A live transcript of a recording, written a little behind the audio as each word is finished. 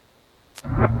The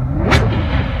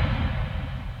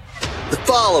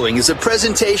following is a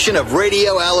presentation of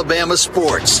Radio Alabama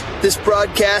Sports. This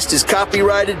broadcast is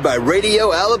copyrighted by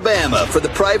Radio Alabama for the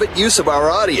private use of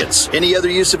our audience. Any other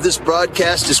use of this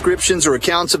broadcast, descriptions, or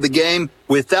accounts of the game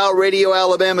without Radio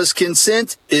Alabama's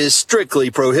consent is strictly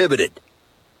prohibited.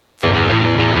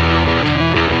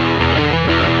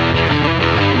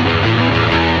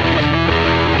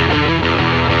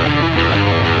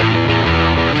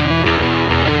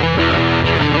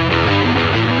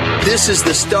 This is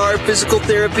the Star Physical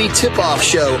Therapy Tip-Off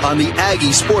Show on the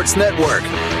Aggie Sports Network.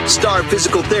 Star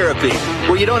Physical Therapy,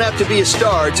 where you don't have to be a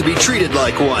star to be treated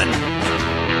like one.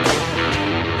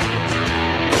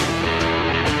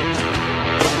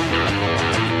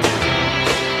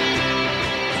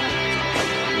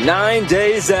 Nine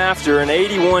days after an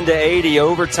 81-80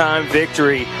 overtime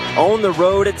victory on the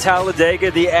road at Talladega,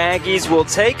 the Aggies will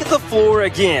take the floor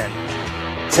again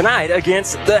tonight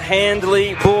against the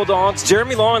Handley Bulldogs.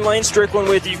 Jeremy Law and Lane Strickland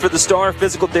with you for the Star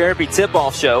Physical Therapy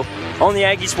Tip-Off Show on the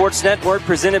Aggie Sports Network,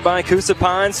 presented by Coosa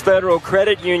Pines Federal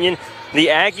Credit Union. The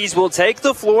Aggies will take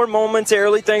the floor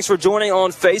momentarily. Thanks for joining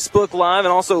on Facebook Live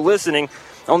and also listening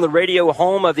on the radio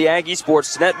home of the Aggie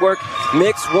Sports Network,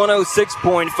 Mix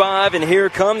 106.5. And here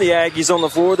come the Aggies on the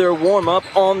floor. Their warm-up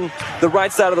on the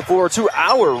right side of the floor to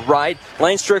our right.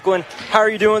 Lane Strickland, how are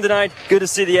you doing tonight? Good to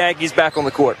see the Aggies back on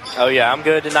the court. Oh, yeah, I'm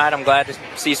good tonight. I'm glad to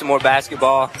see some more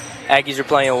basketball. Aggies are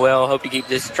playing well. Hope to keep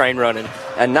this train running.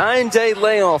 A 9-day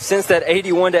layoff since that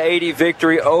 81-80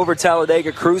 victory over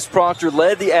Talladega. Cruz Proctor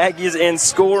led the Aggies in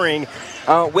scoring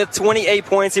with 28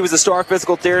 points. He was the Star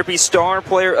Physical Therapy star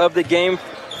player of the game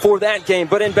for that game.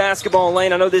 But in basketball,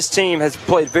 Lane, I know this team has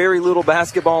played very little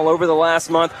basketball over the last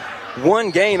month. One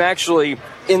game actually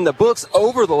in the books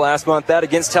over the last month, that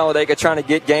against Talladega, trying to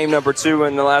get game number 2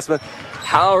 in the last month.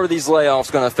 How are these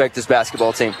layoffs going to affect this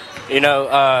basketball team? You know,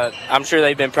 I'm sure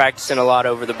they've been practicing a lot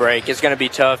over the break. It's going to be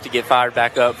tough to get fired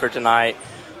back up for tonight,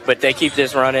 but they keep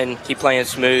this running, keep playing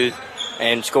smooth,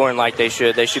 and scoring like they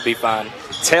should be fine.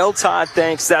 Tell Todd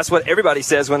thanks. That's what everybody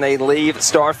says when they leave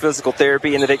Star Physical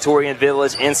Therapy in the Victorian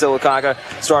Village in Sylacauga.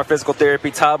 Star Physical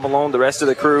Therapy, Todd Malone, the rest of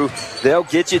the crew, they'll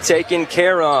get you taken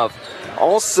care of.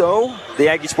 Also, the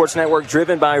Aggie Sports Network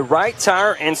driven by Wright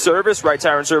Tire and Service. Wright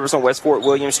Tire and Service on West Fort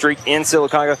William Street in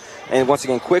Sylacauga. And once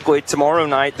again, quickly, tomorrow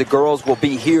night, the girls will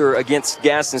be here against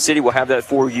Gaston City. We'll have that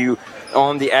for you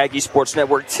on the Aggie Sports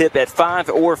Network tip at 5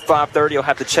 or 5:30. I'll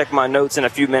have to check my notes in a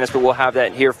few minutes, but we'll have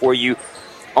that here for you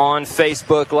on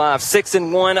Facebook Live.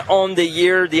 6-1 on the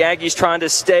year. The Aggies trying to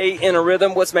stay in a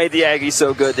rhythm. What's made the Aggies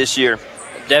so good this year?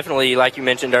 Definitely, like you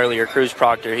mentioned earlier, Cruz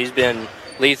Proctor. He's been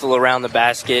lethal around the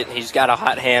basket. He's got a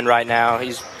hot hand right now.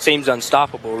 He seems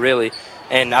unstoppable, really.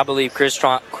 And I believe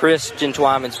Christian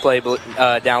Twyman's play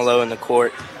down low in the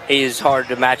court. He is hard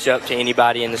to match up to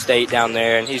anybody in the state down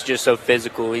there, and he's just so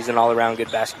physical. He's an all-around good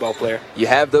basketball player. You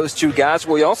have those two guys.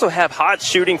 We also have hot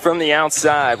shooting from the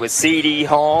outside with C.D.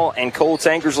 Hall and Cole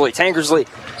Tankersley. Tankersley,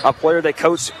 a player that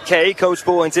Coach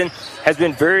Bullington, has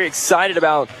been very excited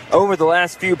about over the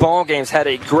last few ball games. Had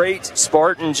a great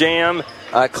Spartan Jam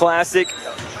Classic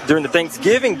during the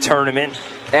Thanksgiving tournament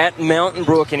at Mountain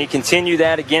Brook, and he continued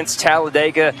that against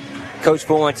Talladega. Coach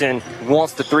Bullington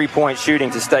wants the three-point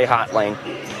shooting to stay hot, Lane.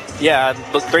 Yeah,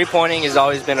 but three-pointing has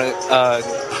always been a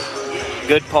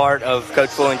good part of Coach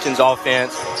Bullington's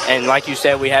offense. And like you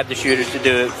said, we have the shooters to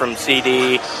do it from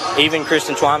CD. Even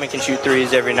Christian Twyman can shoot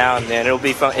threes every now and then. It'll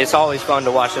be fun. It's always fun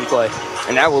to watch them play.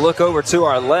 And now we'll look over to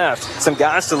our left. Some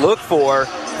guys to look for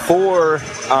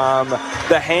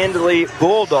the Handley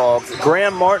Bulldogs.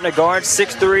 Graham Martin, a guard,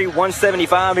 6'3",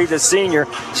 175. He's a senior.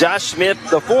 Josh Smith,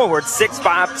 the forward,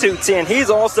 6'5", 210. He's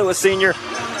also a senior.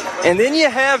 And then you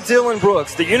have Dylan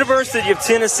Brooks, the University of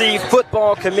Tennessee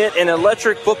football commit, an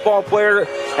electric football player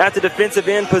at the defensive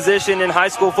end position in high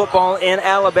school football in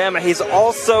Alabama. He's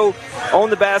also on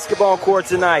the basketball court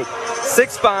tonight.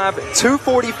 6'5",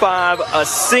 245, a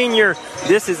senior.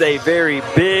 This is a very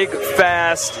big,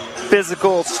 fast,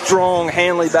 physical, strong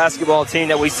Handley basketball team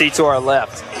that we see to our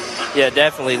left. Yeah,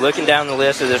 definitely. Looking down the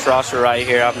list of this roster right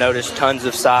here, I've noticed tons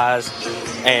of size.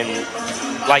 And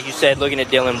like you said, looking at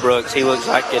Dylan Brooks, he looks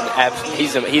like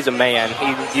he's a man.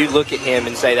 You look at him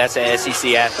and say that's an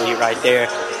SEC athlete right there.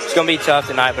 It's going to be tough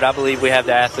tonight, but I believe we have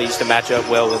the athletes to match up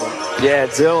well with him. Yeah,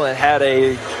 Dylan had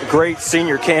a great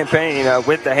senior campaign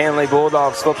with the Handley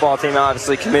Bulldogs football team,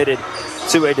 obviously committed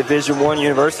to a Division I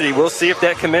university. We'll see if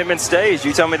that commitment stays.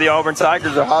 You tell me the Auburn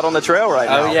Tigers are hot on the trail right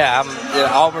now. Oh, yeah. I'm an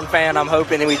Auburn fan. I'm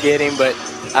hoping that we get him, but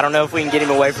I don't know if we can get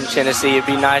him away from Tennessee. It'd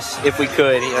be nice if we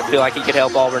could. I feel like he could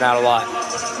help Auburn out a lot.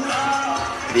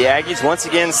 The Aggies once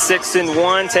again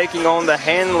 6-1, taking on the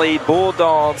Handley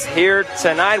Bulldogs here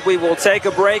tonight. We will take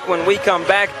a break. When we come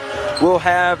back, we'll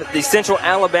have the Central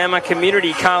Alabama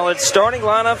Community College starting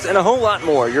lineups and a whole lot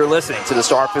more. You're listening to the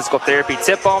Star Physical Therapy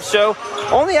Tip-Off Show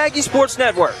on the Aggie Sports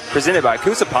Network, presented by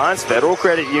Coosa Pines Federal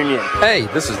Credit Union. Hey,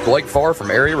 this is Blake Farr from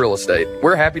Area Real Estate.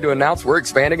 We're happy to announce we're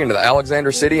expanding into the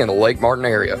Alexander City and the Lake Martin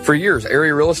area. For years,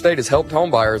 Area Real Estate has helped home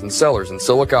buyers and sellers in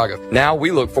Sylacauga. Now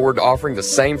we look forward to offering the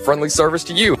same friendly service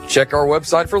to you. Check our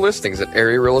website for listings at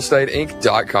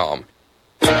arearealestateinc.com.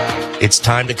 It's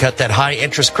time to cut that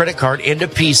high-interest credit card into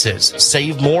pieces.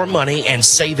 Save more money and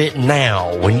save it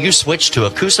now when you switch to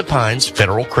a Coosa Pines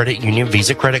Federal Credit Union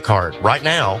Visa credit card. Right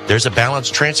now, there's a balance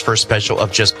transfer special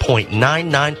of just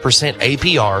 0.99%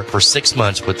 APR for 6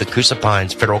 months with the Coosa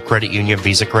Pines Federal Credit Union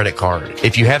Visa credit card.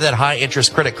 If you have that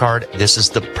high-interest credit card, this is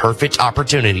the perfect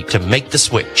opportunity to make the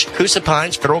switch. Coosa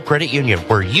Pines Federal Credit Union,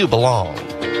 where you belong.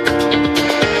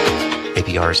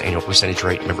 APR's annual percentage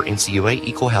rate. Member NCUA,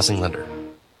 Equal Housing Lender.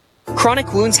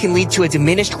 Chronic wounds can lead to a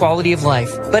diminished quality of life,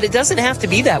 but it doesn't have to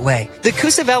be that way. The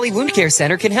Coosa Valley Wound Care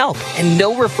Center can help, and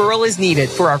no referral is needed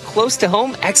for our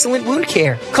close-to-home excellent wound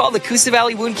care. Call the Coosa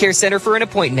Valley Wound Care Center for an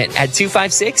appointment at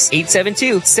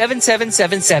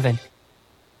 256-872-7777.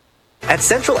 At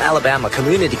Central Alabama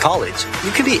Community College,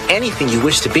 you can be anything you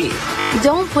wish to be.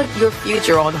 Don't put your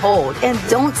future on hold, and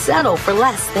don't settle for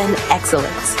less than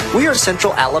excellence. We are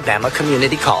Central Alabama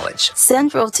Community College.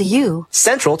 Central to you.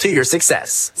 Central to your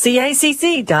success.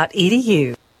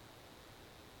 CACC.edu.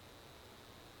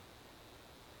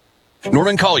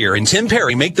 Norman Collier and Tim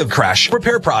Perry make the crash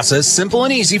repair process simple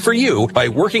and easy for you by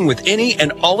working with any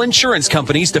and all insurance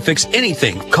companies to fix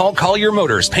anything. Call Collier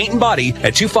Motors Paint and Body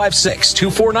at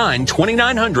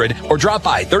 256-249-2900 or drop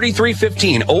by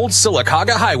 3315 Old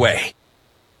Sylacauga Highway.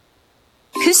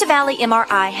 Coosa Valley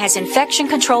MRI has infection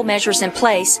control measures in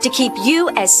place to keep you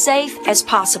as safe as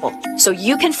possible, so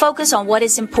you can focus on what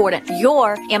is important,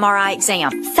 your MRI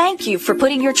exam. Thank you for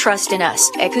putting your trust in us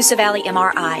at Coosa Valley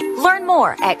MRI. Learn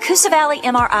more at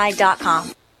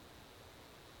CoosaValleyMRI.com.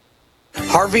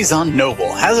 Harvey's on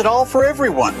Noble has it all for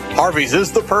everyone. Harvey's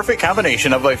is the perfect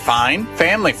combination of a fine,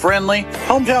 family-friendly,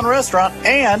 hometown restaurant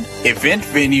and event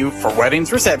venue for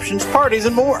weddings, receptions, parties,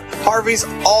 and more. Harvey's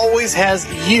always has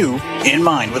you in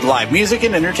mind with live music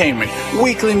and entertainment,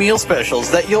 weekly meal specials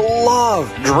that you'll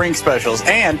love, drink specials,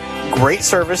 and great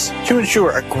service to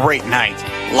ensure a great night.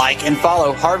 Like and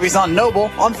follow Harvey's on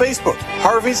Noble on Facebook.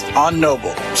 Harvey's on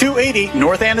Noble, 280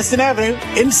 North Anniston Avenue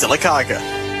in Sylacauga.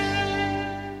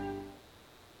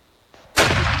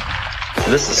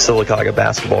 This is Sylacauga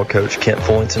basketball coach Kent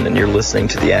Fullington, and you're listening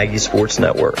to the Aggie Sports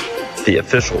Network, the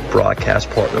official broadcast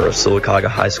partner of Sylacauga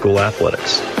High School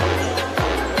Athletics.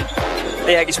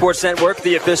 The Aggie Sports Network,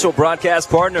 the official broadcast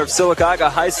partner of Sylacauga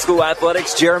High School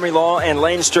Athletics. Jeremy Law and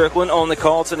Lane Strickland on the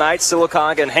call tonight.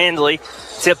 Sylacauga and Handley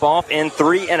tip off in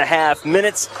 3.5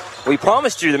 minutes. We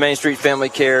promised you the Main Street Family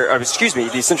Care, the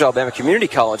Central Alabama Community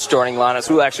College starting lineups.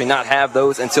 We will actually not have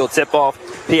those until tip off.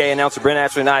 PA announcer Brent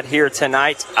actually not here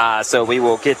tonight, so we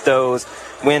will get those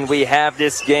when we have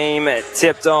this game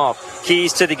tipped off.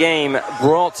 Keys to the game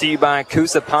brought to you by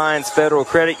Coosa Pines Federal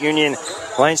Credit Union.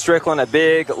 Lane Strickland, a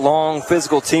big, long,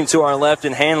 physical team to our left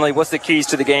in Handley. What's the keys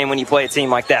to the game when you play a team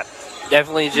like that?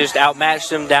 Definitely just outmatch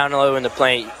them down low in the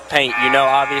paint. You know,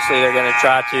 obviously they're going to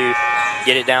try to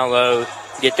get it down low,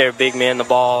 get their big men the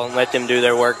ball, and let them do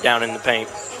their work down in the paint.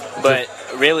 But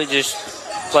really just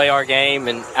play our game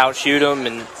and outshoot them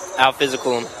and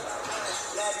out-physical them.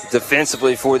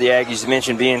 Defensively for the Aggies, you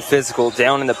mentioned being physical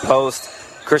down in the post.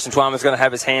 Christian Twyman's going to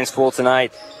have his hands full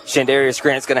tonight. Shandarius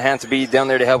Grant's going to have to be down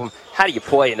there to help him. How do you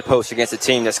play in the post against a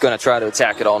team that's going to try to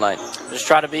attack it all night? Just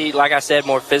try to be, like I said,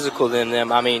 more physical than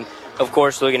them. I mean, of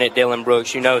course, looking at Dylan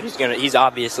Brooks, you know he's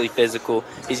obviously physical.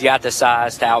 He's got the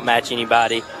size to outmatch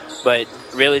anybody. But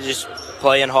really just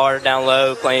playing hard down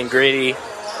low, playing gritty,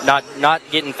 not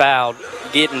getting fouled,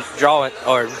 drawing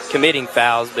or committing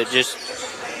fouls, but just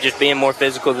being more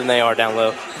physical than they are down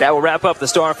low. That will wrap up the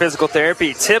Star Physical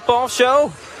Therapy Tip-Off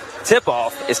Show.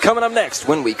 Tip-Off is coming up next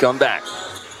when we come back.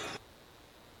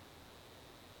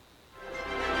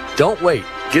 Don't wait.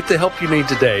 Get the help you need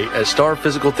today at Star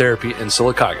Physical Therapy in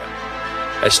Sylacauga.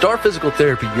 At Star Physical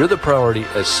Therapy, you're the priority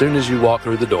as soon as you walk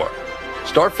through the door.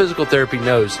 Star Physical Therapy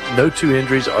knows no two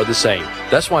injuries are the same.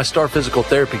 That's why Star Physical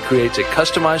Therapy creates a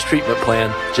customized treatment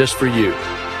plan just for you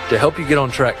to help you get on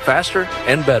track faster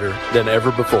and better than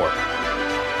ever before.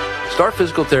 Star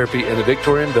Physical Therapy in the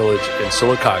Victorian Village in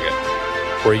Sylacauga,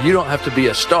 where you don't have to be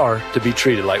a star to be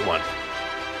treated like one.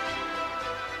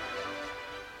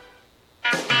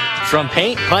 From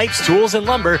paint, pipes, tools, and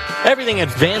lumber, everything at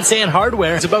Van Zandt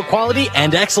Hardware is about quality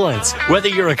and excellence. Whether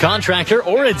you're a contractor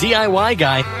or a DIY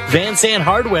guy, Van Zandt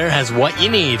Hardware has what you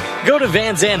need. Go to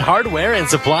Van Zandt Hardware and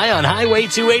Supply on Highway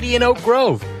 280 in Oak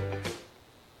Grove.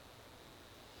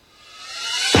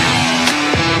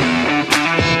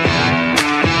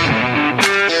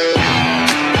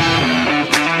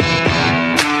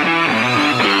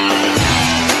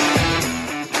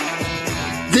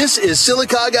 This is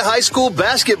Sylacauga High School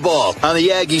basketball on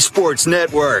the Aggie Sports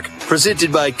Network,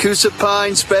 presented by Coosa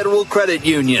Pines Federal Credit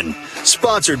Union,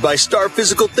 sponsored by Star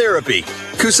Physical Therapy,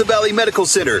 Coosa Valley Medical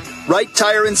Center, Wright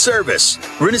Tire and Service,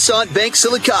 Renaissance Bank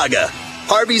Sylacauga,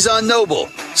 Harvey's on Noble,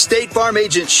 State Farm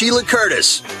Agent Sheila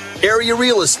Curtis, Area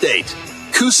Real Estate,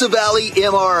 Coosa Valley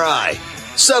MRI,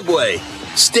 Subway,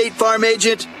 State Farm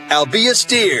Agent Albia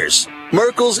Steers,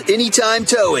 Merkel's Anytime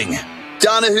Towing,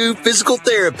 Donahue Physical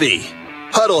Therapy,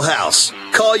 Huddle House,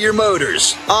 Collier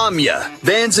Motors, Amya,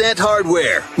 Van Zandt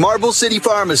Hardware, Marble City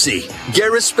Pharmacy,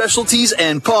 Garris Specialties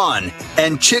and Pawn,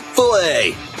 and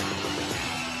Chick-fil-A.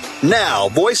 Now,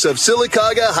 voice of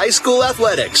Sylacauga High School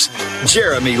Athletics,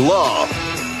 Jeremy Law.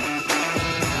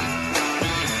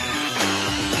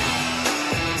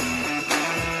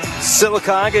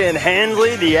 Sylacauga and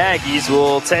Handley, the Aggies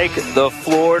will take the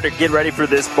floor to get ready for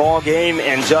this ball game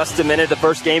in just a minute. The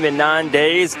first game in 9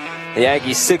 days. The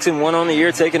Aggies 6-1 on the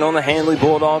year, taking on the Handley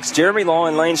Bulldogs. Jeremy Law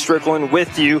and Lane Strickland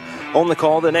with you on the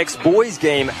call. The next boys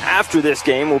game after this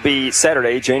game will be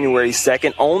Saturday, January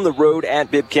 2nd, on the road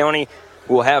at Bibb County.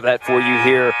 We'll have that for you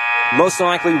here, most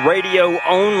likely radio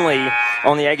only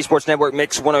on the Aggie Sports Network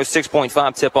Mix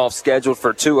 106.5 tip-off scheduled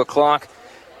for 2 o'clock.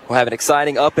 We'll have an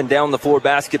exciting up-and-down-the-floor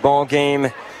basketball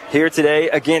game here today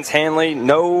against Handley.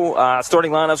 No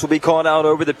starting lineups will be called out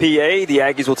over the PA. The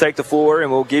Aggies will take the floor,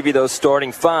 and we'll give you those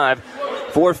starting 5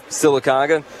 for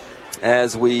Sylacauga.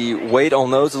 As we wait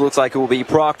on those, it looks like it will be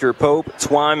Proctor, Pope,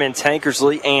 Twyman,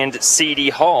 Tankersley, and C.D.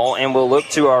 Hall. And we'll look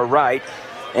to our right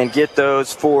and get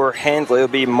those for Handley.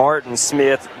 It'll be Martin,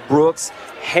 Smith, Brooks,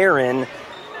 Heron,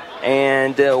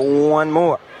 and one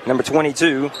more. Number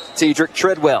 22, Tedrick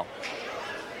Treadwell.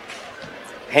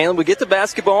 Handley will get the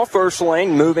basketball first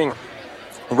lane, moving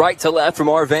right to left from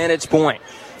our vantage point.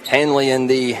 Handley in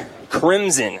the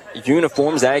crimson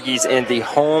uniforms, Aggies in the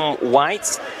home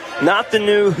whites. Not the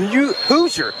new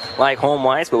Hoosier like home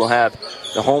whites, but we'll have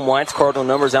the home whites, cardinal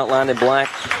numbers outlined in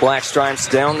black stripes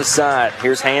down the side.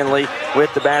 Here's Handley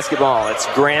with the basketball. It's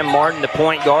Graham Martin, the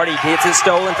point guard. He gets it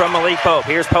stolen from Malik Pope.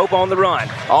 Here's Pope on the run.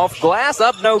 Off glass,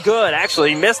 up no good.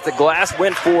 Actually, missed the glass,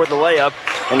 went for the layup,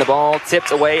 and the ball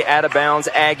tipped away out of bounds.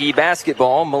 Aggie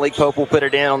basketball. Malik Pope will put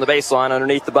it in on the baseline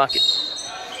underneath the bucket.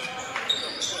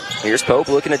 Here's Pope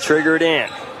looking to trigger it in.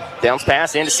 Bounce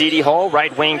pass into C.D. Hall,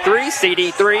 right wing 3, CD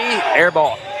 3, air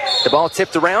ball. The ball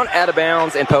tipped around, out of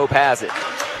bounds, and Pope has it.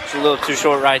 It's a little too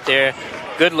short right there.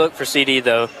 Good look for CD,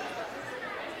 though.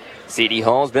 C.D.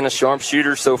 Hall's been a sharp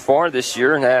shooter so far this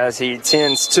year, and as he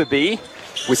tends to be.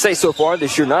 We say so far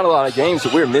this year, not a lot of games,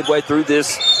 but we're midway through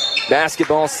this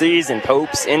basketball season.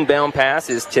 Pope's inbound pass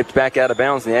is tipped back out of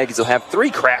bounds, and the Aggies will have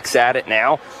 3 cracks at it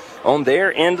now. On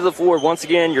their end of the floor, once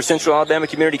again, your Central Alabama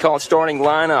Community College starting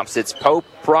lineups. It's Pope,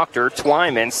 Proctor,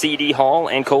 Twyman, C.D. Hall,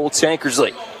 and Cole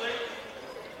Tankersley.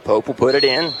 Pope will put it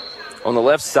in on the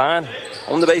left side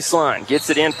on the baseline. Gets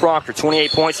it in. Proctor,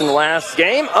 28 points in the last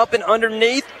game. Up and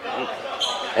underneath.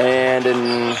 And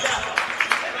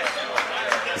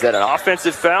is that an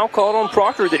offensive foul called on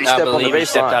Proctor? Or did he step on the baseline? I believe he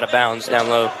stepped out of bounds down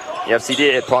low. Yes, he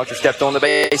did. Proctor stepped on the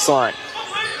baseline.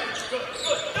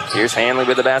 Here's Handley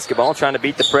with the basketball, trying to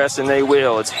beat the press, and they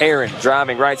will. It's Heron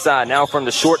driving right side. Now from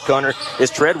the short corner is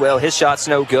Treadwell. His shot's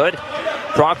no good.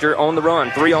 Proctor on the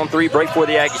run. 3-on-3 break for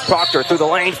the Aggies. Proctor through the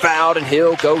lane, fouled, and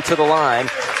he'll go to the line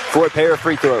for a pair of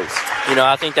free throws. You know,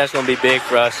 I think that's going to be big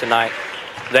for us tonight.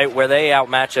 Where they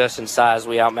outmatch us in size,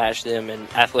 we outmatch them in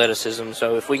athleticism.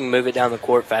 So if we can move it down the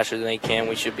court faster than they can,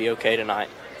 we should be okay tonight.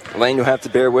 Lane, you'll have to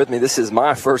bear with me. This is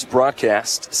my first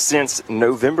broadcast since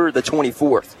November the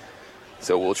 24th.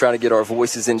 So we'll try to get our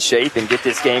voices in shape and get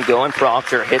this game going.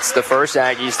 Proctor hits the first.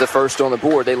 Aggies the first on the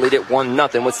board. They lead it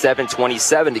 1-0 with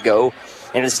 7:27 to go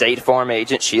in the State Farm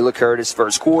agent Sheila Curtis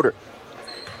first quarter.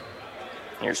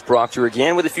 Here's Proctor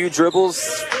again with a few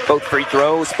dribbles. Both free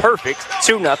throws perfect.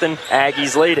 2-0.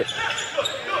 Aggies lead it.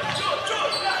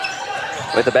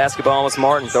 With the basketball is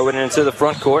Martin. Throw it into the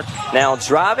front court. Now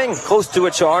driving, close to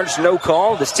a charge. No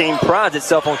call. This team prides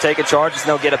itself on taking charges, and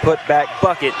they'll get a putback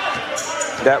bucket.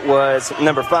 That was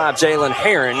number 5, Jalen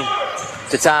Heron,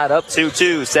 to tie it up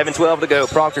 2-2. 7:12 to go.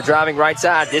 Proctor driving right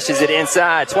side, dishes it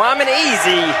inside. Twyman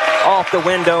easy off the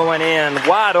window and in.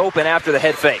 Wide open after the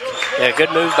head fake. Yeah,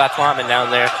 good move by Twyman down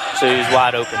there. so he was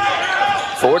wide open.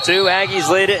 4-2, Aggies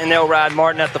lead it, and they'll ride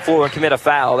Martin at the floor and commit a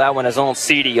foul. That one is on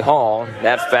C.D. Hall.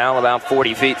 That foul about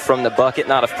 40 feet from the bucket.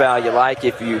 Not a foul you like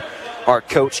if you are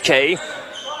Coach K.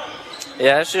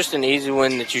 Yeah, it's just an easy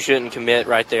one that you shouldn't commit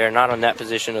right there, not on that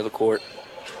position of the court.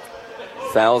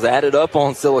 Fouls added up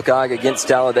on Sylacauga against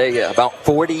Talladega. About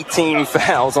 40 team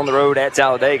fouls on the road at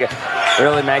Talladega.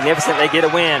 Really magnificent. They get a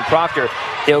win. Proctor,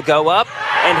 he'll go up,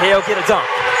 and he'll get a dunk.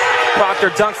 Proctor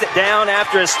dunks it down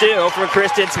after a steal from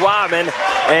Christian Twyman,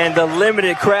 and the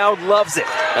limited crowd loves it.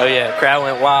 Oh, yeah, crowd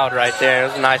went wild right there. It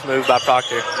was a nice move by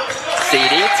Proctor.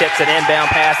 CD tips an inbound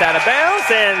pass out of bounds,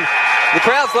 and the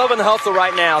crowd's loving the hustle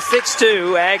right now.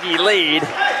 6-2, Aggie lead.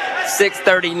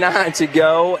 6:39 to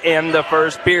go in the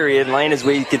first period. Lane, as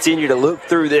we continue to look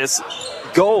through this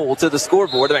goal to the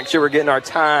scoreboard to make sure we're getting our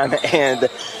time and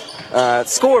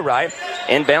score right.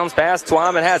 Inbounds pass,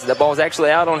 Twyman has it. The ball's actually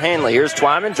out on Hanley. Here's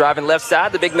Twyman driving left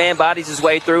side. The big man bodies his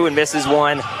way through and misses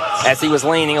one as he was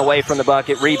leaning away from the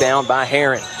bucket. Rebound by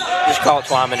Herron. Just caught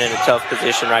Twyman in a tough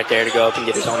position right there to go up and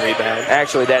get his own rebound.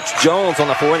 Actually, that's Jones on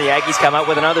the floor, and the Aggies come up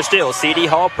with another steal. C.D.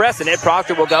 Hall pressing it.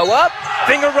 Proctor will go up.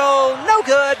 Finger roll, no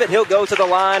good, but he'll go to the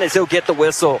line as he'll get the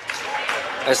whistle.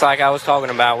 It's like I was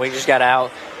talking about. We just got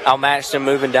outmatched them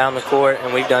moving down the court,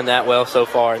 and we've done that well so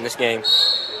far in this game.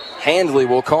 Handley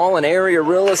will call an area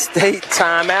real estate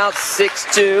timeout.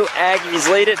 6-2,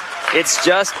 Aggies lead it. It's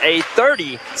just a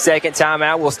 30-second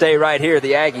timeout. We'll stay right here.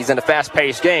 The Aggies in a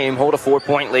fast-paced game hold a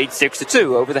 4-point lead,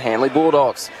 6-2 over the Handley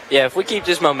Bulldogs. Yeah, if we keep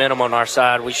this momentum on our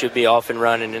side, we should be off and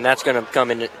running, and that's going to come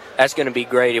in. That's going to be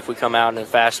great if we come out in a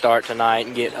fast start tonight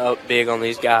and get up big on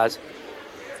these guys.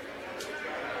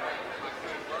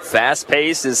 Fast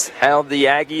pace is how the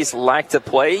Aggies like to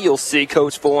play. You'll see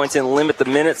Coach Fullington limit the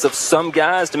minutes of some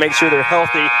guys to make sure they're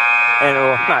healthy, and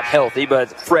not healthy,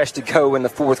 but fresh to go in the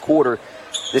fourth quarter.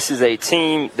 This is a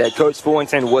team that Coach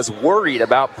Fullington was worried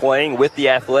about playing with the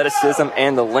athleticism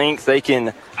and the length. They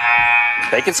can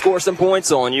score some points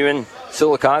on you, and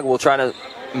Sylacauga will try to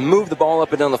move the ball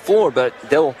up and down the floor, but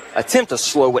they'll attempt to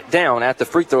slow it down at the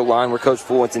free throw line where Coach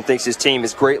Fullington thinks his team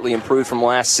is greatly improved from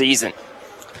last season.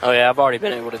 Oh, yeah, I've already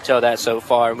been able to tell that so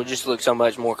far. We just look so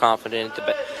much more confident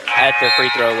at the free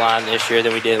throw line this year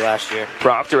than we did last year.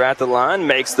 Proctor at the line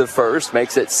makes the first,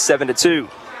 makes it 7-2.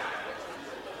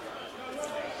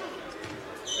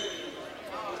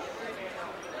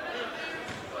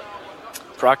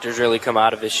 Proctor's really come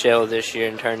out of his shell this year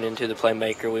and turned into the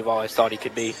playmaker we've always thought he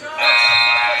could be.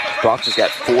 Proctor's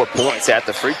got 4 points at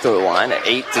the free throw line at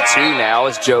 8-2 now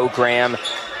as Joe Graham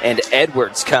and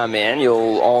Edwards come in.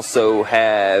 You'll also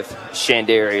have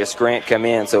Shandarius Grant come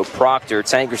in. So Proctor,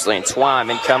 Tankersley, and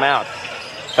Twyman come out.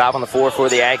 5 on the floor for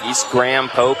the Aggies. Graham,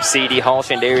 Pope, C.D. Hall,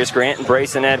 Shandarius Grant, and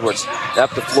Brayson Edwards.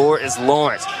 Up the floor is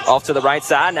Lawrence. Off to the right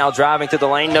side, now driving to the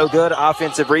lane. No good.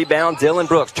 Offensive rebound. Dylan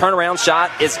Brooks. Turnaround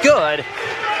shot is good.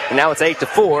 And now it's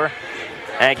 8-4.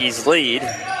 Aggies lead.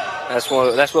 That's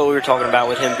what we were talking about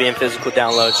with him being physical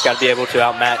down low. Just got to be able to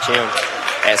outmatch him.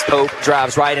 As Pope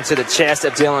drives right into the chest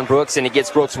of Dylan Brooks, and he gets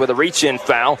Brooks with a reach-in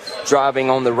foul. Driving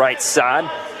on the right side.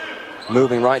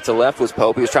 Moving right to left was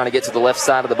Pope. He was trying to get to the left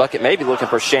side of the bucket, maybe looking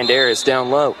for Shandarius down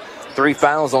low. 3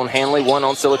 fouls on Hanley, 1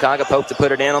 on Sylacauga. Pope to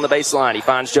put it in on the baseline. He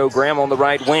finds Joe Graham on the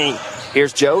right wing.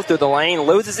 Here's Joe through the lane,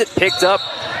 loses it, picked up,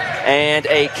 and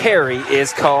a carry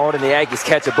is called, and the Aggies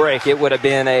catch a break. It would have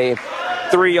been a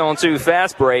 3-on-2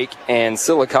 fast break, and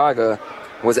Sylacauga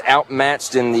was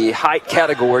outmatched in the height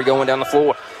category going down the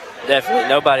floor. Definitely.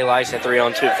 Nobody likes a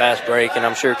 3-on-2 fast break, and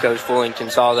I'm sure Coach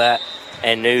Fullington saw that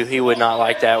and knew he would not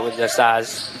like that with the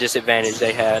size disadvantage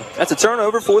they had. That's a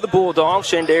turnover for the Bulldogs.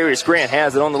 Shandarius Grant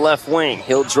has it on the left wing.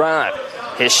 He'll drive.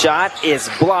 His shot is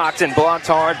blocked, and blocked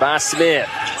hard by Smith.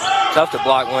 Tough to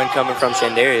block one coming from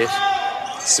Shandarius.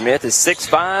 Smith is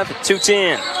 6'5",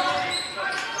 210.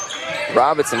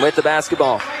 Robinson with the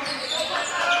basketball.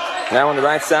 Now on the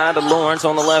right side to Lawrence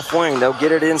on the left wing. They'll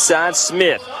get it inside.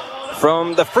 Smith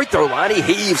from the free throw line. He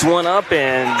heaves one up,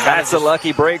 and that's a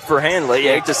lucky break for Hanley.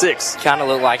 8-6. Kind of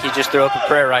looked like he just threw up a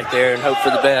prayer right there and hope for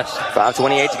the best.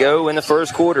 5:28 to go in the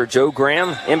first quarter. Joe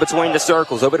Graham in between the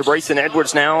circles. Over to Brayson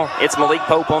Edwards now. It's Malik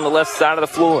Pope on the left side of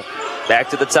the floor. Back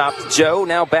to the top to Joe.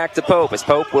 Now back to Pope as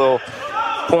Pope will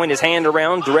point his hand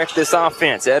around, direct this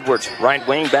offense. Edwards, right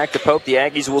wing, back to Pope. The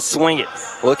Aggies will swing it.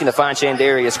 Looking to find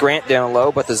Shandarius Grant down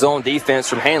low, but the zone defense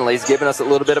from Hanley is giving us a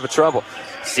little bit of a trouble.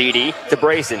 CD to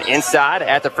Brayson. Inside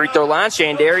at the free throw line.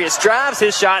 Shandarius drives.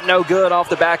 His shot no good off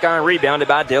the back iron. Rebounded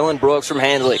by Dylan Brooks from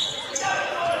Hanley.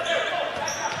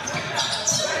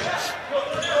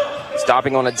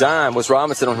 Stopping on a dime was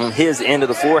Robinson on his end of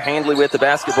the floor. Handley with the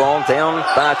basketball. Down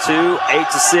by 2,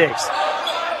 8-6.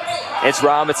 It's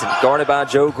Robinson, guarded by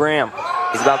Joe Graham.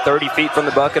 He's about 30 feet from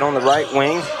the bucket on the right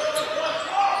wing.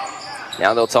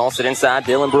 Now they'll toss it inside.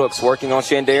 Dylan Brooks working on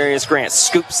Shandarius Grant.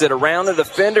 Scoops it around the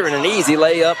defender and an easy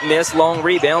layup miss. Long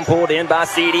rebound pulled in by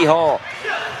C.D. Hall.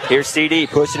 Here's C.D.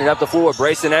 pushing it up the floor.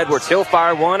 Brayson Edwards, he'll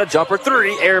fire one. A jumper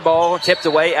three. Air ball tipped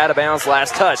away out of bounds.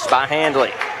 Last touched by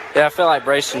Handley. Yeah, I feel like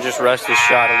Brayson just rushed his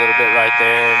shot a little bit right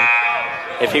there. And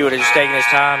if he would have just taken his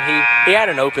time, he had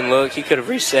an open look. He could have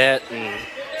reset and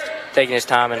taken his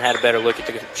time and had a better look at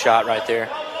the shot right there.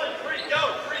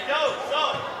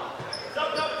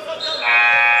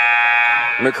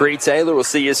 McCree Taylor will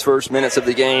see his first minutes of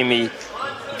the game. He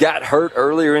got hurt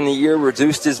earlier in the year,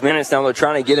 reduced his minutes. Now they're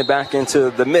trying to get him back into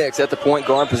the mix at the point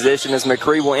guard position as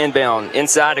McCree will inbound.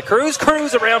 Inside to Cruz.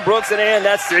 Cruz around Brooks and in.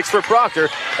 That's 6 for Proctor.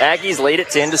 Aggies lead at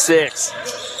 10-6.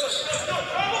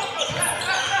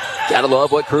 Gotta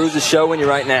love what Cruz is showing you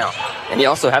right now. And you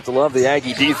also have to love the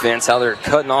Aggie defense, how they're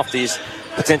cutting off these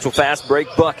potential fast break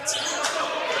buckets.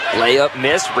 Layup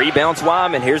missed, rebound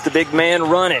Twyman. Here's the big man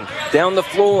running down the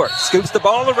floor. Scoops the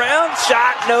ball around,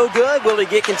 shot no good. Will he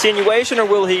get continuation or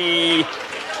will he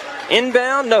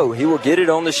inbound? No, he will get it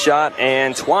on the shot,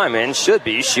 and Twyman should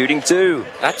be shooting two.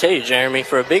 I tell you, Jeremy,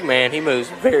 for a big man, he moves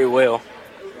very well.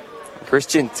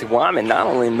 Christian Twyman not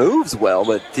only moves well,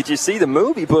 but did you see the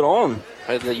move he put on?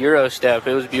 The Euro step,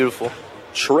 it was beautiful.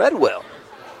 Treadwell.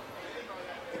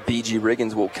 B.G.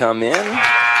 Riggins will come in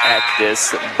at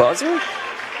this buzzer.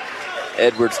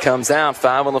 Edwards comes out,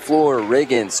 5 on the floor.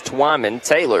 Riggins, Twyman,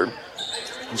 Taylor,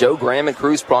 Joe Graham, and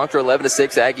Cruz Proctor.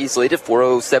 11-6. Aggies lead at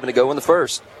 4:07 to go in the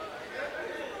first.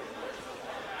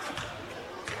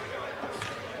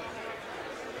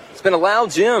 It's been a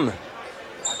loud gym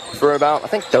for about, I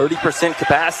think, 30%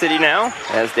 capacity now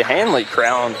as the Handley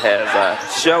crowd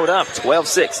has showed up.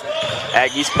 12-6.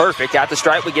 Aggies perfect. Got the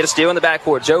stripe. We get a steal in the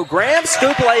backcourt. Joe Graham,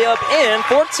 scoop layup in.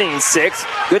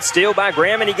 14-6. Good steal by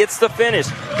Graham, and he gets the finish.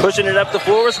 Pushing it up the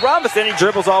floor is Robinson. He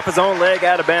dribbles off his own leg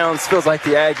out of bounds. Feels like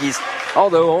the Aggies,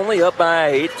 although only up by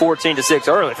 8, 14-6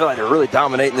 early, feel like they're really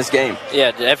dominating this game.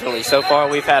 Yeah, definitely. So far,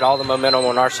 we've had all the momentum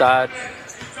on our side.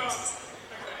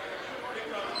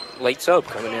 Late sub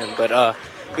coming in, but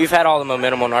we've had all the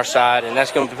momentum on our side, and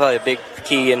that's going to play a big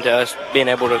key into us being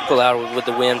able to pull out with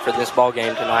the win for this ball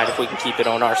game tonight if we can keep it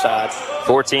on our side.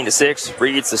 14-6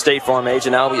 reads the State Farm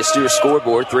Agent Albia Stewart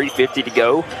scoreboard. 3:50 to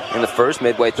go in the first,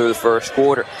 midway through the first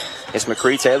quarter. It's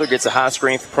McCree Taylor gets a high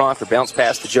screen for Proctor. Bounce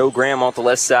pass to Joe Graham off the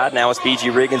left side. Now it's B.G.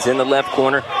 Riggins in the left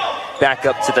corner. Back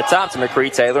up to the top to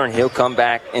McCree Taylor, and he'll come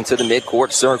back into the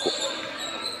midcourt circle.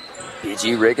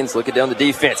 B.G. Riggins looking down the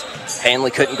defense.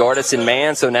 Handley couldn't guard us in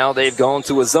man, so now they've gone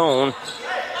to a zone.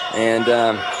 And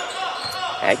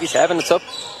Aggies having a tough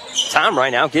time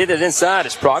right now. Get it inside.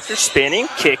 It's Proctor spinning,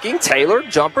 kicking. Taylor,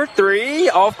 jumper, 3,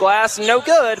 off glass, no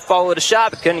good. Followed a shot,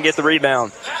 but couldn't get the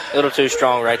rebound. A little too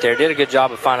strong right there. Did a good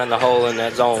job of finding the hole in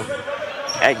that zone.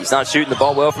 Aggies not shooting the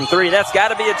ball well from 3. That's got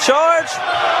to be a charge.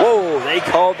 Whoa, they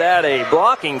called that a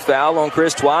blocking foul on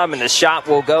Chris Twyman. The shot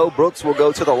will go. Brooks will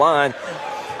go to the line.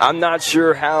 I'm not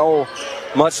sure how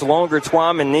much longer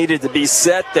Twyman needed to be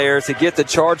set there to get the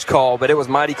charge call, but it was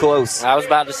mighty close. I was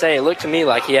about to say, it looked to me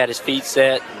like he had his feet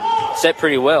set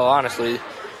pretty well, honestly.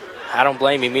 I don't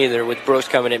blame him either. With Brooks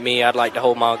coming at me, I'd like to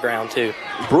hold my ground too.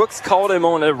 Brooks called him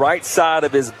on the right side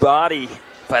of his body,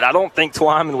 but I don't think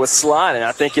Twyman was sliding.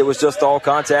 I think it was just all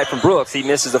contact from Brooks. He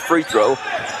misses a free throw.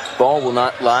 Ball will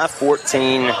not lie.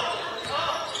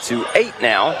 14-8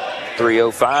 now.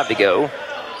 3:05 to go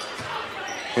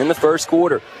in the first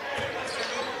quarter.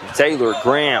 Taylor,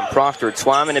 Graham, Proctor,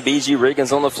 Twyman, and B.G.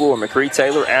 Riggins on the floor. McCree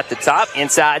Taylor at the top.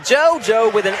 Inside Joe. Joe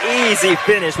with an easy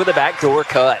finish with a backdoor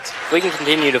cut. If we can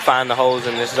continue to find the holes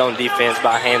in this zone defense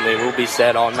by Handley, we'll be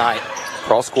set all night.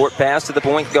 Cross-court pass to the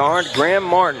point guard, Graham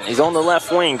Martin. He's on the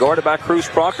left wing, guarded by Cruz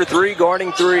Proctor. 3,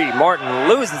 guarding 3. Martin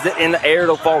loses it in the air.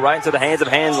 It'll fall right into the hands of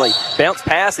Handley. Bounce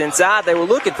pass inside. They were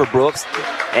looking for Brooks,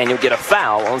 and you'll get a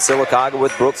foul on Sylacauga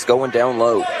with Brooks going down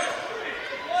low.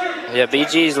 Yeah,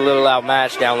 BG's a little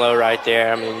outmatched down low right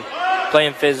there. I mean,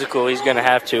 playing physical, he's going to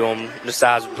have to on the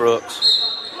size of Brooks.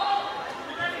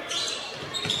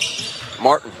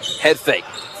 Martin, head fake,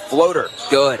 floater,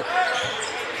 good.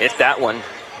 Hit that one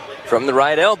from the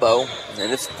right elbow,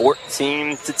 and it's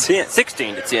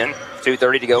 16-10.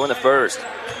 2:30 to go in the first.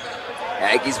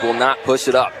 Aggies will not push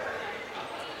it up.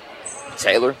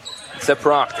 Taylor to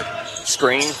Proctor.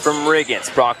 Screen from Riggins.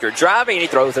 Proctor driving, and he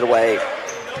throws it away.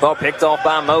 Ball picked off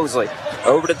by Mosley.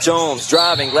 Over to Jones,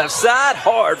 driving left side.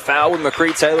 Hard foul with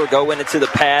McCree Taylor going into the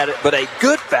pad, but a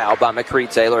good foul by McCree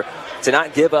Taylor to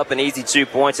not give up an easy 2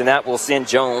 points, and that will send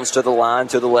Jones to the line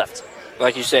to the left.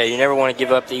 Like you said, you never want to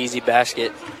give up the easy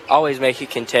basket. Always make it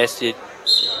contested.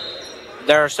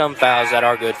 There are some fouls that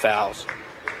are good fouls.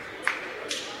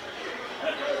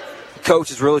 coach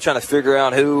is really trying to figure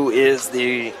out who is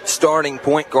the starting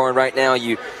point guard right now.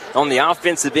 On the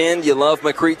offensive end, you love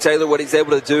McCree Taylor, what he's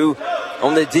able to do.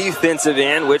 On the defensive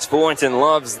end, which Boynton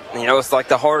loves, it's like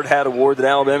the hard hat award that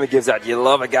Alabama gives out. You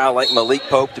love a guy like Malik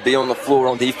Pope to be on the floor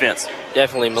on defense.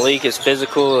 Definitely. Malik is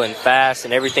physical and fast,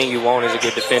 and everything you want is a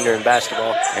good defender in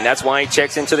basketball. And that's why he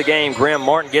checks into the game. Graham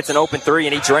Martin gets an open three,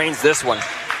 and he drains this one.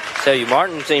 I tell you,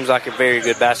 Martin seems like a very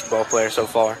good basketball player so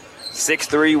far.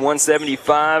 6'3",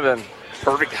 175, and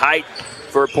perfect height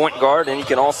for a point guard, and he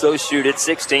can also shoot it.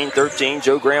 16-13,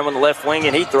 Joe Graham on the left wing,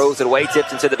 and he throws it away,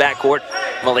 tipped into the backcourt.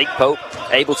 Malik Pope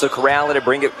able to corral it and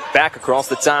bring it back across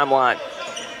the timeline.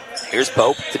 Here's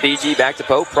Pope to BG, back to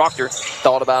Pope. Proctor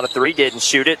thought about a three, didn't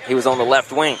shoot it. He was on the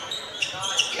left wing.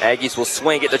 Aggies will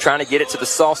swing it. They're trying to get it to the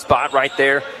soft spot right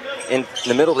there in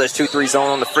the middle of this 2-3 zone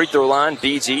on the free throw line.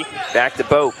 BG back to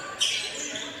Pope.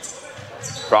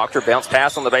 Proctor bounce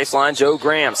pass on the baseline. Joe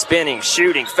Graham spinning,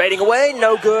 shooting, fading away.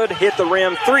 No good. Hit the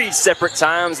rim 3 separate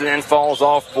times and then falls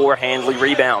off for Handley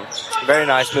rebound. Very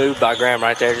nice move by Graham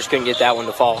right there. Just couldn't get that one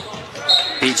to fall.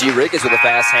 PG Ricketts with the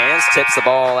fast hands. Tips the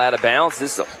ball out of bounds.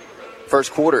 This is the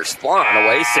first quarter is flying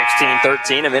away.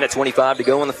 16-13. A minute 25 to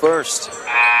go in the first.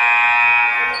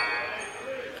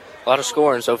 A lot of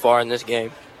scoring so far in this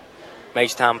game.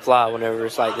 Makes time fly whenever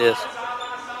it's like this.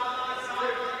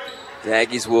 The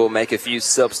Aggies will make a few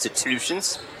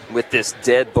substitutions with this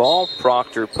dead ball.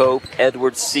 Proctor, Pope,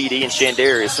 Edwards, CD, and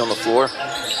Shandarius on the floor.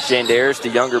 Shandarius, the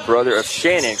younger brother of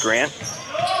Shannon Grant,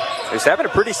 who's having a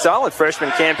pretty solid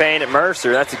freshman campaign at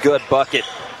Mercer. That's a good bucket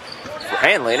for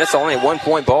Handley, and it's only a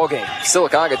 1-point ball game.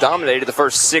 Sylacauga dominated the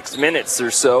first 6 minutes or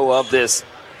so of this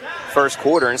first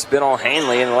quarter, and it's been on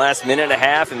Handley in the last minute and a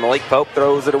half, and Malik Pope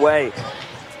throws it away.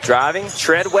 Driving,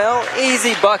 Treadwell,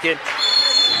 easy bucket.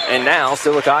 And now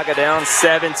Sylacauga down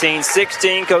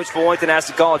 17-16. Coach Boynton has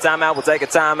to call a timeout. We'll take a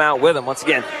timeout with him. Once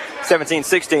again,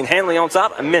 17-16. Handley on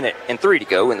top. A minute and 3 to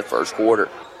go in the first quarter.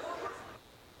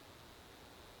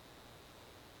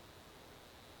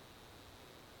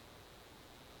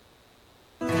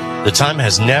 The time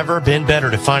has never been better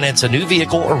to finance a new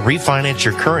vehicle or refinance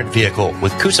your current vehicle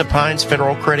with Coosa Pines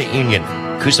Federal Credit Union.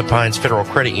 Coosa Pines Federal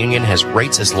Credit Union has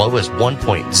rates as low as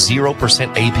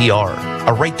 1.0% APR.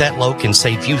 A rate that low can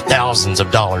save you thousands of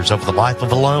dollars over the life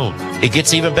of a loan. It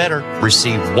gets even better.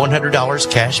 Receive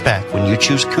 $100 cash back when you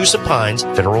choose Coosa Pines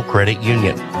Federal Credit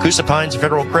Union. Coosa Pines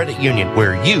Federal Credit Union,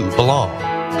 where you belong.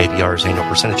 APR's annual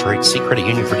percentage rate. See Credit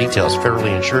Union for details.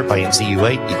 Federally insured by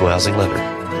NCUA, Equal Housing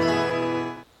Lender.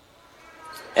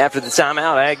 After the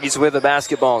timeout, Aggies with the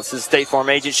basketball. This is State Farm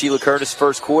agent Sheila Curtis,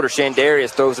 first quarter.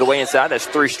 Shandarius throws it away inside. That's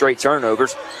 3 straight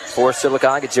turnovers for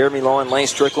Sylacauga. Jeremy Law and Lane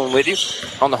Strickland with you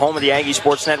on the home of the Aggie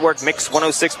Sports Network, Mix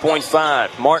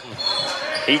 106.5. Martin,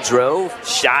 he drove,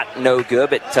 shot no good,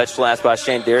 but touched last by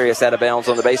Shandarius out of bounds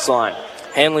on the baseline.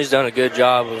 Handley's done a good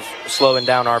job of slowing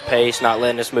down our pace, not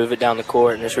letting us move it down the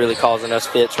court, and it's really causing us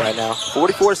fits right now.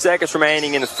 44 seconds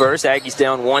remaining in the first. Aggies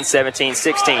down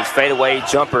 1-17-16. Fadeaway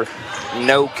jumper,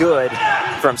 no good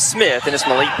from Smith, and it's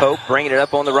Malik Pope bringing it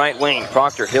up on the right wing.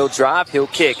 Proctor, he'll drive, he'll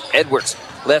kick. Edwards,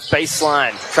 left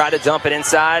baseline, try to dump it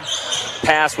inside.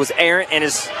 Pass was errant, and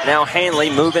is now Handley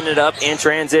moving it up in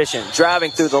transition.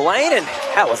 Driving through the lane, and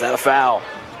how was that a foul?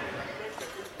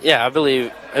 Yeah, I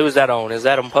believe, who was that on? Is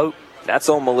that on Pope? That's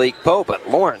on Malik Pope, but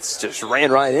Lawrence just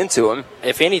ran right into him.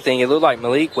 If anything, it looked like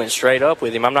Malik went straight up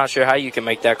with him. I'm not sure how you can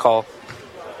make that call.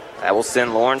 That will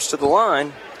send Lawrence to the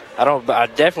line. I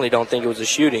definitely don't think it was a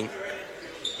shooting.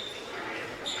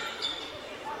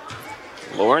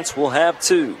 Lawrence will have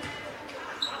 2.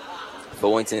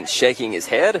 Boynton shaking his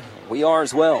head. We are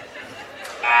as well.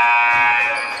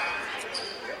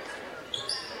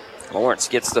 Lawrence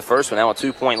gets the first one. Now a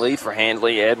 2-point lead for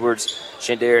Handley. Edwards,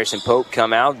 Shandarius, and Pope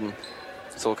come out, and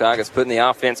Sylacauga's putting the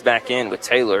offense back in with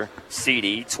Taylor,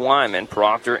 CD, Twyman,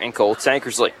 Proctor, and Cole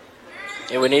Tankersley.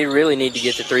 And we really need to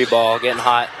get the 3 ball, getting the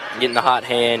hot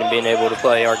hand, and being able to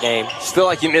play our game. Just feel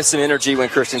like you miss some energy when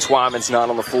Christian Twyman's not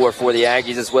on the floor for the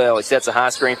Aggies as well. He sets a high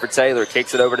screen for Taylor,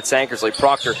 kicks it over to Tankersley.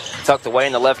 Proctor tucked away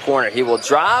in the left corner. He will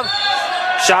drive.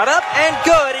 Shot up and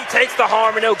good. He takes the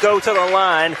harm and he'll go to the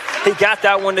line. He got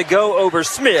that one to go over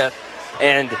Smith.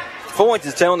 And Foyt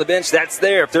is telling the bench that's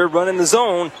there. If they're running the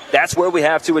zone, that's where we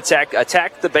have to attack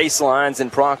the baselines, and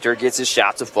Proctor gets his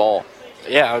shot to fall.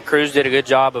 Yeah, Cruz did a good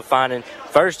job of finding.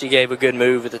 First, he gave a good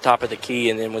move at the top of the key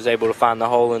and then was able to find the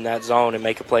hole in that zone and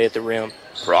make a play at the rim.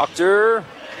 Proctor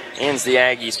ends the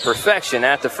Aggies' perfection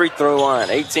at the free throw line.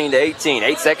 18-18.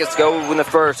 8 seconds to go in the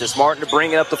first. It's Martin to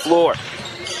bring it up the floor.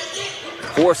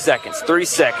 4 seconds, 3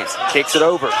 seconds, kicks it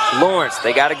over. Lawrence,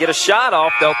 they got to get a shot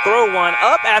off. They'll throw one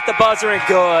up at the buzzer and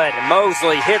good.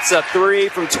 Mosley hits a 3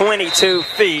 from 22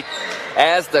 feet.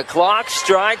 as the clock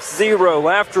strikes 0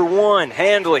 after 1.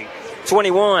 Handley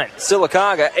 21,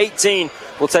 Sylacauga 18.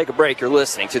 We'll take a break. You're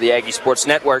listening to the Aggie Sports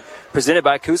Network, presented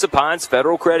by Coosa Pines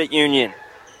Federal Credit Union.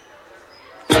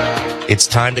 It's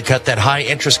time to cut that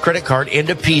high-interest credit card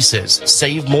into pieces.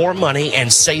 Save more money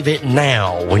and save it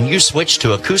now when you switch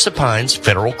to a Coosa Pines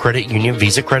Federal Credit Union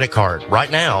Visa credit card.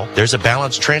 Right now, there's a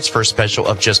balance transfer special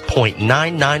of just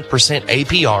 0.99%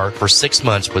 APR for 6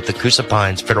 months with the Coosa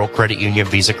Pines Federal Credit Union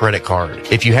Visa credit card.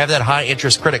 If you have that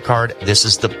high-interest credit card, this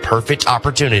is the perfect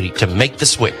opportunity to make the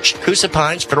switch. Coosa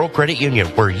Pines Federal Credit Union,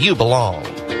 where you belong.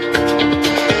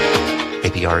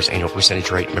 APR's annual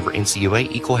percentage rate. Member NCUA,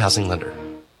 Equal Housing Lender.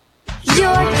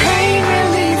 Your pain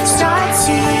relief starts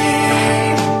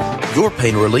here. Your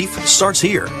pain relief starts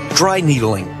here. Dry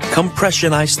needling,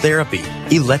 compression ice therapy,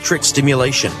 electric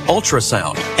stimulation,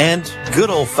 ultrasound, and good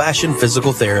old-fashioned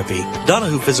physical therapy.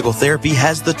 Donahue Physical Therapy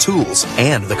has the tools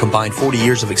and the combined 40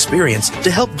 years of experience to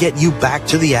help get you back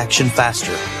to the action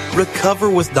faster.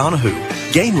 Recover with Donahue.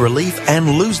 Gain relief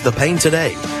and lose the pain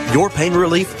today. Your pain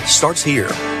relief starts here.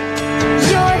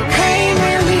 Your pain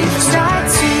relief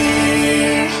starts here.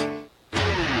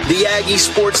 The Aggie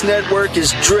Sports Network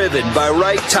is driven by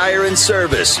Wright Tire and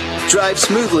Service. Drive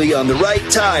smoothly on the right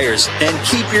tires and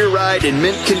keep your ride in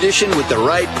mint condition with the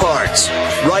right parts.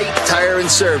 Wright Tire and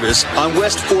Service on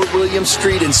West Fort William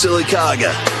Street in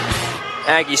Sylacauga.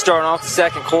 Aggie starting off the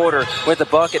second quarter with a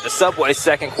bucket. The Subway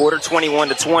second quarter,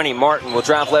 21-20. Martin will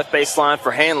drive left baseline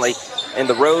for Handley in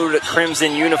the Road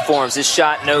Crimson uniforms. His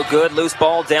shot no good. Loose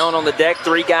ball down on the deck.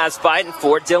 3 guys fighting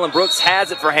for it. Dylan Brooks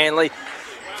has it for Handley.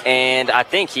 And I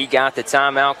think he got the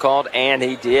timeout called, and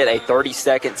he did. A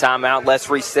 30-second timeout. Let's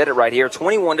reset it right here.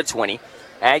 21-20.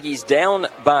 Aggies down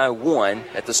by 1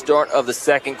 at the start of the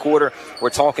second quarter.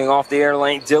 We're talking off the air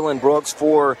lane. Dylan Brooks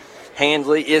for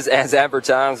Handley is as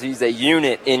advertised. He's a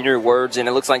unit in your words, and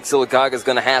it looks like Sylacauga is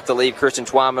going to have to leave Christian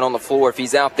Twyman on the floor if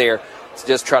he's out there to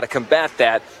just try to combat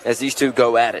that as these two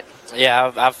go at it.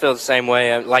 Yeah, I feel the same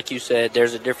way. Like you said,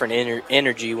 there's a different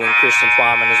energy when Christian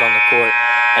Twyman is on the court.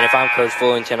 And if I'm Coach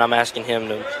Fullington, I'm asking him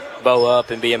to bow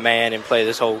up and be a man and play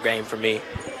this whole game for me.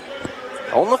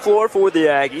 On the floor for the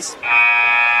Aggies,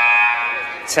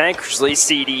 Tankersley,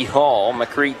 C.D. Hall,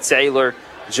 McCree Taylor,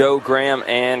 Joe Graham,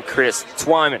 and Chris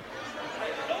Twyman.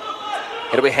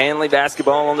 It'll be Handley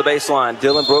basketball on the baseline.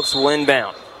 Dylan Brooks will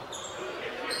inbound.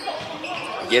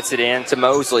 Gets it in to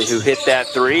Mosley, who hit that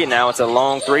 3, and now it's a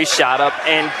long 3, shot up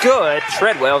and good.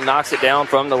 Treadwell knocks it down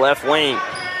from the left wing.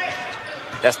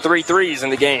 That's 3 threes in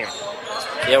the game.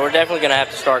 Yeah, we're definitely going to have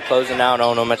to start closing out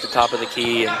on them at the top of the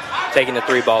key and taking the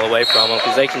 3 ball away from them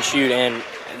because they can shoot, and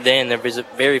then they're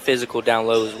very physical down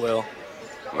low as well.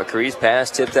 McCree's pass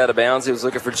tipped out of bounds. He was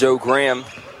looking for Joe Graham.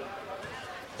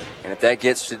 And if that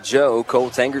gets to Joe, Cole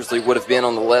Tankersley would have been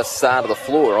on the left side of the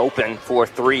floor, open for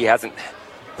 3. Hasn't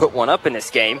put one up in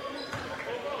this game.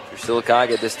 If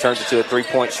Sylacauga, this turns into a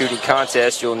 3-point shooting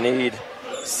contest, you'll need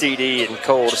CD and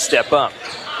Cole to step up.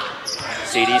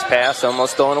 CD's pass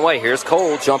almost thrown away. Here's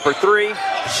Cole, jumper 3,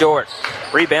 short.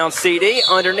 Rebound CD,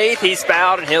 underneath, he's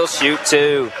fouled, and he'll shoot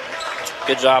 2.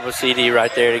 Good job with CD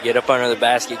right there to get up under the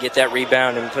basket, get that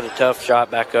rebound, and put a tough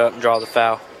shot back up and draw the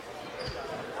foul.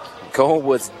 Cole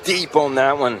was deep on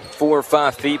that one, 4 or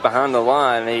 5 feet behind the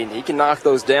line. He can knock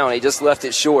those down. He just left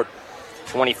it short.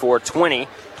 24-20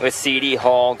 with CD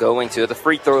Hall going to the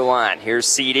free throw line. Here's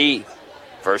CD.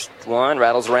 First one,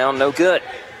 rattles around, no good.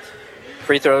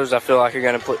 Free throws, I feel like, are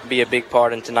going to be a big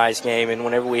part in tonight's game, and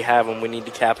whenever we have them, we need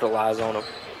to capitalize on them.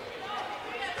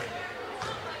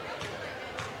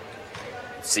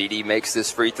 CD makes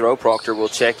this free throw. Proctor will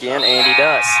check in, and he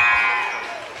does.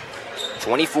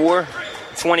 24-21.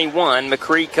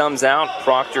 McCree comes out.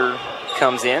 Proctor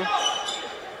comes in.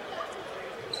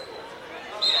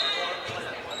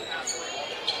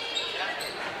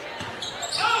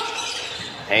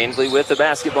 Handley with the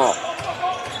basketball.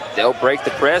 They'll break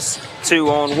the press.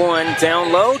 2-on-1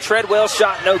 down low. Treadwell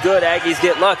shot no good. Aggies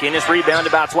get lucky, and it's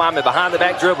rebounded by Twyman behind the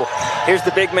back dribble. Here's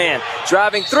the big man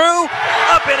driving through,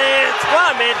 up and in.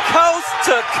 Twyman coast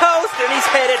to coast, and he's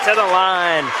headed to the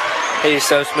line. He's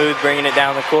so smooth bringing it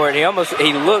down the court. He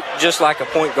looked just like a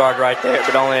point guard right there,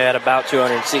 but only at about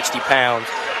 260 pounds.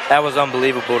 That was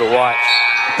unbelievable to watch.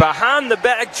 Behind the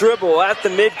back dribble at the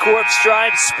midcourt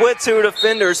stripe, split 2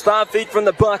 defenders, 5 feet from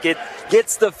the bucket,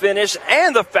 gets the finish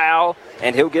and the foul,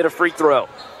 and he'll get a free throw.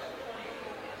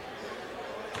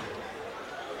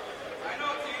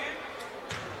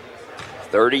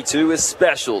 .32 is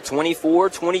special.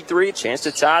 24-23, chance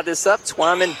to tie this up.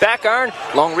 Twyman back iron,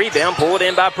 long rebound, pulled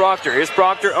in by Proctor. Here's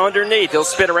Proctor underneath. He'll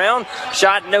spin around,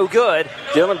 shot no good.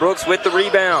 Dylan Brooks with the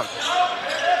rebound.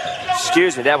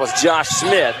 Excuse me, that was Josh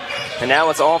Smith. And now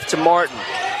it's off to Martin.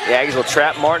 The Aggies will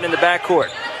trap Martin in the backcourt.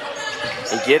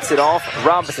 He gets it off.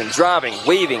 Robinson driving,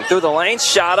 weaving through the lane.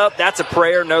 Shot up. That's a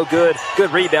prayer. No good.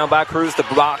 Good rebound by Cruz to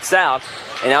box out.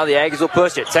 And now the Aggies will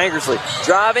push it. Tankersley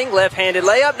driving, left-handed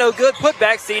layup, no good. Put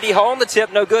back, C.D. Hall on the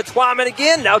tip, no good. Twyman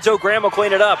again. Now Joe Graham will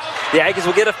clean it up. The Aggies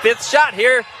will get a 5th shot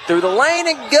here through the lane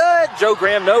and good. Joe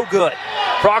Graham, no good.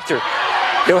 Proctor,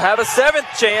 he'll have a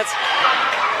 7th chance.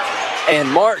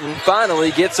 And Martin finally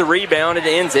gets a rebound and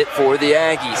ends it for the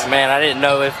Aggies. Man, I didn't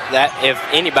know if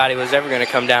anybody was ever going to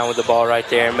come down with the ball right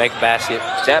there and make a basket.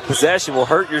 That possession will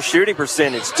hurt your shooting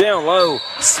percentage. Down low,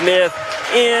 Smith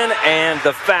in, and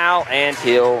the foul, and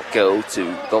he'll go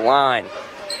to the line.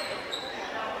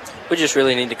 We just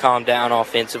really need to calm down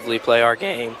offensively, play our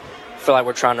game. I feel like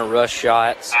we're trying to rush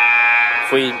shots.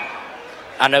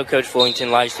 I know Coach Fullington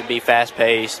likes to be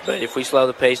fast-paced, but if we slow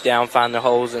the pace down, find the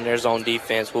holes in their zone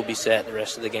defense, we'll be set the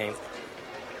rest of the game.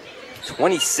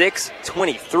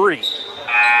 26-23.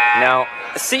 Now,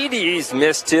 CD's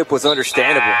missed tip was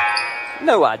understandable.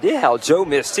 No idea how Joe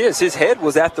missed his. His head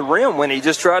was at the rim when he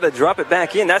just tried to drop it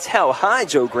back in. That's how high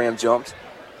Joe Graham jumped.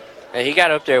 And he got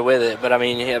up there with it, but, I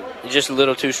mean, just a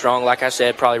little too strong. Like I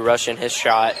said, probably rushing his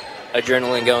shot.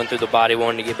 Adrenaline going through the body,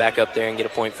 wanting to get back up there and get a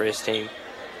point for his team.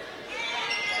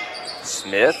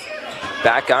 Smith,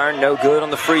 back iron, no good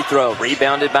on the free throw.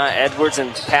 Rebounded by Edwards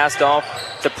and passed off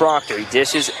to Proctor. He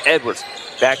dishes Edwards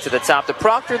back to the top to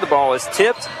Proctor. The ball is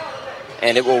tipped,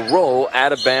 and it will roll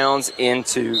out of bounds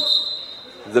into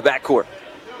the backcourt.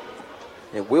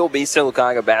 It will be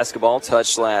Sylacauga basketball.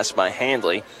 Touch slash by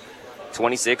Handley.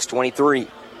 26-23.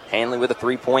 Handley with a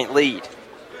 3-point lead.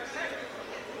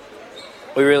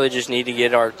 We really just need to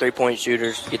get our three-point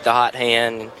shooters, get the hot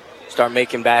hand, and start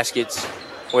making baskets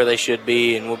where they should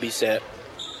be, and we'll be set.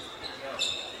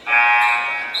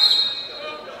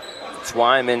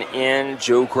 Twyman in,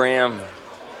 Joe Graham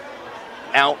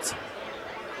out.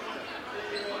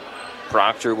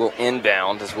 Proctor will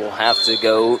inbound as we'll have to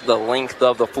go the length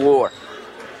of the floor.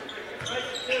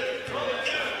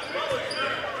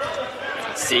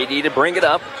 CD to bring it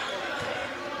up.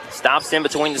 Stops in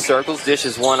between the circles,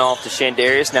 dishes one off to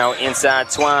Shandarius. Now inside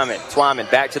Twyman.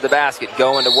 Twyman back to the basket,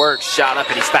 going to work, shot up,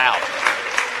 and he's fouled.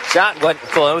 Shot wasn't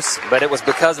close, but it was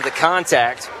because of the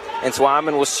contact, and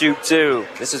Twyman will shoot two.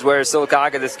 This is where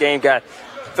Sylacauga, this game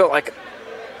felt like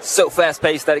so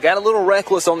fast-paced that it got a little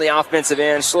reckless on the offensive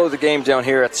end, slowed the game down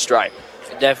here at the stripe.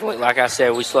 Definitely, like I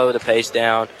said, we slow the pace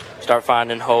down, start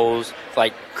finding holes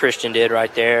like Christian did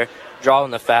right there,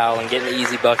 drawing the foul and getting the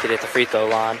easy bucket at the free throw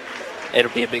line.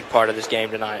 It'll be a big part of this game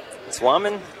tonight.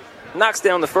 Twyman knocks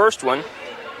down the first one.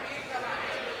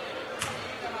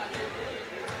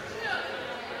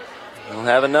 We'll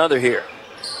have another here.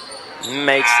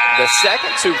 Makes the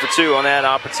second 2 for 2 on that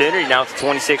opportunity. Now it's a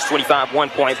 26-25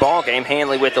 1-point ball game.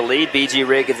 Handley with the lead. B.G.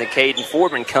 Riggins and Caden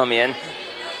Fordman come in,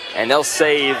 and they'll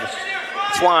save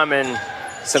Twyman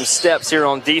some steps here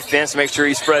on defense. Make sure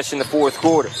he's fresh in the fourth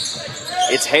quarter.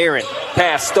 It's Herron.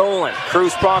 Pass stolen.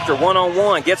 Cruz Proctor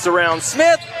one-on-one. Gets around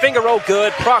Smith. Finger roll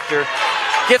good. Proctor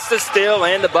gets the steal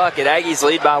and the bucket. Aggies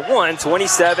lead by 1,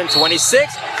 27-26.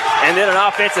 And then an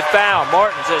offensive foul.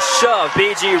 Martin just shoved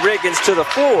B.G. Riggins to the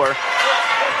floor.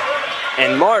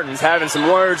 And Martin's having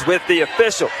some words with the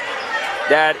official.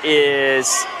 That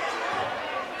is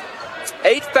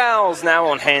 8 fouls now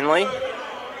on Handley.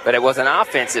 But it was an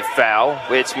offensive foul,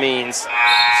 which means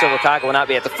Sylacauga will not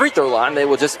be at the free throw line. They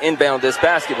will just inbound this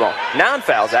basketball. 9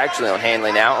 fouls actually on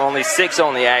Handley now. Only 6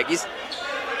 on the Aggies.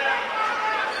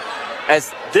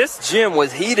 As this gym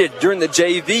was heated during the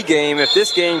JV game, if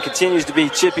this game continues to be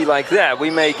chippy like that, we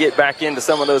may get back into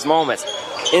some of those moments.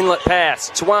 Inlet pass,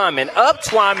 Twyman, up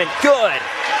Twyman, good.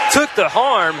 Took the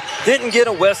harm, didn't get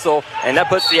a whistle, and that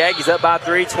puts the Aggies up by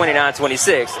 3,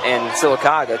 29-26. And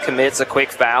Sylacauga commits a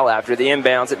quick foul after the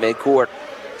inbounds at midcourt.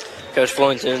 Coach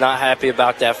Fullington is not happy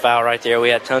about that foul right there. We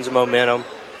had tons of momentum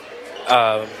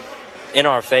in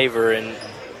our favor, and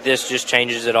this just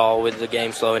changes it all with the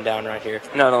game slowing down right here.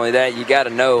 Not only that, you got to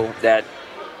know that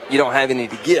you don't have any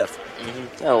to give.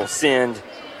 That'll send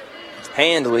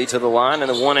Handley to the line, and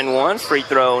the 1-and-1 free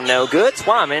throw no good.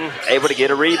 Twyman able to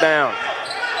get a rebound.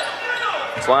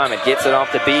 Twyman gets it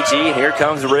off to BG, and here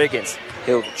comes Riggins.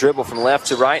 He'll dribble from left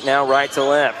to right, now right to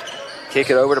left.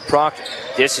 Kick it over to Proctor.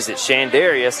 Dishes it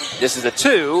Shandarius. This is a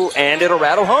 2, and it'll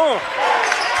rattle home.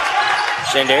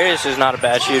 Shandarius is not a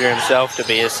bad shooter himself to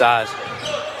be his size.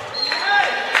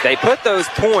 They put those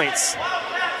points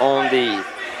on the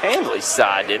Handley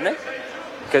side, didn't they?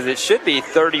 Because it should be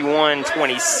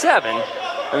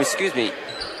 31-27. Excuse me.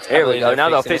 There we go. Now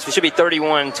they'll fix it. It should be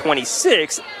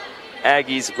 31-26.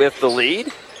 Aggies with the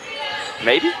lead.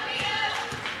 Maybe.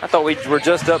 I thought we were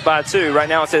just up by 2. Right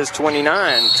now it says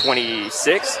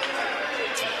 29-26.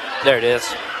 There it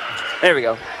is. There we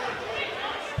go.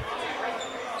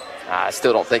 I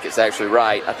still don't think it's actually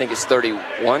right. I think it's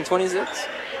 31-26.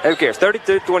 Who cares?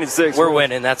 32-26. We're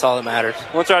winning. That's all that matters.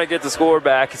 We'll try to get the score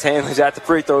back as Hanley's at the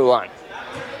free throw line.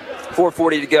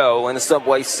 4:40 to go in the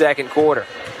Subway second quarter.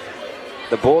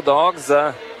 The Bulldogs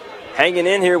hanging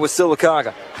in here with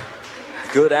Sylacauga.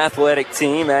 Good athletic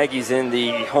team. Aggies in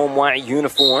the home white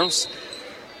uniforms.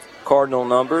 Cardinal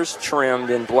numbers trimmed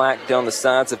in black down the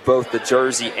sides of both the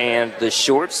jersey and the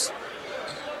shorts.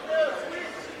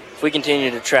 If we continue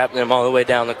to trap them all the way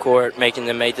down the court, making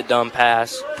them make the dumb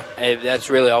pass, that's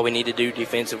really all we need to do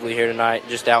defensively here tonight,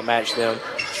 just outmatch them.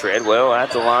 Treadwell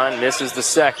at the line, misses the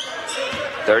second.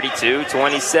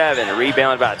 32-27,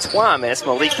 rebound by Twyman.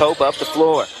 Malik Pope up the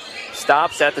floor.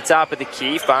 Stops at the top of the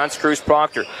key, finds Cruz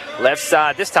Proctor. Left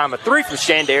side, this time a 3 from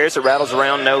Shandarius. It rattles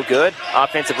around, no good.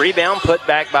 Offensive rebound, put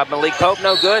back by Malik Pope,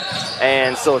 no good.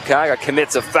 And Sylacauga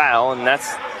commits a foul, and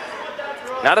that's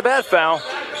not a bad foul,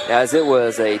 as it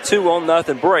was a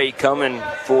 2-0 break coming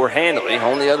for Handley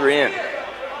on the other end.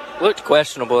 Looked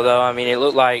questionable, though. I mean, it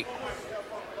looked like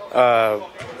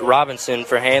Robinson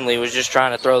for Handley was just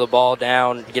trying to throw the ball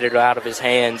down, get it out of his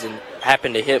hands, and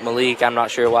happened to hit Malik. I'm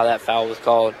not sure why that foul was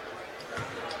called.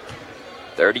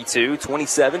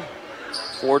 32-27,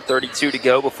 4:32 to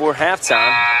go before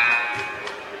halftime.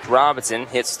 Robinson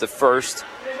hits the first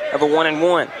of a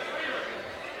 1-and-1.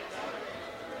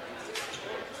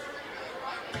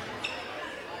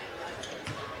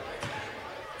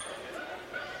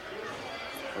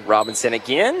 Robinson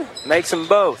again makes them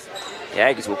both. The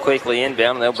Aggies will quickly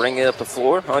inbound, and they'll bring it up the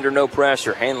floor under no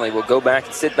pressure. Handley will go back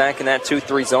and sit back in that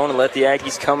 2-3 zone and let the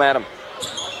Aggies come at him.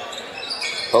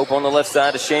 Pope on the left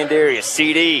side to Shandarius.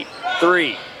 CD,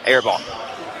 3, air ball.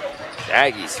 The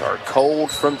Aggies are cold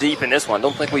from deep in this one.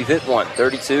 Don't think we've hit one.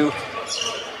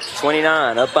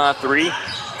 32-29, up by 3.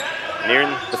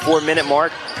 Nearing the 4-minute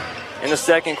mark in the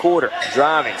second quarter.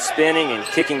 Driving, spinning, and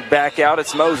kicking back out.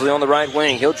 It's Mosley on the right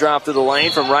wing. He'll drive through the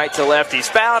lane from right to left. He's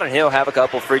fouled, and he'll have a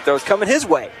couple free throws coming his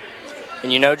way.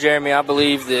 And you know, Jeremy, I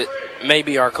believe that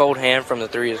maybe our cold hand from the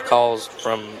 3 is caused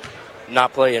from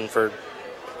not playing for,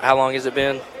 how long has it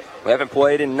been? We haven't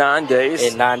played in 9 days.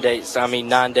 In 9 days. I mean,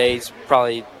 9 days,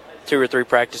 probably 2 or 3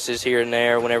 practices here and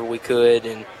there whenever we could,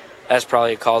 and that's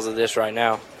probably a cause of this right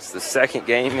now. It's the second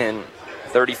game in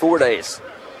 34 days.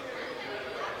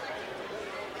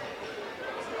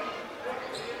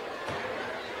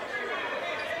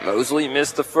 Mosley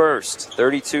missed the first,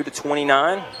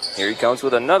 32-29. Here he comes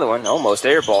with another one, almost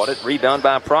airballed it. Rebound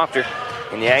by Proctor,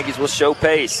 and the Aggies will show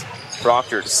pace.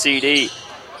 Proctor to CD.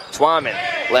 Twyman,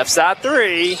 left side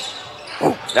 3.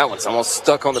 Ooh, that one's almost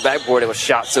stuck on the backboard. It was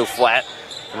shot so flat.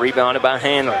 Rebounded by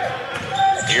Handley.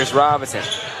 Here's Robinson,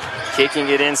 kicking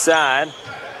it inside.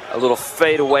 A little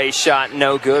fadeaway shot,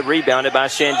 no good. Rebounded by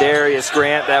Shandarius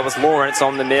Grant. That was Lawrence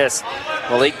on the miss.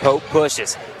 Malik Pope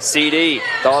pushes. CD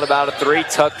thought about a 3,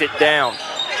 tucked it down.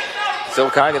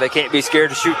 Sylacauga, they can't be scared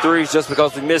to shoot 3s just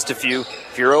because we missed a few.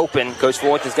 If you're open, Coach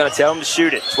Fuentes going to tell them to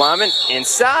shoot it. Twyman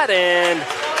inside, and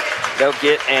they'll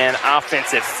get an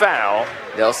offensive foul.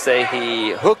 They'll say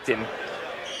he hooked him.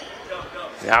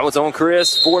 That was on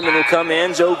Chris. Foreman will come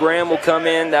in. Joe Graham will come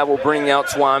in. That will bring out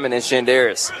Twyman and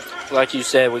Shandarius. Like you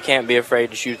said, we can't be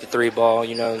afraid to shoot the 3 ball.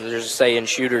 You know, there's a saying,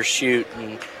 shooters shoot,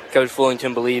 and Coach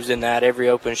Fullington believes in that. Every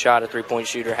open shot a 3-point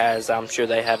shooter has, I'm sure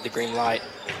they have the green light.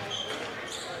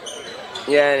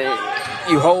 Yeah,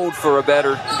 you hold for a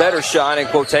better shot in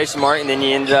quotation mark, and then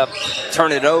you end up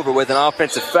turning it over with an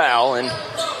offensive foul, and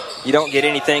you don't get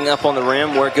anything up on the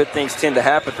rim where good things tend to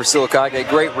happen for Sylacauga. A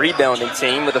great rebounding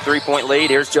team with a 3-point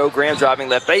lead. Here's Joe Graham driving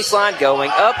left baseline,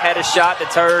 going up, had a shot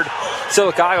deterred.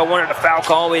 Sylacauga wanted a foul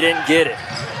call. We didn't get it.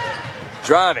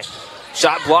 Driving.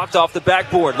 Shot blocked off the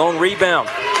backboard. Long rebound.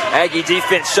 Aggie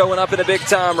defense showing up in a big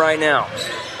time right now.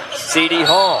 C.D.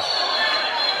 Hall.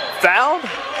 Fouled?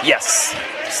 Yes.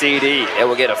 C.D. It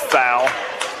will get a foul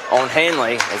on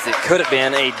Handley, as it could have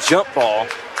been a jump ball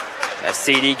as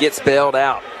C.D. gets bailed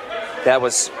out. That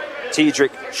was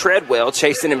Tedrick Treadwell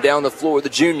chasing him down the floor, the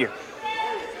junior.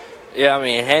 Yeah, I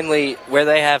mean, Handley, where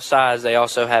they have size, they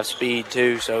also have speed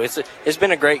too. So it's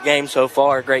been a great game so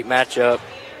far, a great matchup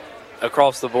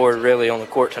across the board really on the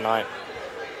court tonight.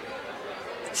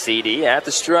 CD at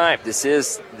the stripe. This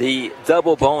is the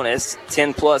double bonus,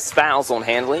 10+ fouls on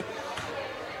Handley.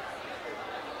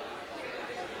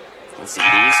 And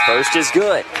CD's first is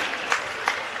good.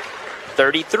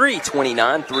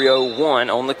 33-29, 3:01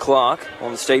 on the clock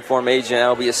on the State Farm Agent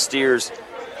Albia Steers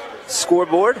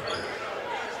scoreboard.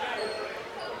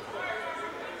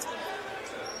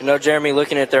 You know, Jeremy,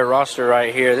 looking at their roster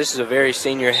right here, this is a very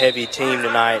senior-heavy team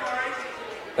tonight.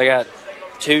 They got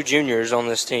 2 juniors on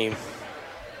this team.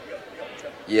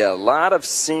 Yeah, a lot of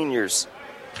seniors.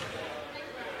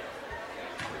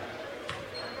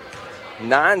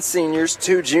 9 seniors,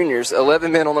 2 juniors,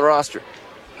 11 men on the roster.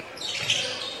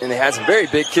 And they had some very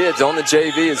big kids on the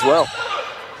JV as well.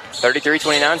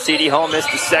 33-29, C.D. Hall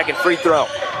missed the second free throw.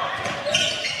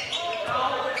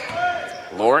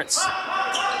 Lawrence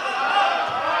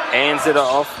hands it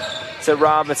off to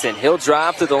Robinson. He'll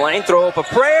drive to the lane, throw up a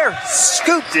prayer,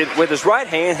 scooped it with his right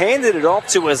hand, handed it off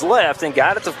to his left, and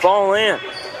got it to fall in.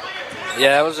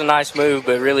 Yeah, that was a nice move,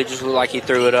 but really just looked like he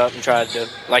threw it up and tried to,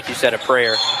 like you said, a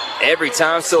prayer. Every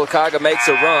time Sylacauga makes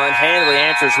a run, Handley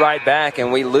answers right back,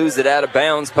 and we lose it out of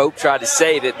bounds. Pope tried to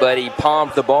save it, but he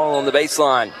palmed the ball on the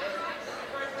baseline.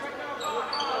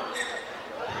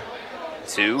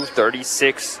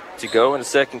 2:36 to go in the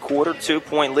second quarter.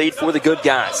 2-point lead for the good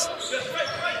guys.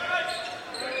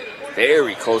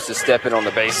 Very close to stepping on the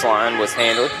baseline was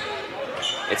Handley.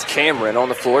 It's Cameron on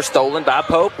the floor, stolen by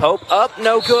Pope. Pope up,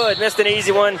 no good. Missed an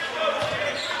easy one.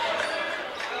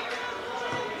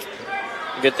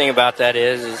 The good thing about that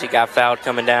is he got fouled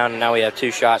coming down, and now we have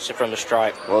 2 shots from the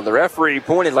stripe. Well, the referee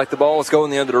pointed like the ball was going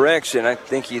the other direction. I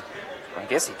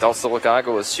guess he thought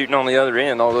Sylacauga was shooting on the other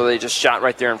end, although they just shot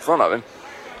right there in front of him.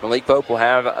 Malik Pope will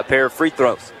have a pair of free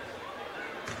throws.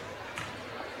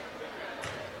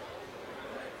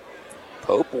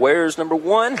 Pope wears number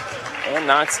 1 and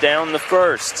knocks down the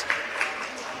first.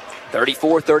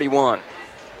 34-31.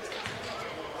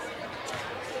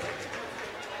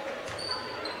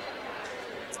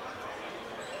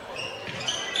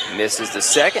 Misses the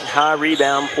second. High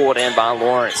rebound pulled in by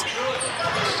Lawrence.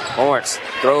 Lawrence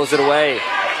throws it away.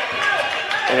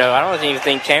 You know, I don't even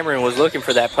think Cameron was looking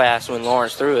for that pass when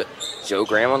Lawrence threw it. Joe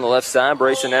Graham on the left side.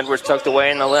 Brayson Edwards tucked away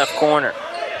in the left corner.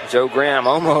 Joe Graham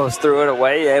almost threw it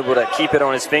away, able to keep it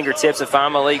on his fingertips and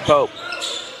find Malik Pope.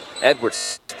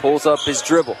 Edwards pulls up his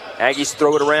dribble. Aggies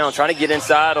throw it around, trying to get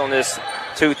inside on this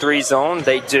 2-3 zone.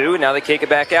 They do. Now they kick it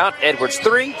back out. Edwards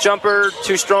 3, jumper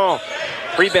too strong.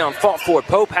 Rebound fought for.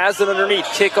 Pope has it underneath.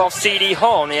 Kick off C.D.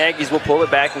 Hall, and the Aggies will pull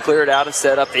it back and clear it out and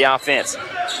set up the offense.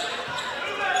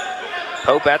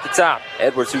 Pope at the top.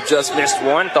 Edwards, who just missed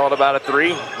one, thought about a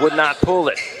 3, would not pull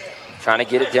it. Trying to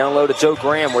get it down low to Joe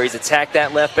Graham, where he's attacked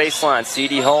that left baseline.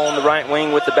 C.D. Hall on the right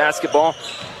wing with the basketball.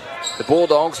 The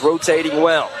Bulldogs rotating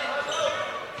well.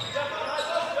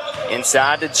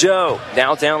 Inside to Joe.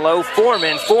 Now down low,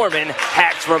 Foreman. Foreman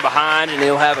hacks from behind, and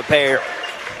he'll have a pair.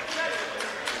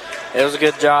 It was a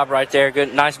good job right there.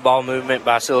 Good, nice ball movement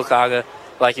by Sylacauga.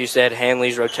 Like you said,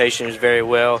 Hanley's rotation is very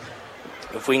well.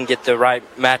 If we can get the right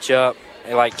matchup,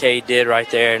 like Cade did right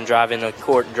there, and drive in the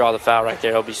court and draw the foul right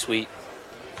there, it'll be sweet.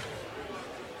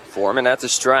 Foreman at the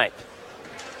stripe.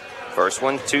 First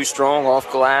one too strong, off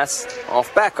glass,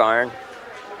 off back iron,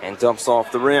 and dumps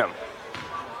off the rim.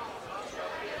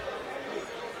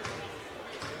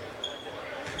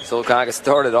 Sylacauga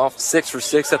started off 6 for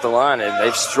 6 at the line, and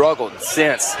they've struggled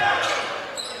since.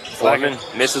 Foreman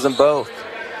misses them both.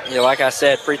 Yeah, like I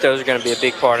said, free throws are going to be a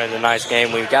big part of tonight's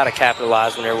game. We've got to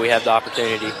capitalize whenever we have the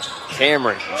opportunity.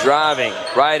 Cameron driving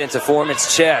right into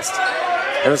Foreman's chest.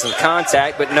 There was some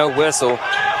contact, but no whistle.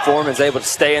 Foreman's able to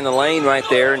stay in the lane right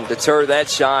there and deter that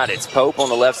shot. It's Pope on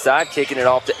the left side, kicking it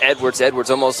off to Edwards. Edwards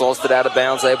almost lost it out of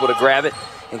bounds, able to grab it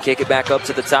and kick it back up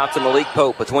to the top to Malik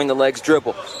Pope. Between the legs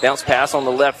dribble. Bounce pass on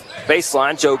the left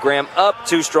baseline. Joe Graham up,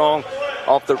 too strong.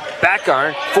 Off the back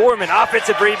iron. Foreman,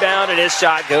 offensive rebound, and his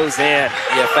shot goes in.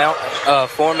 Yeah,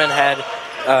 Foreman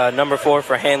had number 4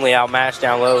 for Hanley outmatched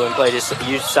down low and played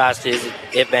used size to his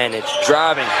advantage.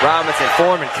 Driving, Robinson,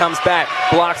 Foreman comes back,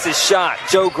 blocks his shot.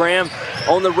 Joe Graham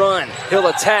on the run. He'll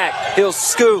attack, he'll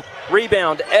scoop.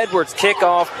 Rebound, Edwards,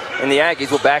 kickoff, and the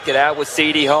Aggies will back it out with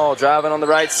C.D. Hall driving on the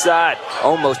right side.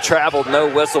 Almost traveled,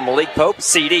 no whistle. Malik Pope,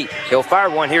 C.D. He'll fire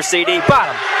one here, C.D.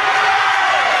 Bottom.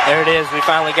 There it is. We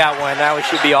finally got one. Now we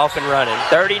should be off and running.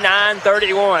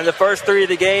 39-31. The first 3 of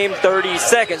the game. 30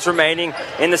 seconds remaining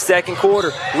in the second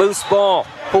quarter. Loose ball.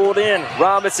 Pulled in.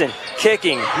 Robinson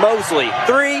kicking. Mosley.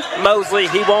 3. Mosley.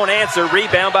 He won't answer.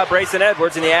 Rebound by Brayson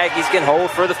Edwards, and the Aggies can hold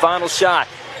for the final shot.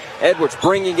 Edwards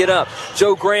bringing it up.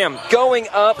 Joe Graham going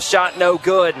up. Shot no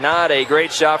good. Not a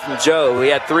great shot from Joe. He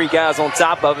had 3 guys on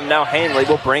top of him. Now Hanley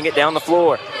will bring it down the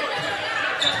floor.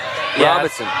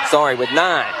 Robinson, with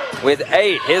 9. With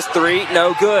 8, his 3,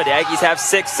 no good. The Aggies have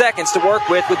 6 seconds to work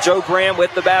with Joe Graham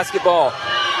with the basketball.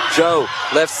 Joe,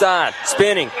 left side,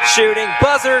 spinning, shooting,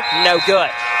 buzzer, no good.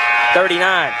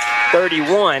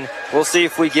 39-31. We'll see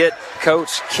if we get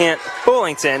Coach Kent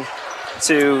Bullington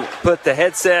to put the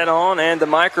headset on and the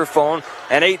microphone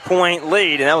an 8-point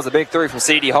lead, and that was a big three from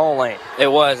C.D. Halling. It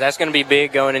was. That's going to be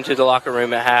big going into the locker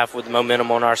room at half with the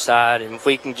momentum on our side. And if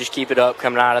we can just keep it up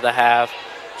coming out of the half,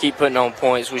 keep putting on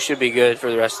points, we should be good for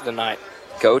the rest of the night.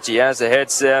 Coach, he has the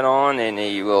headset on, and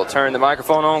he will turn the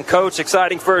microphone on. Coach,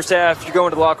 exciting first half. You're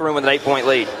going to the locker room with an 8-point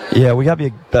lead. Yeah, we got to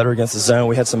be better against the zone.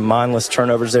 We had some mindless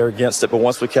turnovers there against it, but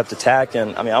once we kept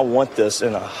attacking, I want this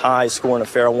in a high-scoring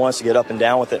affair. I want us to get up and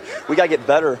down with it. We got to get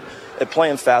better at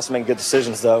playing fast and making good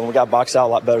decisions, though, and we got to box out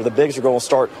a lot better. The bigs are going to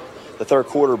start the third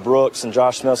quarter, Brooks and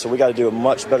Josh Smith, so we got to do a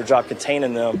much better job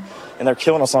containing them, and they're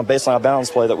killing us on baseline balance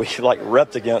play that we,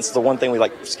 repped against. The one thing we,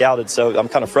 scouted, so I'm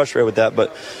kind of frustrated with that,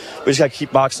 but we just got to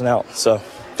keep boxing out. So,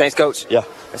 thanks, Coach. Yeah.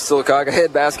 Sylacauga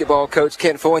head basketball coach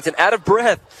Kent Fullington out of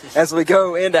breath as we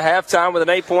go into halftime with an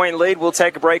 8-point lead. We'll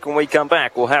take a break. When we come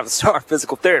back, we'll have the Star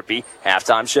Physical Therapy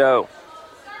halftime show.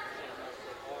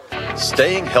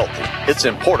 Staying healthy, it's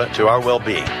important to our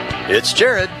well-being. It's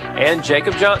Jared and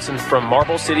Jacob Johnson from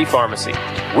Marble City Pharmacy.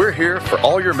 We're here for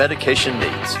all your medication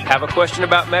needs. Have a question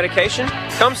about medication?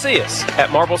 Come see us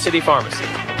at Marble City Pharmacy.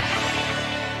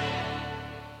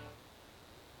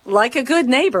 Like a good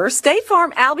neighbor, State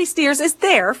Farm Albie Steers is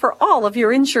there for all of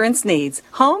your insurance needs.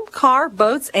 Home, car,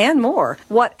 boats, and more.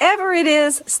 Whatever it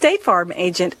is, State Farm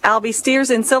agent Albie Steers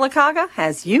in Sylacauga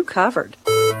has you covered.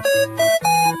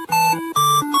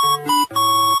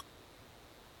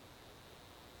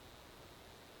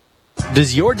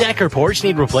 Does your deck or porch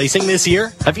need replacing this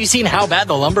year? Have you seen how bad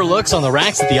the lumber looks on the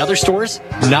racks at the other stores?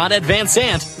 Not at Van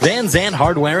Zandt. Van Zandt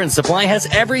Hardware and Supply has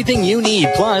everything you need,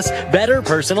 plus better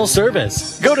personal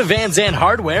service. Go to Van Zandt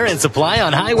Hardware and Supply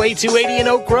on Highway 280 in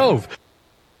Oak Grove.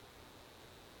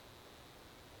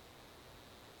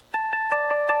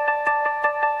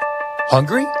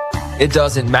 Hungry? It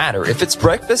doesn't matter if it's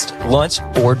breakfast, lunch,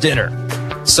 or dinner.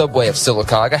 Subway of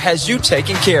Sylacauga has you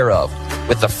taken care of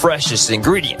with the freshest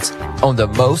ingredients on the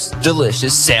most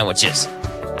delicious sandwiches.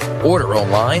 Order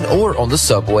online or on the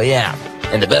Subway app.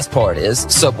 And the best part is,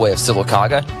 Subway of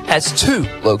Sylacauga has 2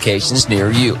 locations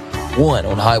near you. One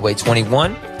on Highway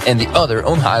 21 and the other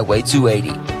on Highway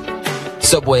 280.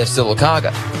 Subway of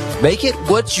Sylacauga. Make it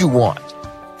what you want.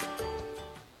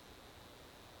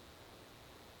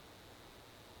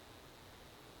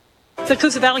 The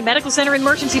Coosa Valley Medical Center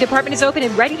Emergency Department is open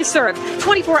and ready to serve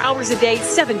 24 hours a day,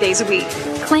 7 days a week.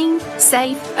 Clean,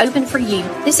 safe, open for you.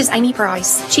 This is Amy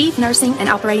Price, Chief Nursing and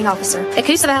Operating Officer. At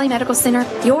Coosa Valley Medical Center,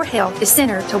 your health is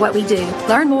centered to what we do.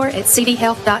 Learn more at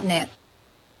cdhealth.net.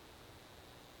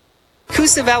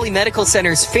 Coosa Valley Medical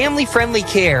Center's family-friendly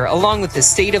care, along with the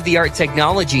state-of-the-art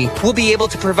technology, will be able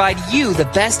to provide you the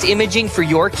best imaging for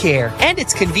your care. And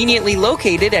it's conveniently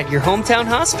located at your hometown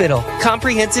hospital.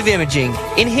 Comprehensive imaging,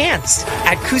 enhanced,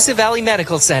 at Coosa Valley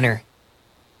Medical Center.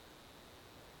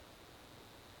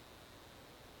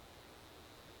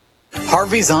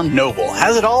 Harvey's on Noble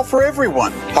has it all for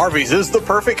everyone. Harvey's is the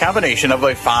perfect combination of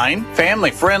a fine,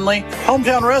 family-friendly,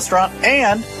 hometown restaurant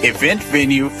and event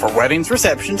venue for weddings,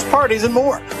 receptions, parties, and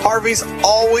more. Harvey's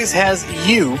always has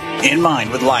you in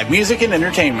mind with live music and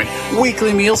entertainment,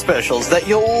 weekly meal specials that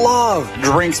you'll love,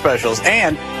 drink specials,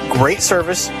 and great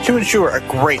service to ensure a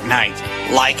great night.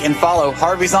 Like and follow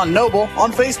Harvey's on Noble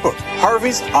on Facebook.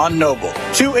 Harvey's on Noble,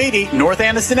 280 North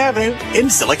Anniston Avenue in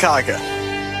Sylacauga.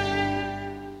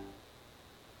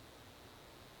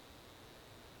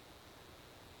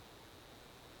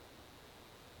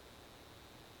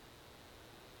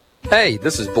 Hey,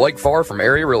 this is Blake Farr from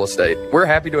Area Real Estate. We're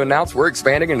happy to announce we're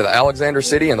expanding into the Alexander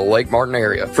City and the Lake Martin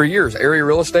area. For years, Area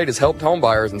Real Estate has helped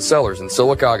homebuyers and sellers in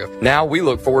Sylacauga. Now we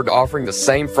look forward to offering the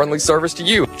same friendly service to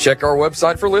you. Check our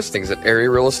website for listings at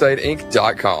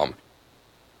arearealestateinc.com.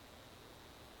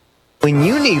 When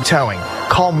you need towing,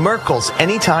 call Merkel's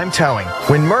Anytime Towing.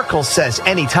 When Merkel says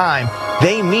anytime,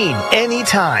 they mean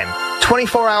anytime.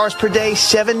 24 hours per day,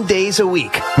 7 days a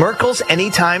week. Merkel's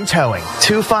Anytime Towing.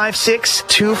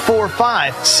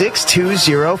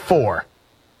 256-245-6204.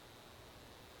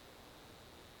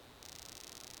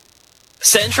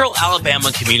 Central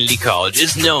Alabama Community College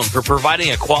is known for providing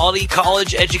a quality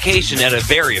college education at a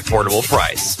very affordable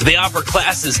price. They offer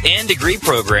classes and degree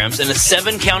programs in a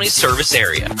 7-county service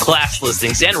area. Class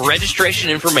listings and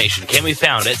registration information can be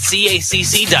found at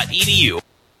cacc.edu.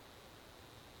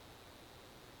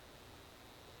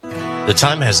 The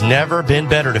time has never been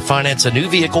better to finance a new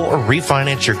vehicle or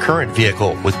refinance your current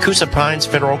vehicle with Coosa Pines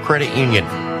Federal Credit Union.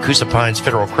 Coosa Pines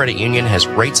Federal Credit Union has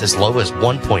rates as low as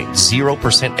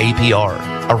 1.0%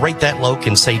 APR. A rate that low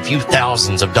can save you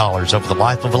thousands of dollars over the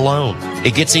life of a loan.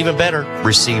 It gets even better.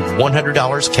 Receive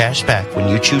 $100 cash back when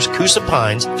you choose Coosa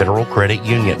Pines Federal Credit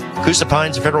Union. Coosa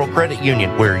Pines Federal Credit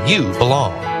Union, where you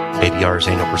belong. APR's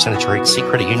annual percentage rate. See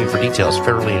credit union for details.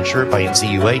 Federally insured by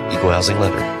NCUA, Equal Housing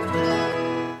Lender.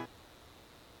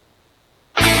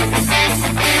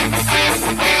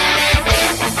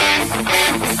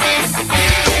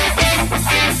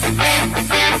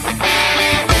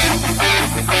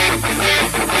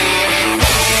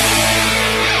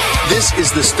 This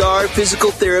is the Star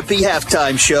Physical Therapy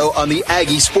Halftime Show on the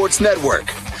Aggie Sports Network.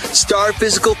 Star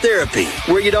Physical Therapy,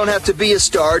 where you don't have to be a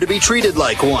star to be treated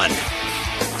like one.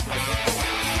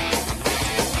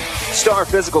 Star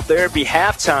Physical Therapy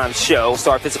Halftime Show.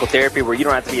 Star Physical Therapy, where you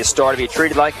don't have to be a star to be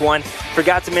treated like one.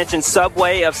 Forgot to mention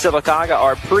Subway of Sylacauga,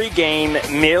 our pregame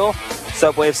meal.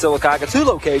 Subway of Sylacauga, 2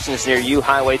 locations near you,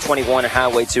 Highway 21 and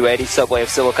Highway 280. Subway of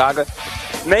Sylacauga.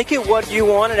 Make it what you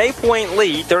want. An 8-point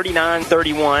lead,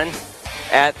 39-31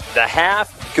 at the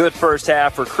half. Good first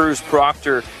half for Cruz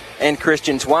Proctor and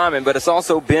Christian Twyman, but it's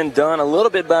also been done a little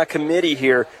bit by committee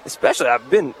here. Especially, I've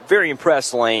been very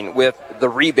impressed, Lane, with the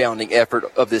rebounding effort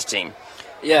of this team.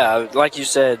 Yeah, like you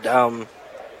said,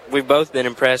 we've both been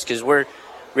impressed because we're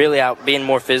really out being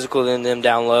more physical than them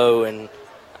down low, and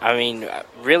I mean,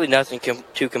 really nothing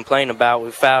to complain about.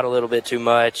 We fouled a little bit too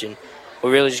much, and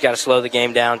we really just got to slow the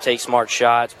game down, take smart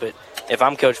shots. But if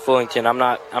I'm Coach Fullington,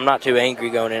 I'm not too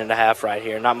angry going into the half right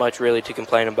here. Not much really to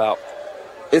complain about.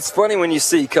 It's funny when you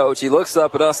see Coach, he looks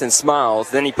up at us and smiles,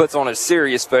 then he puts on a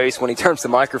serious face when he turns the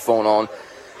microphone on.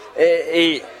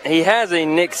 He has a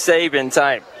Nick Saban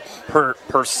type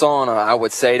persona, I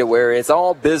would say, to where it's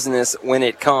all business when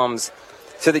it comes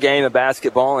to the game of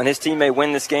basketball, and his team may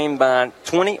win this game by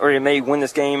 20 or he may win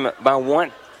this game by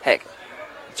 1. Heck,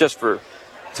 just for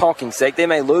talking sake, they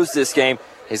may lose this game.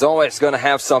 He's always going to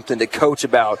have something to coach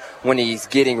about when he's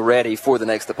getting ready for the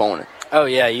next opponent. Oh,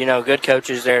 yeah, you know, good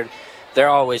coaches, they're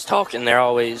always talking, they're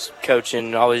always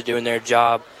coaching, always doing their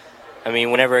job. I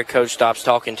mean, whenever a coach stops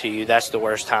talking to you, that's the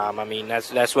worst time. I mean,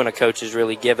 that's when a coach is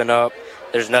really given up.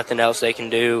 There's nothing else they can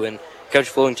do, and Coach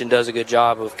Fullington does a good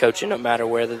job of coaching no matter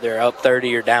whether they're up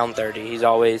 30 or down 30. He's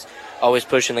always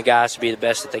pushing the guys to be the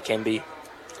best that they can be.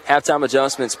 Halftime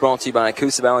adjustments brought to you by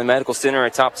Coosa Valley Medical Center, a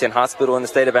top 10 hospital in the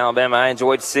state of Alabama. I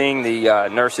enjoyed seeing the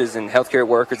nurses and healthcare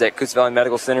workers at Coosa Valley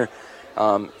Medical Center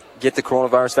get the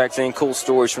coronavirus vaccine. Cool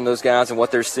stories from those guys and what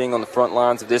they're seeing on the front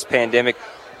lines of this pandemic.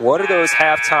 What are those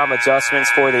halftime adjustments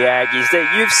for the Aggies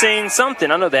that you've seen something?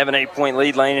 I know they have an 8-point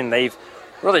lead, Lane, and they've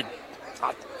really,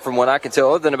 from what I can tell,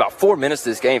 other than about 4 minutes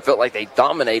of this game, felt like they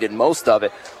dominated most of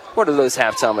it. What are those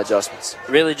halftime adjustments?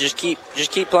 Really just keep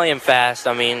playing fast.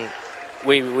 I mean,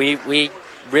 we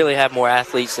really have more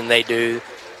athletes than they do.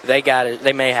 They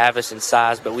may have us in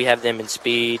size, but we have them in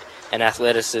speed and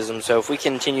athleticism. So if we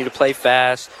continue to play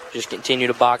fast, just continue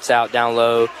to box out down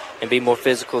low and be more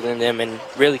physical than them and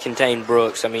really contain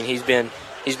Brooks. I mean, he's been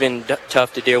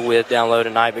tough to deal with down low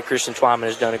tonight, but Christian Twyman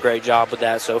has done a great job with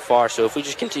that so far. So if we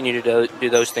just continue to do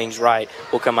those things right,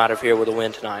 we'll come out of here with a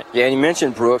win tonight. Yeah, and you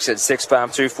mentioned Brooks at 6'5",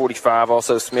 245,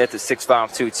 also Smith at 6'5",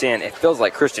 210. It feels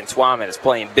like Christian Twyman is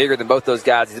playing bigger than both those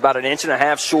guys. He's about 1.5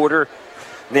 inches shorter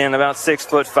than about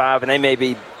 6'5", and they may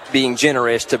be being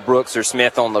generous to Brooks or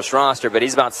Smith on this roster, but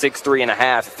he's about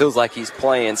 6'3.5". It feels like he's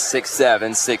playing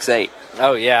 6'7", 6'8".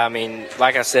 Oh, yeah. I mean,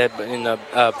 like I said in the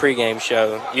pregame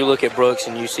show, you look at Brooks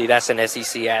and you see that's an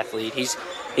SEC athlete.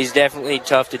 He's definitely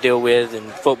tough to deal with in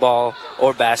football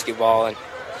or basketball, and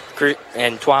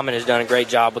Twyman has done a great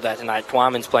job with that tonight.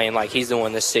 Twyman's playing like he's the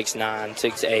one that's 6'9",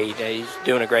 6'8". He's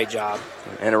doing a great job.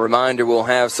 And a reminder, we'll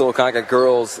have Sylacauga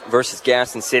girls versus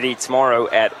Gaston City tomorrow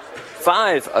at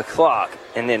 5 o'clock,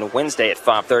 and then Wednesday at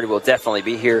 5:30. We'll definitely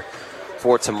be here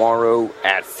for tomorrow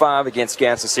at 5 against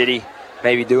Gaston City.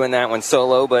 Maybe doing that one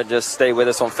solo, but just stay with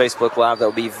us on Facebook Live.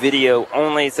 There'll be video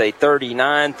only. It's a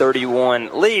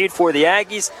 39-31 lead for the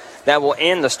Aggies. That will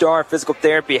end the Star Physical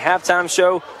Therapy halftime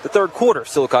show, the third quarter of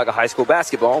Sylacauga High School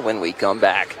basketball, when we come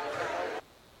back.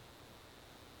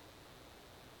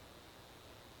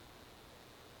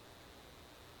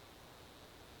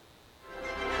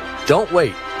 Don't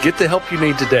wait. Get the help you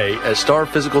need today at Star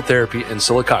Physical Therapy in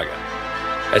Sylacauga.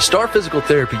 At Star Physical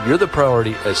Therapy, you're the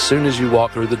priority as soon as you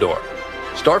walk through the door.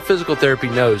 Star Physical Therapy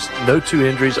knows no 2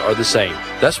 injuries are the same.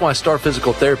 That's why Star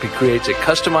Physical Therapy creates a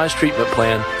customized treatment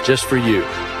plan just for you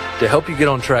to help you get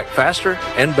on track faster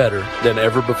and better than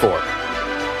ever before.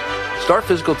 Star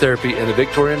Physical Therapy in the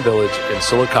Victorian Village in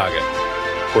Sylacauga,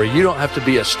 where you don't have to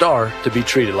be a star to be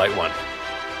treated like one.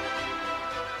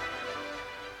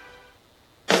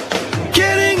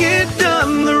 Getting it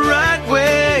done the right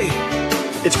way.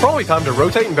 It's probably time to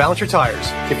rotate and balance your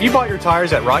tires. If you bought your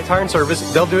tires at Right Tire and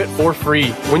Service, they'll do it for free.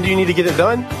 When do you need to get it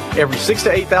done? Every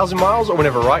 6,000 to 8,000 miles, or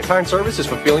whenever Right Tire and Service is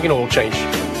fulfilling an oil change.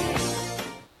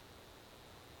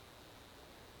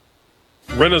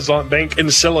 Renaissance Bank in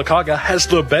Sylacauga has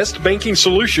the best banking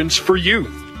solutions for you.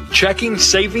 Checking,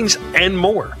 savings, and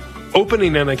more.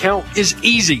 Opening an account is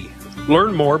easy.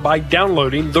 Learn more by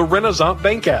downloading the Renaissance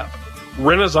Bank app.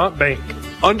 Renaissance Bank,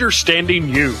 understanding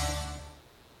you.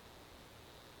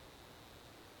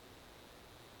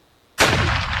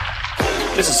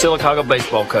 This is Sylacauga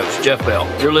baseball coach Jeff Bell.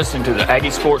 You're listening to the Aggie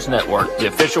Sports Network, the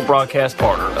official broadcast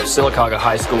partner of Sylacauga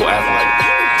High School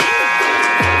Athletics.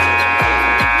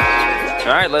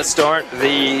 All right, let's start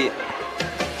the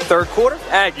third quarter.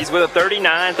 Aggies with a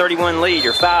 39-31 lead.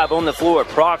 Your five on the floor: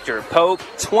 Proctor, Pope,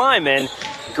 Twyman,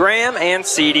 Graham, and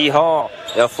C.D. Hall.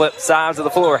 They'll flip sides of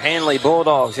the floor. Hanley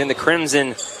Bulldogs in the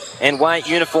crimson and white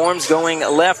uniforms going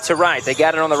left to right. They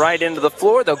got it on the right end of the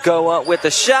floor. They'll go up with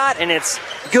the shot, and it's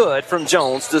good from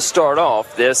Jones to start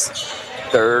off this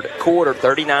third quarter.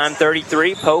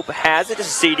 39-33. Pope has it to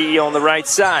CD on the right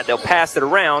side. They'll pass it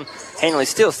around. Hanley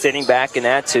still sitting back in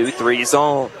that 2-3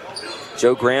 zone.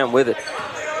 Joe Graham with it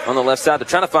on the left side. They're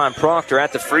trying to find Proctor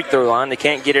at the free throw line. They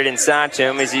can't get it inside to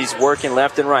him as he's working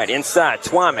left and right. Inside,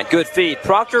 Twyman, good feed.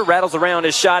 Proctor rattles around.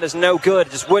 His shot is no good.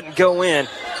 It just wouldn't go in.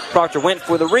 Proctor went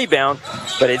for the rebound,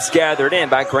 but it's gathered in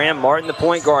by Graham Martin, the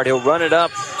point guard. He'll run it up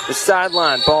the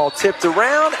sideline. Ball tipped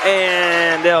around,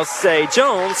 and they'll say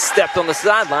Jones stepped on the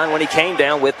sideline when he came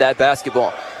down with that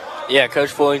basketball. Yeah, Coach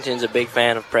Fullington's a big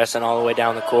fan of pressing all the way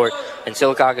down the court. And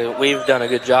Sylacauga, we've done a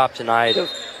good job tonight of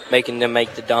making them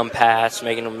make the dumb pass,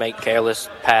 making them make careless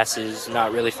passes,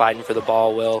 not really fighting for the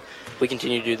ball well. If we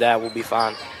continue to do that, we'll be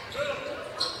fine.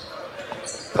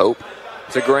 Pope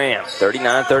to Graham,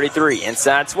 39-33.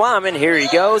 Inside Twyman, here he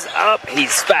goes, up,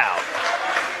 he's fouled.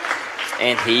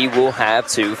 And he will have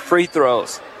 2 free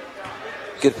throws.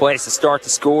 Good place to start the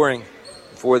scoring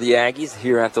for the Aggies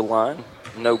here at the line.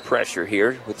 No pressure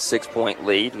here with a 6-point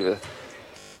lead. With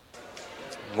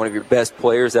one of your best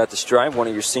players at the stripe, one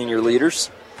of your senior leaders.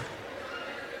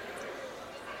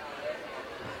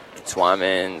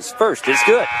 Twyman's first is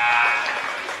good.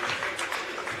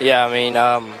 Yeah, I mean,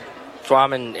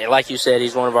 Twyman, like you said,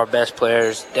 he's one of our best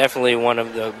players. Definitely one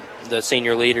of the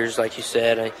senior leaders, like you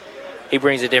said. He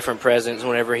brings a different presence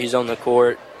whenever he's on the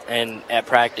court. And at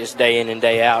practice, day in and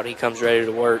day out, he comes ready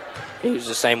to work. He was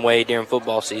the same way during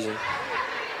football season.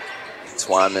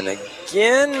 Twyman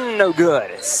again, no good.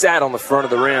 It sat on the front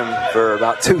of the rim for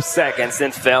about 2 seconds,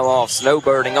 then fell off.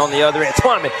 Snowbirding on the other end.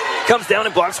 Twyman comes down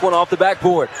and blocks one off the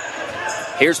backboard.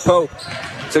 Here's Pope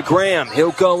to Graham.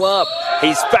 He'll go up.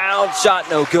 He's fouled. Shot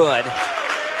no good.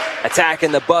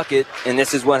 Attacking the bucket, and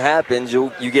this is what happens. You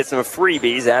get some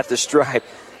freebies at the stripe.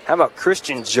 How about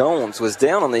Christian Jones was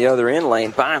down on the other end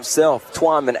lane by himself.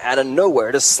 Twyman out of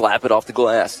nowhere to slap it off the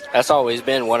glass. That's always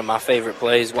been one of my favorite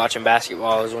plays watching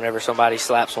basketball is whenever somebody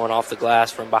slaps one off the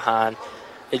glass from behind.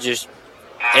 It just,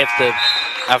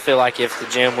 I feel like if the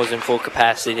gym was in full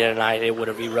capacity tonight, it would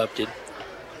have erupted.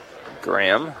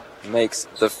 Graham makes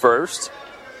the first.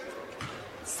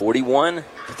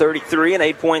 41-33, an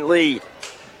 8-point lead.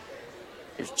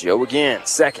 Here's Joe again.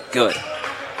 Second, good.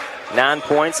 9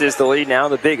 points is the lead now,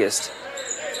 the biggest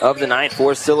of the night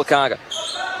for Sylacauga.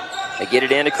 They get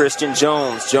it into Christian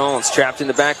Jones. Jones trapped in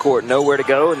the backcourt, nowhere to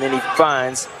go, and then he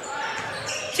finds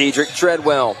Tedrick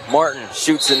Treadwell. Martin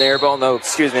shoots an air ball. No,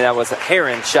 excuse me, that was a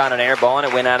Heron shot an air ball, and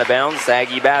it went out of bounds.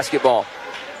 Aggie basketball.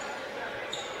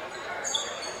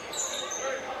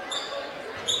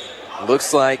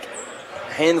 Looks like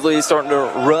Hensley is starting to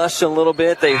rush a little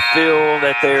bit. They feel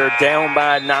that they're down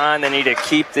by 9. They need to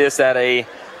keep this at a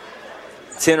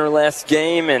 10 or less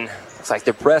game, and looks like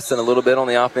they're pressing a little bit on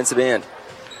the offensive end.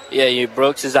 Yeah,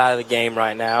 Brooks is out of the game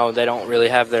right now. They don't really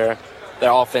have their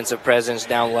offensive presence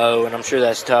down low, and I'm sure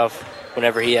that's tough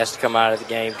whenever he has to come out of the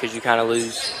game because you kind of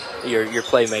lose your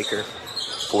playmaker.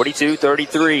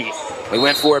 42-33. We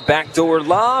went for a backdoor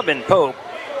lob, and Pope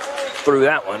threw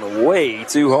that one way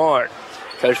too hard.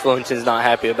 Coach Fullington's not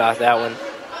happy about that one.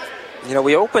 You know,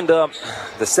 we opened up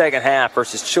the second half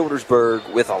versus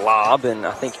Childersburg with a lob, and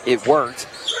I think it worked.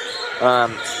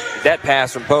 That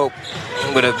pass from Pope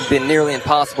would have been nearly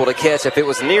impossible to catch if it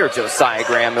was near Josiah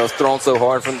Graham. It was thrown so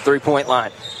hard from the three-point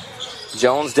line.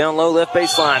 Jones down low, left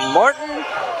baseline. Martin,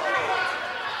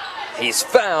 he's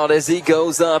fouled as he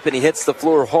goes up, and he hits the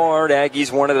floor hard.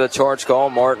 Aggies wanted a charge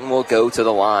call. Martin will go to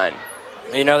the line.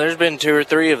 You know, there's been 2 or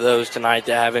 3 of those tonight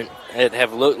that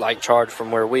have looked like charge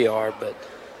from where we are, but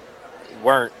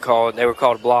weren't called. They were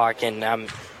called block, and I'm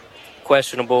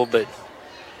questionable, but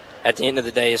at the end of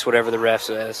the day, it's whatever the ref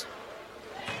says.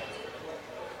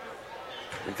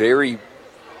 Very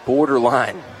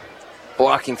borderline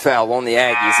blocking foul on the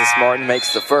Aggies as Martin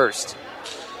makes the first.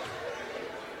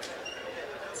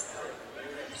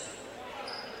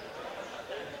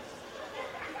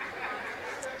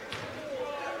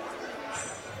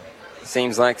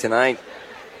 Seems like tonight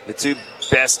the two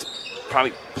best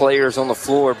probably players on the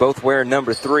floor both wearing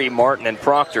number 3, Martin and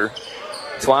Proctor.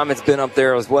 Twyman's been up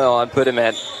there as well. I'd put him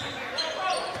at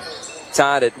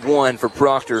tied at 1 for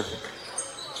Proctor.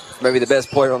 Maybe the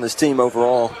best player on this team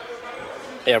overall.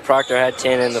 Yeah, Proctor had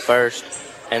 10 in the first,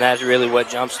 and that's really what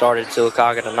jump-started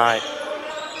Sylacauga tonight.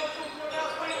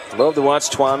 Love to watch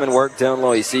Twyman work down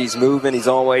low. You see he's moving. He's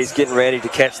always getting ready to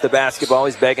catch the basketball.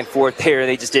 He's back and forth there.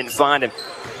 They just didn't find him.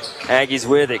 Aggies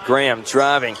with it. Graham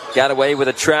driving. Got away with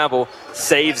a travel.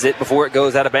 Saves it before it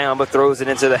goes out of bounds, but throws it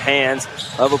into the hands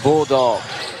of a Bulldog.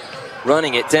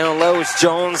 Running it down low is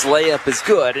Jones. Layup is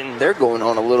good, and they're going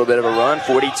on a little bit of a run,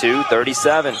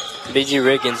 42-37. B.G.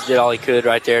 Riggins did all he could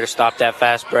right there to stop that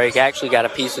fast break. Actually got a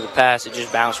piece of the pass. It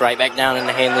just bounced right back down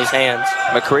into Hanley's hands.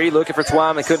 McCree looking for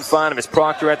Twyman. Couldn't find him. It's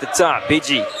Proctor at the top.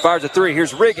 B.G. fires a 3.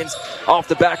 Here's Riggins off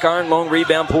the back iron. Long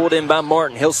rebound pulled in by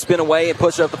Martin. He'll spin away and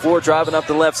push up the floor, driving up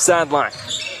the left sideline.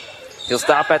 He'll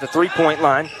stop at the 3-point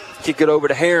line. Kick it over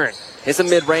to Heron. It's a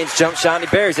mid-range jump shot, and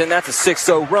he buries it, and that's a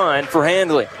 6-0 run for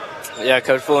Handley. Yeah,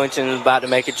 Coach Fullington is about to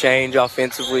make a change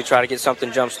offensively, try to get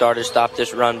something jump-started, stop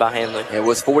this run by Handley. It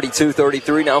was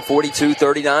 42-33, now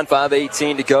 42-39,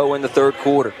 5:18 to go in the third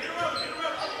quarter.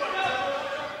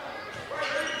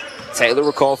 Taylor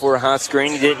will call for a high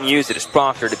screen. He didn't use it. It's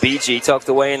Proctor to B.G. tucked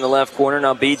away in the left corner.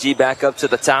 Now B.G. back up to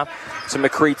the top to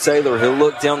McCree Taylor. He'll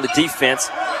look down the defense.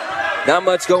 Not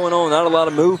much going on, not a lot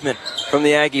of movement from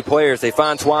the Aggie players. They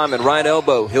find Twyman, right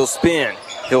elbow. He'll spin,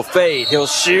 he'll fade, he'll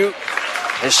shoot.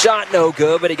 The shot no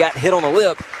good, but he got hit on the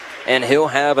lip, and he'll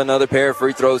have another pair of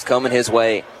free throws coming his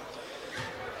way.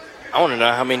 I want to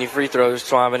know how many free throws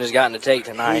Twyman has gotten to take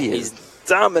tonight. He's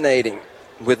dominating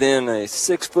within a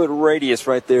 6-foot radius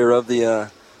right there of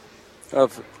the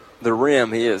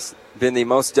rim. He has been the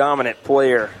most dominant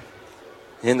player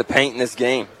in the paint in this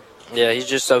game. Yeah, he's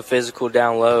just so physical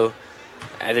down low.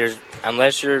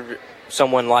 Unless you're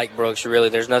someone like Brooks,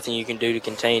 there's nothing you can do to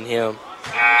contain him.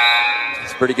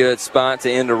 It's a pretty good spot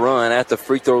to end a run at the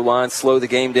free throw line. Slow the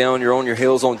game down. You're on your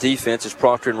heels on defense as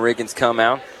Proctor and Riggins come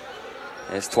out.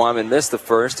 As Twyman missed the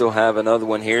first, he'll have another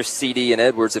one here. CD and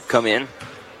Edwards have come in.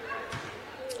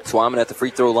 Twyman at the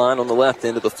free throw line on the left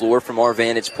end of the floor from our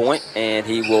vantage point, and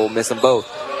he will miss them both.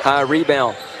 High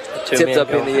rebound. Tipped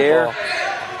up in the air.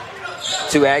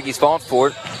 2 Aggies fought for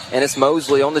it, and it's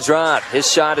Mosley on the drive.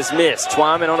 His shot is missed.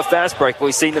 Twyman on a fast break.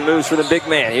 We've seen the moves for the big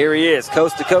man. Here he is,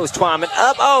 coast to coast. Twyman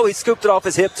up. Oh, he scooped it off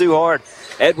his hip too hard.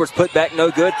 Edwards put back no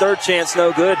good. Third chance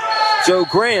no good. Joe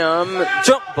Graham,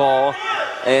 jump ball,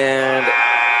 and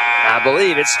I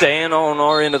believe it's staying on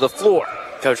our end of the floor.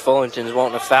 Coach Fullington's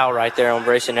wanting a foul right there on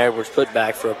Brayson Edwards' put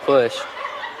back for a push.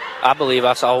 I believe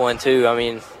I saw one too. I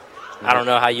mean, I don't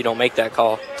know how you don't make that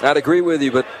call. I'd agree with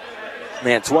you, but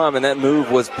man, Twyman, that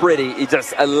move was pretty. He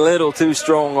just a little too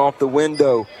strong off the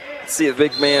window. See a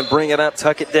big man bring it up,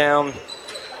 tuck it down,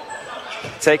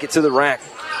 take it to the rack.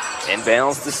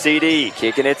 Inbounds to CD,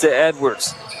 kicking it to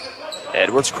Edwards.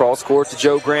 Edwards cross court to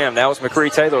Joe Graham. Now it's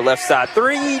McCree Taylor, left side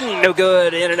 3, no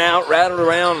good. In and out, rattled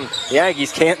around. The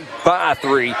Aggies can't buy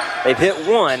 3. They've hit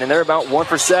 1, and they're about 1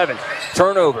 for 7.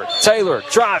 Turnover, Taylor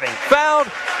driving, fouled,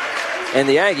 and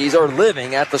the Aggies are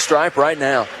living at the stripe right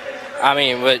now. I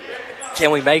mean, but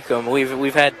can we make them?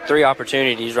 We've had 3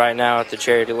 opportunities right now at the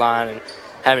charity line and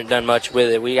haven't done much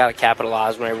with it. We got to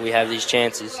capitalize whenever we have these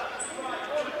chances.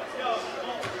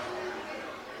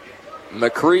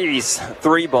 McCree's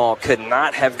 3-ball could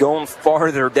not have gone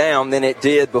farther down than it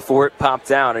did before it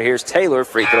popped out. And here's Taylor,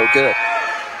 free throw good.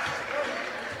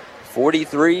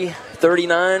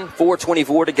 43-39,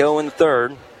 4:24 to go in the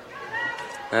third.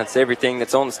 That's everything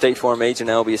that's on the State Farm Agent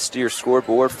Albia Steer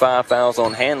scoreboard. 5 fouls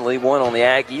on Handley, 1 on the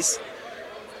Aggies.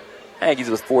 Aggies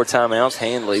with 4 timeouts,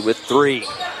 Handley with 3.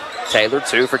 Taylor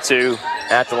 2 for 2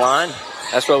 at the line.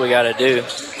 That's what we got to do.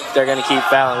 If they're going to keep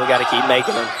fouling, we got to keep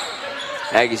making them.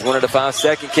 Aggies wanted a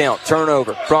 5-second count.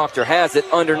 Turnover. Proctor has it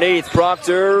underneath.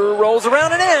 Proctor rolls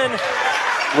around and in.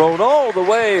 Rolled all the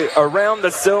way around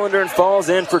the cylinder and falls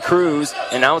in for Cruz.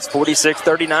 And now it's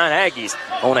 46-39 Aggies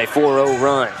on a 4-0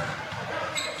 run.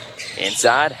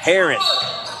 Inside, Heron.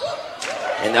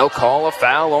 And they'll call a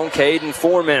foul on Caden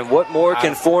Foreman. What more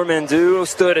can Foreman do?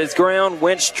 Stood his ground,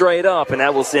 went straight up, and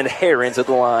that will send Heron to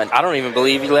the line. I don't even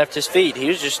believe he left his feet. He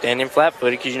was just standing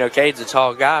flat-footed because, Cade's a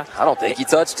tall guy. I don't think he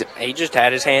touched him. He just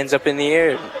had his hands up in the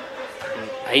air.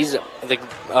 The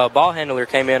ball handler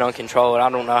came in uncontrolled. I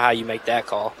don't know how you make that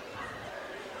call.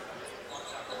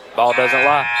 Ball doesn't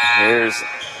lie. Here's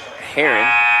Heron.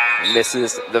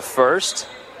 Misses the first.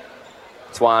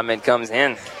 Twyman comes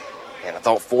in. And I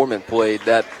thought Foreman played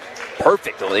that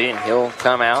perfectly, and he'll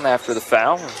come out after the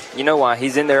foul. You know why?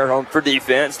 He's in there for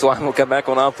defense. Twyman will come back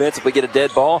on offense. If we get a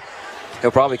dead ball,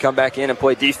 he'll probably come back in and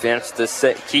play defense to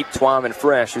keep Twyman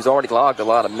fresh, who's already logged a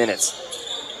lot of minutes.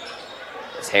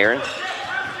 It's Heron.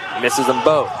 Misses them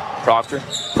both. Proctor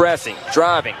pressing,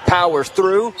 driving, powers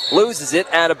through, loses it,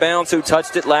 out of bounds. Who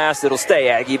touched it last? It'll stay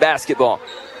Aggie basketball.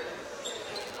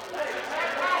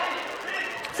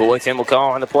 Fullerton will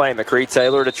call on the play. McCree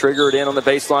Taylor to trigger it in on the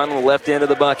baseline on the left end of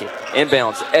the bucket.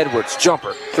 Inbounds, Edwards,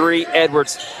 jumper, 3,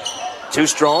 Edwards, too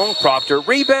strong. Proctor,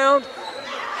 rebound.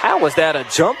 How was that a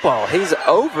jump ball? He's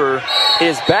over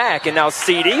his back, and now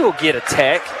CD will get a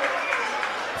tech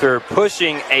for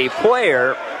pushing a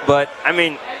player. But, I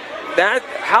mean,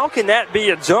 how can that be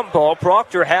a jump ball?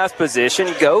 Proctor has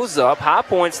position, goes up, high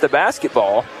points the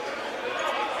basketball,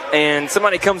 and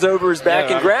somebody comes over his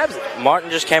back and grabs it. Martin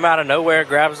just came out of nowhere,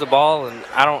 grabs the ball, and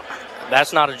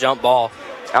that's not a jump ball.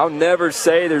 I'll never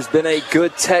say there's been a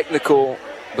good technical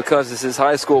because this is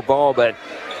high school ball, but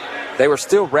they were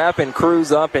still wrapping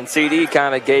Cruz up, and CD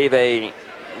kind of gave a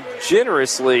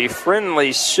generously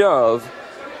friendly shove.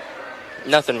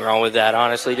 Nothing wrong with that,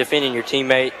 honestly. Defending your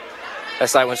teammate,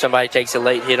 that's like when somebody takes a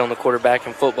late hit on the quarterback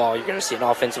in football. You're going to see an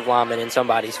offensive lineman in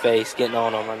somebody's face getting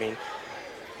on them. I mean,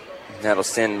 that'll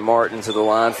send Martin to the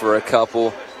line for a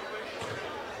couple.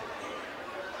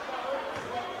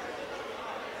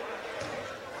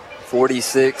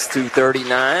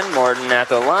 (46-39). Martin at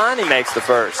the line. He makes the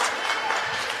first.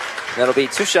 That'll be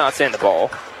 2 shots in the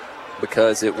ball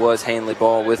because it was Hanley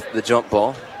ball with the jump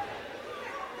ball.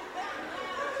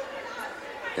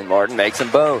 And Martin makes them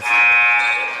both.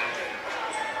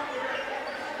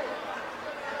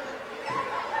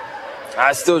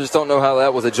 I still just don't know how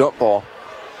that was a jump ball.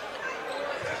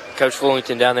 Coach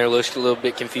Fullington down there looks a little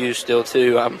bit confused still,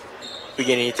 too. I'm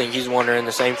beginning to think he's wondering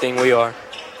the same thing we are.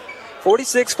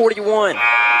 46-41.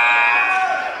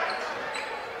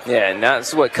 Yeah, and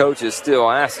that's what Coach is still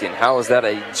asking. How is that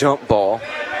a jump ball?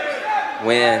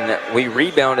 When we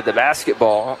rebounded the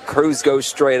basketball, Cruz goes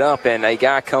straight up, and a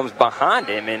guy comes behind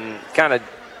him and kind of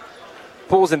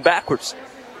pulls him backwards.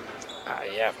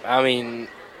 Yeah, I mean,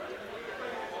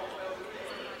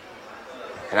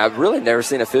 and I've really never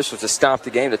seen officials just stop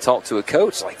the game to talk to a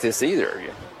coach like this either.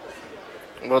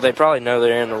 Well, they probably know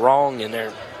they're in the wrong, and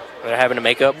they're having to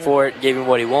make up for it, give him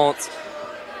what he wants.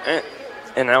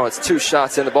 And now it's 2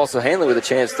 shots in the ball, so Hanley with a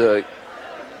chance to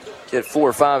get 4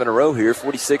 or 5 in a row here.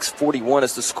 46-41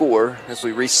 is the score as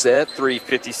we reset.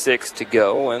 3:56 to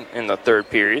go in the third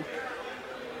period.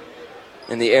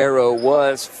 And the arrow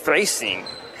was facing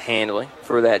Hanley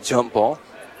for that jump ball.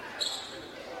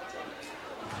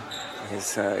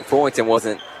 Fullington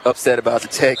wasn't upset about the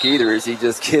tech either, as he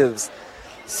just gives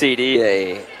CD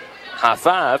a high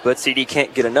five, but CD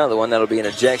can't get another one. That'll be an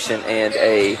ejection and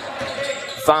a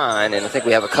fine, and I think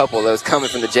we have a couple of those coming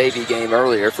from the JV game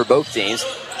earlier for both teams.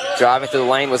 Driving to the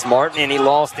lane was Martin, and he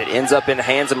lost it. Ends up in the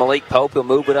hands of Malik Pope. He'll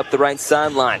move it up the right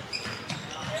sideline.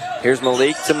 Here's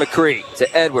Malik to McCree,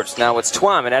 to Edwards. Now it's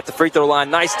Twyman at the free throw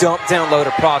line. Nice dump down low to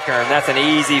Proctor, and that's an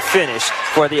easy finish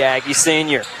for the Aggie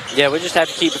senior. Yeah, we just have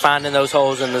to keep finding those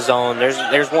holes in the zone.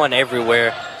 There's one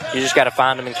everywhere. You just got to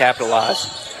find them and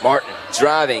capitalize. Martin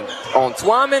driving on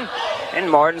Twyman, and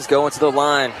Martin's going to the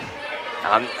line.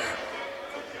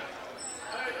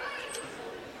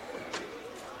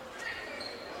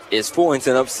 Is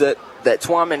Fullington upset that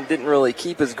Twyman didn't really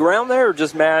keep his ground there, or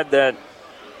just mad that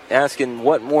asking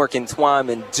what more can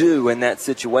Twyman do in that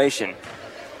situation?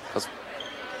 I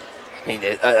mean,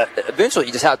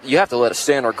 eventually you have to let it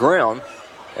stand our ground,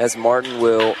 as Martin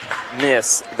will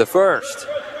miss the first.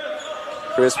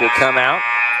 Chris will come out.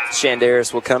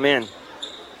 Shandaris will come in.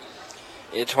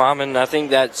 Yeah, Twyman, I think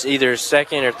that's either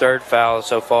second or third foul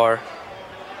so far.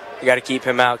 You got to keep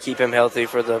him out, keep him healthy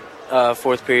for the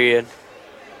fourth period.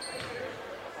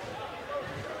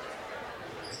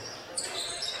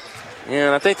 Yeah,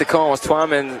 and I think the call was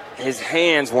Twyman, his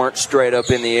hands weren't straight up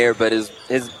in the air, but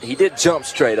he did jump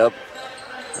straight up.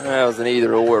 That was an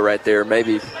either or right there.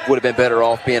 Maybe would have been better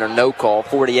off being a no call.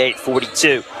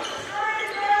 48-42.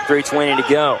 3:20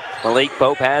 to go. Malik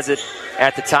Pope has it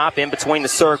at the top in between the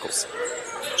circles.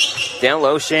 Down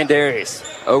low, Shandarius.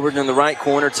 Over in the right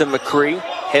corner to McCree.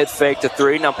 Head fake to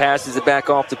 3. Now passes it back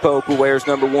off to Pope, who wears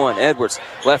number 1. Edwards,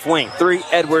 left wing. 3,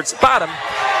 Edwards, bottom.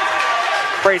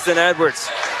 Grayson Edwards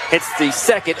hits the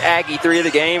second Aggie 3 of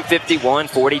the game,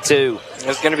 51-42.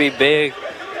 It's going to be big,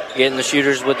 getting the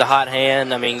shooters with the hot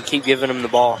hand. I mean, keep giving them the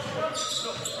ball.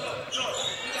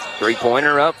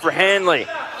 3-pointer up for Hanley.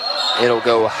 It'll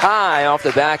go high off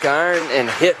the back iron and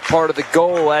hit part of the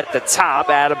goal at the top,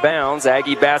 out of bounds.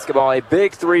 Aggie basketball, a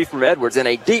big 3 from Edwards and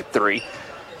a deep 3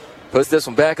 Puts this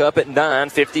one back up at 9,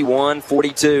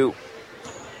 51-42.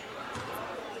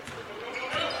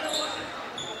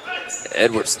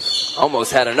 Edwards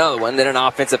almost had another one, then an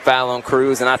offensive foul on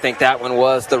Cruz, and I think that one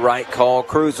was the right call.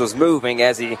 Cruz was moving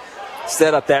as he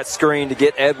set up that screen to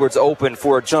get Edwards open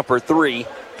for a jumper three,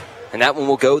 and that one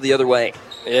will go the other way.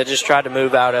 Yeah, just tried to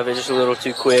move out of it just a little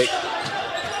too quick.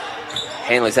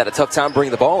 Hanley's had a tough time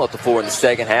bringing the ball up the floor in the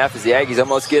second half as the Aggies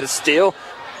almost get a steal.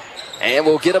 And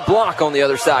we'll get a block on the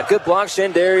other side. Good block,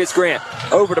 Shandarius Grant.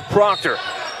 Over to Proctor.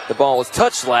 The ball was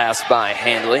touched last by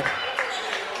Handley.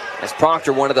 As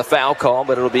Proctor wanted the foul call,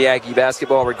 but it'll be Aggie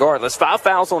basketball regardless. 5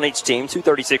 fouls on each team,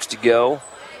 2:36 to go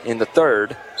in the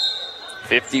third.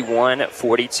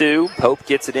 51-42. Pope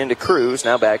gets it into Cruz.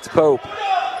 Now back to Pope.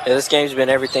 Yeah, this game's been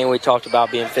everything we talked about,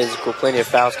 being physical. Plenty of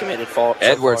fouls committed.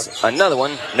 Edwards, another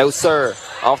one. No, sir.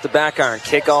 Off the back iron.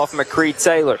 Kick off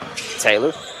McCree-Taylor.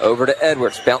 Taylor over to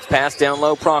Edwards. Bounce pass down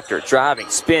low. Proctor driving,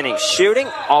 spinning, shooting.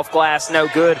 Off glass, no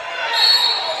good.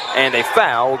 And a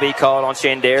foul will be called on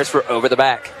Shandarius for over the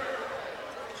back.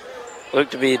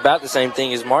 Looked to be about the same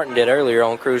thing as Martin did earlier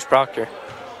on Cruz Proctor.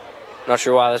 Not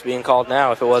sure why that's being called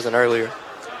now if it wasn't earlier.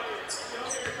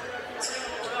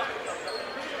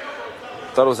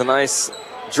 Thought it was a nice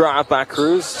drive by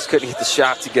Cruz. Just couldn't get the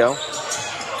shot to go.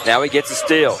 Now he gets a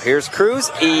steal. Here's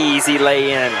Cruz. Easy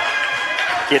lay-in.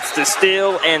 Gets the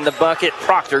steal and the bucket.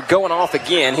 Proctor going off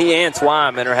again. He and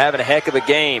Twyman are having a heck of a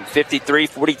game.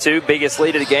 53-42. Biggest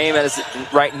lead of the game as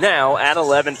right now at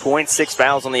 11 points. 6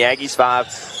 fouls on the Aggies, 5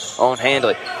 on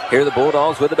Handley. Here are the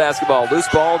Bulldogs with the basketball. Loose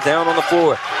ball down on the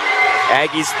floor.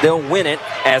 Aggies, they'll win it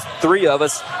as 3 of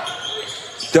us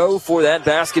dove for that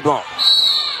basketball.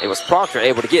 It was Proctor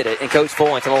able to get it, and Coach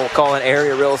Fullington will call an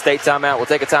area real estate timeout. We'll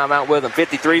take a timeout with them.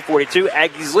 53-42.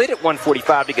 Aggies lead at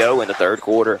 1:45 to go in the third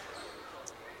quarter.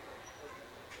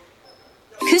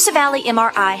 Coosa Valley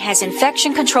MRI has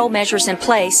infection control measures in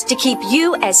place to keep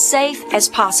you as safe as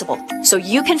possible, so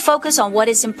you can focus on what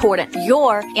is important,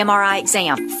 your MRI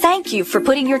exam. Thank you for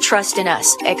putting your trust in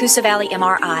us at Coosa Valley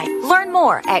MRI. Learn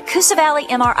more at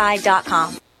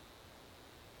CoosaValleyMRI.com.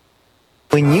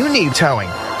 When you need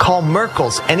towing, call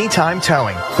Merkel's Anytime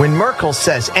Towing. When Merkel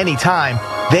says anytime,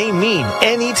 they mean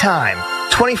anytime.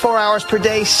 24 hours per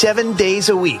day, 7 days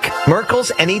a week.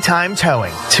 Merkel's Anytime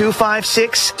Towing.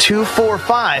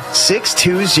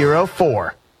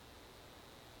 256-245-6204.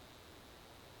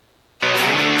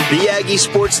 The Aggie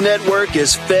Sports Network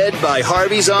is fed by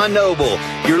Harvey's on Noble,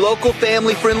 your local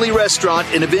family-friendly restaurant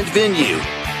and event venue.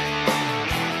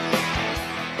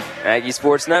 Aggie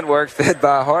Sports Network fed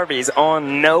by Harvey's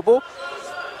on Noble.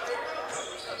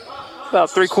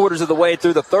 About 3/4 of the way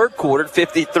through the third quarter,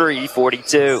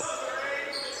 53-42.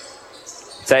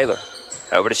 Taylor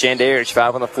over to Shandarius,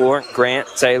 5 on the floor. Grant,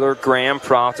 Taylor, Graham,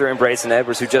 Proctor, and Brayson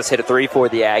Edwards, who just hit a 3 for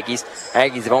the Aggies.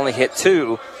 Aggies have only hit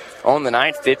 2 on the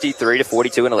night,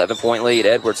 53-42, an 11-point lead.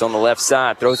 Edwards on the left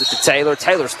side throws it to Taylor.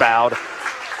 Taylor's fouled.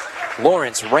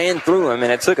 Lawrence ran through him,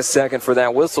 and it took a second for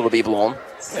that whistle to be blown.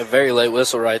 A very late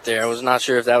whistle right there. I was not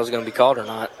sure if that was going to be called or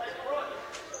not.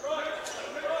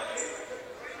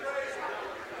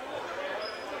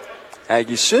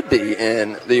 Aggies should be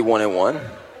in the 1-and-1.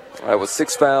 It was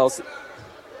 6 fouls.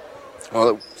 Well,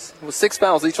 it was 6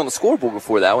 fouls each on the scoreboard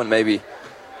before that one. Maybe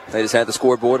they just had the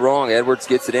scoreboard wrong. Edwards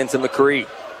gets it into McCree.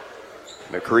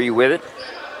 McCree with it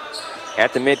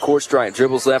at the midcourt stripe.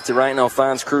 Dribbles left to right, now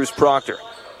finds Cruz Proctor.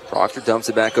 Proctor dumps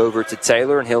it back over to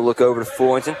Taylor, and he'll look over to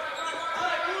Fullington.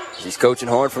 He's coaching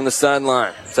hard from the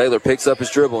sideline. Taylor picks up his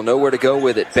dribble, nowhere to go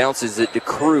with it. Bounces it to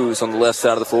Cruz on the left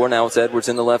side of the floor. Now it's Edwards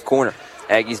in the left corner.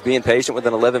 Aggies being patient with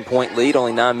an 11-point lead.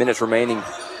 Only 9 minutes remaining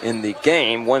in the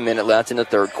game. 1 minute left in the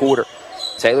third quarter.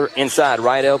 Taylor inside,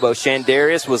 right elbow.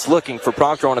 Shandarius was looking for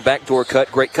Proctor on a backdoor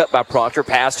cut. Great cut by Proctor.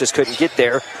 Pass just couldn't get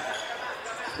there.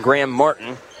 Graham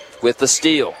Martin with the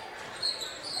steal.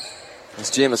 As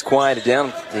Jim has quieted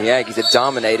down, the Aggies have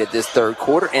dominated this third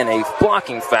quarter, and a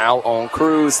blocking foul on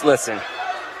Cruz. Listen,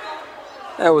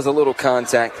 that was a little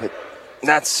contact, but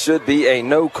that should be a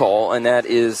no call, and that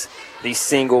is the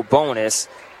single bonus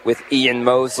with Ian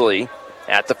Mosley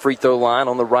at the free throw line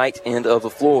on the right end of the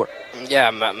floor. Yeah,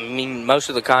 I mean, most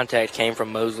of the contact came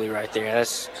from Mosley right there.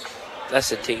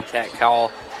 That's a tic-tac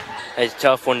call. It's a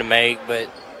tough one to make, but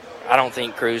I don't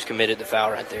think Cruz committed the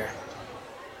foul right there.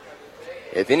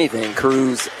 If anything,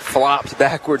 Cruz flopped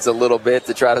backwards a little bit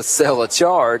to try to sell a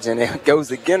charge, and it goes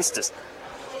against us.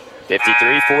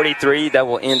 53-43, that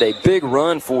will end a big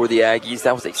run for the Aggies.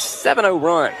 That was a 7-0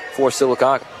 run for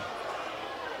Sylacauga.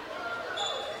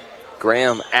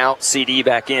 Graham out, CD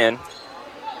back in.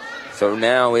 So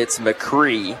now it's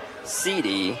McCree,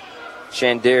 CD,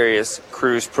 Shandarius,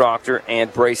 Cruz Proctor,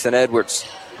 and Brayson Edwards.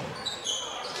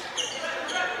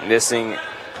 Missing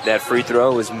that free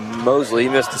throw is Mosley. He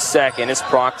missed a second. It's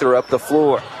Proctor up the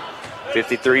floor.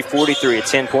 53-43, a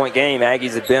 10-point game.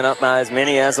 Aggies have been up by as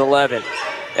many as 11.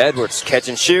 Edwards, catch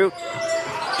and shoot.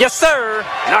 Yes, sir.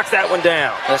 Knocks that one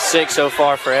down. That's 6 so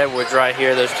far for Edwards right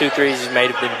here. Those 2 threes he's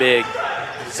made have been big.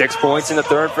 6 points in the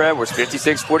third for Edwards.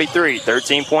 56-43,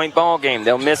 13-point ball game.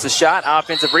 They'll miss a shot.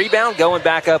 Offensive rebound. Going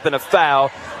back up in a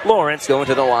foul. Lawrence going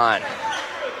to the line.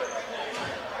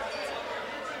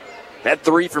 That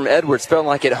 3 from Edwards felt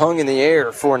like it hung in the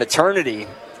air for an eternity,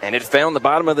 and it found the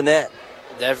bottom of the net.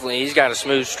 Definitely. He's got a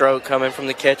smooth stroke coming from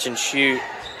the catch and shoot.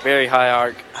 Very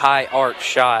high arc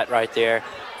shot right there.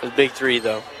 It was a big 3,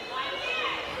 though.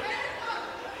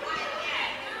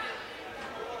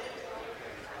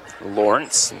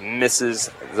 Lawrence misses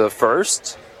the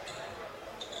first.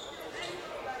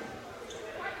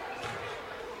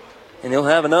 And he'll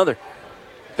have another.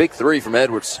 Big 3 from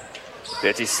Edwards.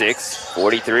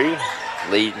 56-43.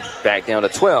 Lead back down to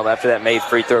 12 after that made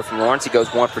free throw from Lawrence. He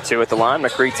goes 1 for 2 at the line.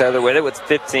 McCree Taylor with it with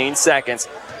 15 seconds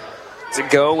to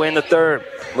go in the third.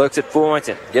 Looks at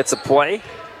Fullington. Gets a play.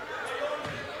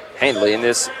 Handley in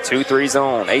this 2-3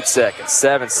 zone. 8 seconds,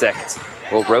 7 seconds.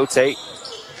 Will rotate.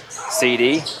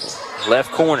 CD,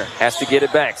 left corner, has to get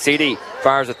it back. CD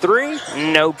fires a 3,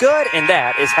 no good, and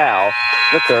that is how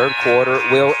the third quarter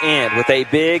will end with a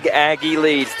big Aggie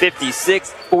lead.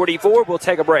 56-44. We'll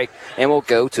take a break, and we'll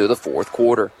go to the fourth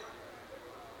quarter.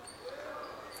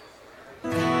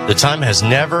 The time has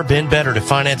never been better to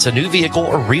finance a new vehicle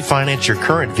or refinance your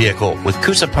current vehicle with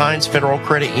Coosa Pines Federal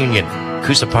Credit Union.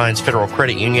 Coosa Pines Federal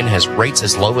Credit Union has rates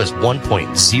as low as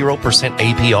 1.0%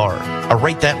 APR. A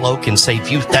rate that low can save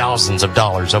you thousands of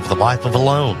dollars over the life of a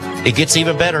loan. It gets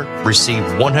even better. Receive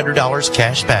 $100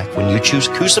 cash back when you choose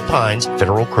Coosa Pines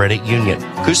Federal Credit Union.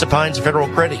 Coosa Pines Federal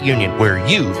Credit Union, where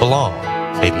you belong.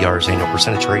 APR's annual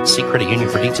percentage rate. See credit union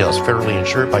for details. Federally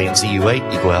insured by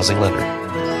NCUA, Equal Housing Lender.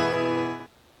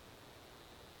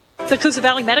 The Coosa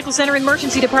Valley Medical Center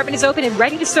Emergency Department is open and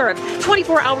ready to serve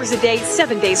 24 hours a day,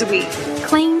 7 days a week.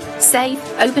 Clean, safe,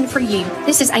 open for you.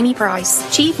 This is Amy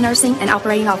Price, Chief Nursing and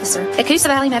Operating Officer. At Coosa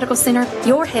Valley Medical Center,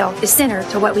 your health is centered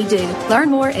to what we do. Learn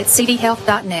more at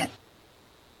cdhealth.net.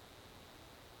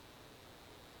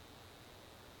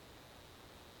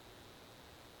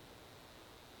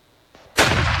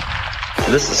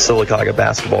 This is Sylacauga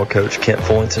basketball coach Kent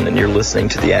Fullington, and you're listening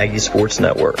to the Aggie Sports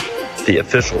Network, the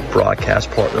official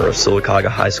broadcast partner of Sylacauga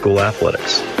High School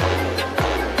Athletics.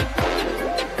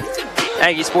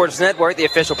 Aggie Sports Network, the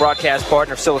official broadcast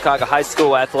partner of Sylacauga High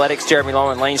School Athletics. Jeremy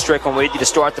Long and Lane Strickland with you to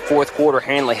start the fourth quarter.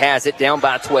 Handley has it down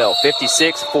by 12,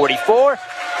 56-44,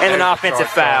 and an offensive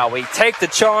foul. We take the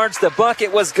charge. The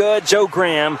bucket was good. Joe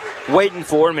Graham waiting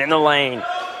for him in the lane.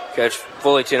 Coach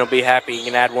Fullington will be happy he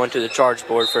can add one to the charge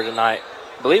board for tonight.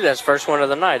 I believe that's the first one of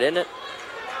the night, isn't it?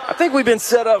 I think we've been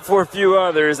set up for a few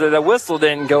others. The whistle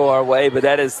didn't go our way, but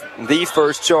that is the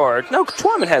first charge. No,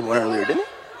 Twyman had one earlier, didn't he?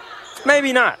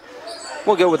 Maybe not.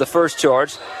 We'll go with the first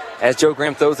charge as Joe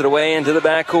Graham throws it away into the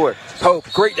backcourt.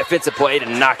 Pope, great defensive play to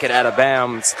knock it out of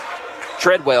bounds.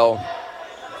 Treadwell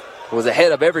was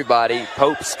ahead of everybody.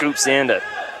 Pope scoops in to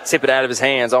tip it out of his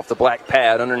hands off the black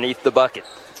pad underneath the bucket.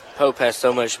 Pope has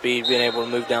so much speed, being able to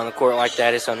move down the court like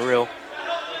that, it's unreal.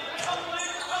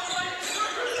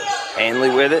 Handley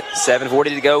with it,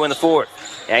 7:40 to go in the fourth.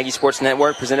 Aggie Sports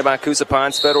Network presented by Coosa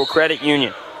Pines Federal Credit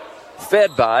Union.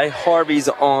 Fed by Harvey's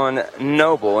on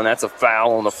Noble, and that's a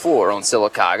foul on the floor on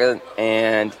Sylacauga,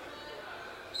 and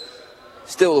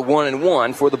still a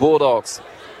 1-1 for the Bulldogs.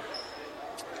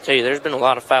 I tell you, there's been a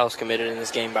lot of fouls committed in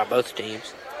this game by both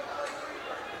teams.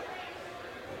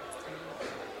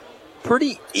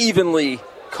 Pretty evenly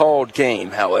called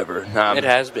game, however. It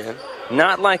has been.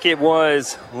 Not like it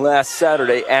was last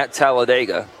Saturday at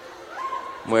Talladega,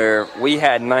 where we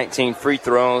had 19 free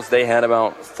throws. They had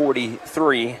about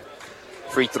 43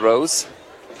 free throws.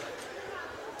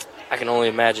 I can only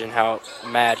imagine how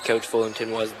mad Coach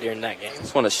Fullington was during that game.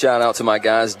 Just want to shout out to my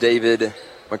guys, David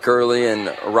McCurley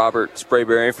and Robert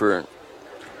Sprayberry, for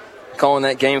calling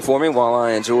that game for me while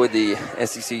I enjoyed the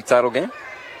SEC title game.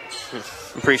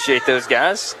 Appreciate those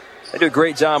guys. They do a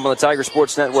great job on the Tiger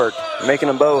Sports Network, making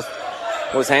them both.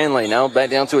 Was Handley now back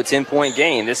down to a 10-point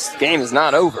game. This game is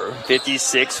not over.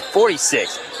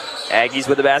 56-46. Aggies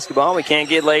with the basketball. We can't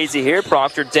get lazy here.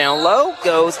 Proctor down low,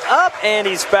 goes up, and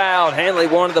he's fouled. Handley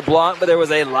wanted the block, but there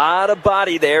was a lot of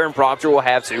body there, and Proctor will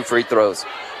have 2 free throws.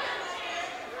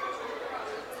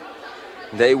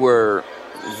 They were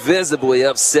visibly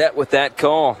upset with that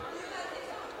call.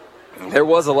 There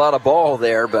was a lot of ball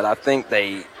there, but I think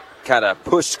they kind of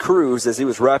pushed Cruz as he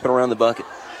was wrapping around the bucket.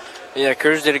 Yeah,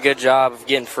 Cruz did a good job of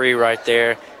getting free right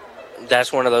there.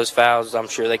 that's one of those fouls I'm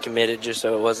sure they committed just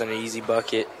so it wasn't an easy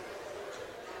bucket.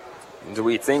 Do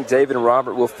we think David and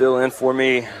Robert will fill in for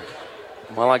me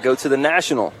while I go to the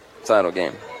national title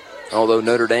game? Although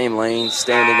Notre Dame lane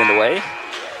standing in the way.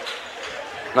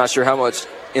 Not sure how much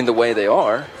in the way they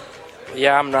are.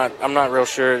 Yeah, I'm not real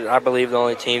sure. I believe the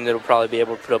only team that will probably be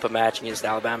able to put up a match against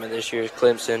Alabama this year is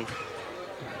Clemson.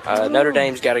 Notre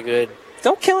Dame's got a good...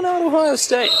 Don't count out Ohio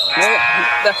State.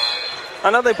 I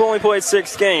know they've only played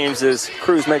 6 games as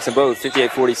Cruz makes them both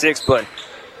 58-46, but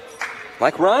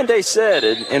like Ryan Day said,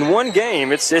 in one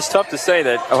game, it's tough to say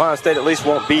that Ohio State at least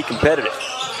won't be competitive.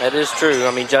 That is true.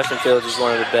 I mean, Justin Fields is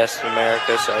one of the best in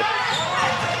America, so...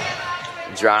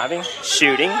 Driving,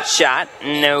 shooting, shot,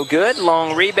 no good.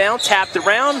 Long rebound, tapped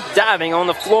around, diving on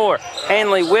the floor.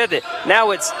 Hanley with it.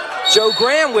 Now it's Joe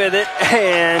Graham with it,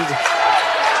 and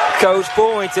Coach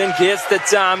Fullington gets the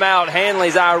timeout.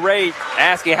 Hanley's irate,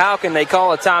 asking how can they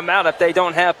call a timeout if they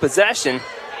don't have possession.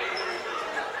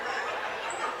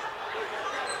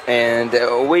 And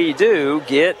we do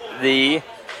get the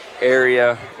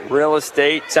area real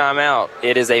estate timeout.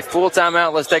 It is a full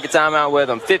timeout. Let's take a timeout with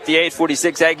them.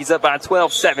 58-46, Aggies up by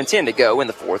 12, 7-10 to go in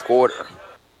the fourth quarter.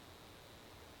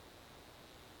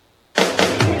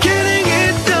 Getting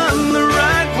it done the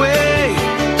right way.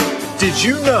 Did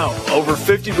you know over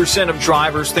 50% of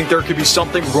drivers think there could be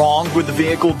something wrong with the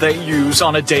vehicle they use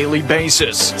on a daily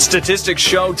basis? Statistics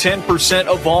show 10%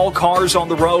 of all cars on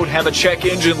the road have a check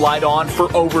engine light on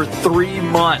for over 3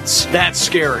 months. That's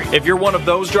scary. If you're one of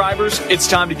those drivers, it's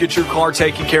time to get your car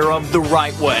taken care of the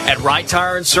right way at Right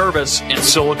Tire and Service in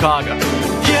Sylacauga.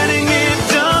 Getting it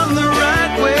done the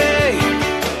right way.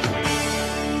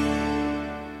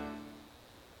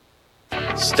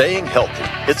 Staying healthy.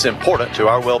 It's important to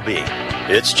our well-being.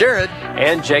 It's Jared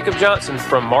and Jacob Johnson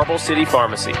from Marble City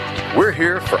Pharmacy. We're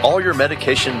here for all your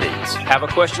medication needs. Have a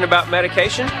question about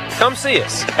medication? Come see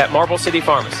us at Marble City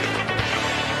Pharmacy.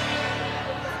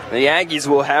 The Aggies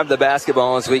will have the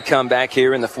basketball as we come back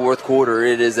here in the fourth quarter.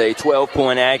 It is a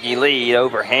 12-point Aggie lead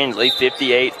over Handley,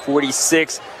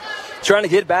 58-46. Trying to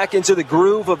get back into the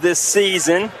groove of this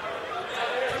season.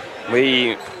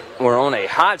 We were on a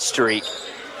hot streak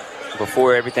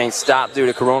before everything stopped due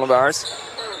to coronavirus.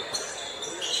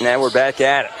 Now we're back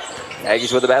at it.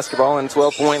 Aggies with the basketball in a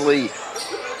 12-point lead.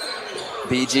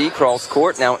 BG cross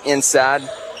court, now inside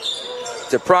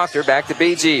to Proctor, back to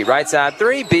BG. Right side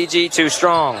three, BG too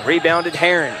strong. Rebounded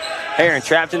Heron. Heron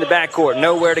trapped in the backcourt,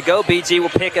 nowhere to go. BG will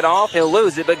pick it off. He'll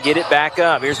lose it, but get it back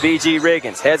up. Here's BG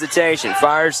Riggins. Hesitation.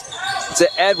 Fires to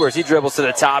Edwards. He dribbles to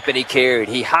the top, and he carried.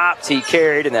 He hopped, he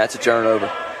carried, and that's a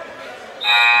turnover.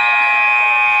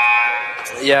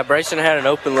 Yeah, Brayson had an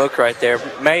open look right there.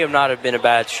 May have not have been a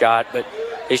bad shot, but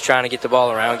he's trying to get the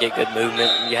ball around, get good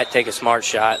movement. You had to take a smart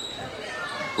shot.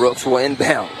 Brooks will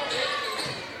inbound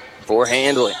for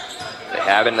Handley. They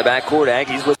have it in the backcourt.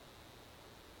 Aggies with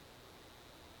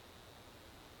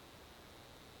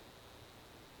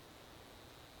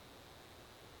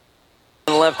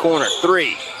in the left corner.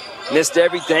 Three. Missed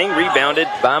everything. Rebounded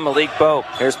by Malik Pope.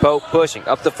 Here's Pope pushing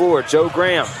up the floor. Joe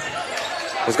Graham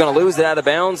was going to lose it out of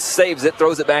bounds, saves it,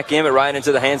 throws it back in, but right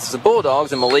into the hands of the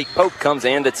Bulldogs, and Malik Pope comes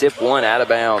in to tip one out of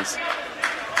bounds.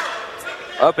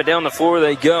 Up and down the floor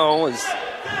they go as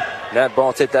that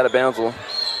ball tipped out of bounds will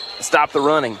stop the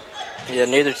running. Yeah,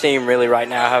 neither team really right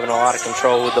now having a lot of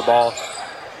control with the ball.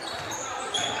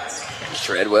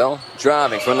 Treadwell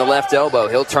driving from the left elbow.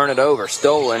 He'll turn it over.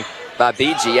 Stolen by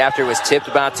BG after it was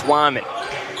tipped by Twyman.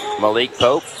 Malik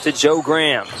Pope to Joe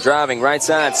Graham. Driving right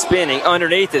side, spinning.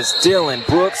 Underneath is Dylan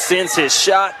Brooks. Sends his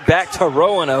shot back to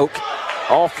Roanoke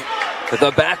off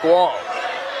the back wall.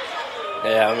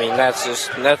 Yeah, I mean, that's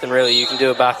just nothing really you can do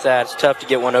about that. It's tough to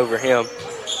get one over him.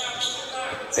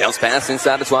 Bounce pass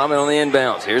inside to Twyman on the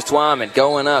inbounds. Here's Twyman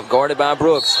going up, guarded by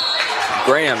Brooks.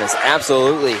 Graham is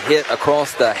absolutely hit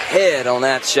across the head on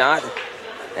that shot,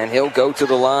 and he'll go to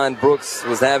the line. Brooks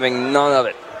was having none of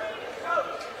it.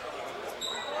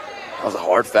 That was a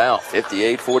hard foul.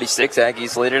 58-46.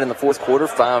 Aggies lead it in the fourth quarter.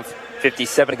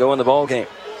 5:57 to go in the ball game.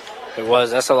 It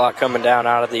was. That's a lot coming down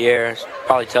out of the air. It's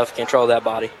probably tough to control that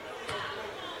body.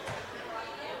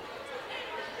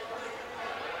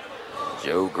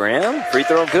 Joe Graham, free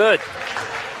throw good.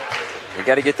 You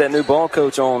got to get that new ball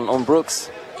coach on Brooks.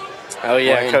 Oh,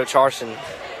 yeah, Wayne. Coach Harsin.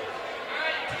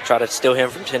 Try to steal him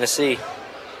from Tennessee.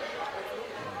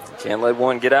 Can't let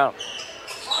one get out.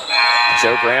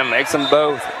 Joe Graham makes them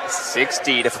both.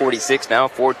 60-46 now,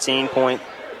 14-point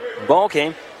ball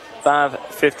game.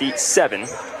 5:57.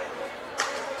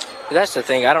 That's the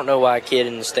thing. I don't know why a kid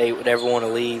in the state would ever want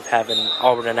to leave having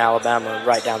Auburn and Alabama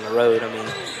right down the road. I mean,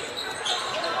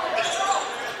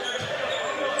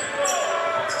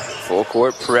 Full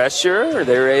court pressure.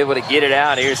 They're able to get it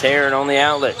out. Here's Heron on the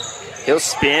outlet. He'll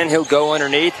spin. He'll go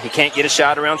underneath. He can't get a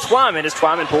shot around Twyman as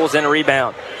Twyman pulls in a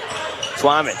rebound.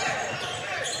 Twyman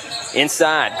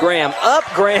inside. Graham up.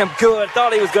 Graham good.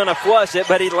 Thought he was going to flush it,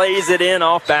 but he lays it in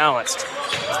off balance.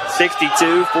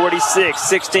 62-46,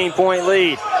 16-point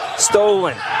lead.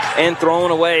 Stolen and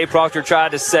thrown away. Proctor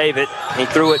tried to save it. He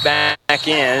threw it back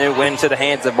in and it went into the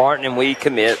hands of Martin, and we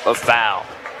commit a foul.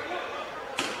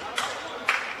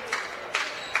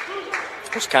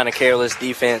 Just kind of careless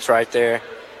defense right there.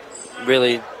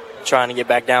 Really trying to get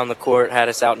back down the court, had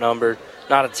us outnumbered.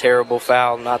 Not a terrible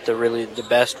foul, not really the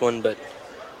best one, but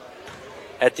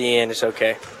at the end it's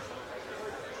okay.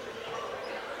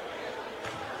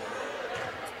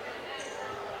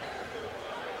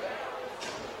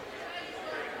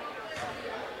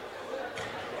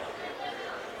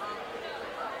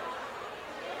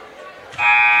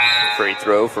 Free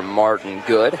throw from Martin,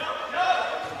 good.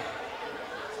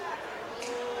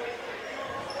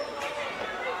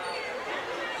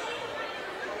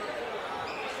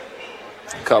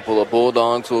 A couple of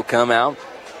Bulldogs will come out.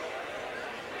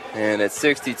 And at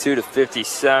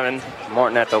 62-57,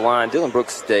 Martin at the line. Dylan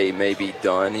Brooks' day may be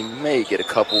done. He may get a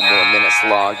couple more minutes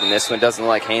logged in this one. Doesn't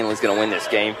like Hanley's going to win this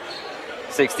game.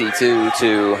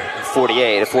 62-48,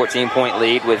 a 14-point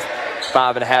lead with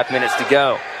 5.5 minutes to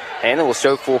go. Hanley will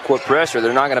show full court pressure.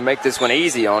 They're not going to make this one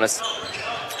easy on us.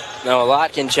 No, a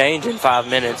lot can change in 5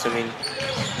 minutes. I mean,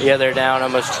 yeah, they're down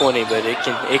almost 20, but it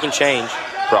can change.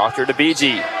 Proctor to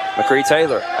BG. McCree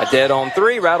Taylor, a dead on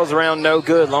three, rattles around, no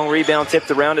good. Long rebound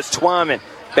tipped around. It's Twyman.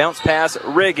 Bounce pass,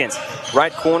 Riggins.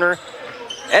 Right corner,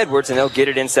 Edwards, and they'll get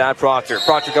it inside Proctor.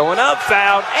 Proctor going up,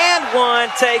 fouled, and one.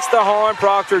 Takes the horn.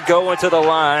 Proctor going to the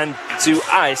line to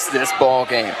ice this ball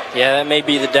game. Yeah, that may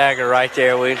be the dagger right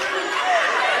there.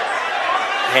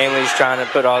 Hanley's trying to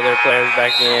put all their players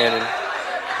back in. And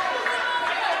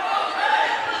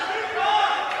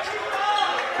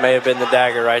may have been the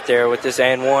dagger right there with this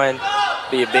and one.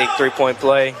 Be a big three-point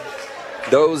play.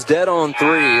 Those dead on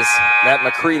threes that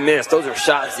McCree missed, those are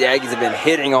shots the Aggies have been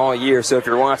hitting all year. So if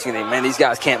you're watching them, man, these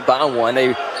guys can't buy one.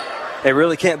 They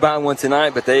really can't buy one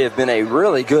tonight, but they have been a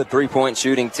really good three-point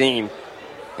shooting team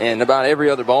in about every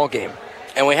other ball game.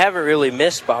 And we haven't really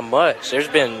missed by much. There's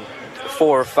been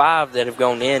 4 or 5 that have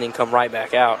gone in and come right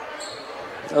back out.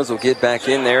 Those will get back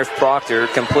in there. Proctor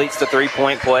completes the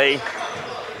three-point play.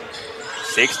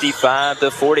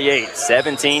 65-48,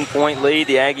 17-point lead.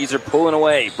 The Aggies are pulling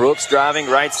away. Brooks driving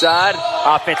right side.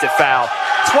 Offensive foul.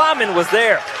 Twyman was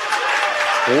there,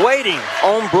 waiting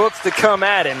on Brooks to come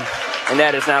at him. And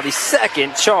that is now the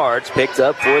second charge picked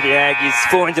up for the Aggies.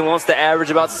 Fullington wants to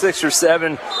average about 6 or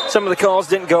 7. Some of the calls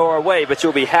didn't go our way, but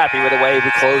you'll be happy with the way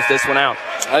we closed this one out.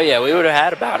 Oh, yeah, we would have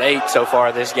had about 8 so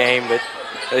far this game, but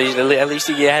at least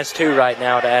he has 2 right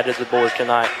now to add to the board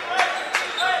tonight.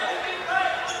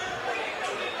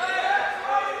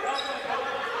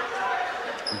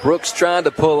 Brooks tried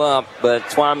to pull up, but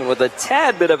Twyman with a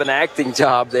tad bit of an acting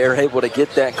job there, able to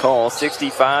get that call.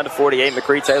 65-48,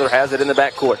 McCree Taylor has it in the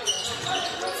backcourt.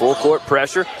 Full court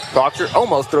pressure. Proctor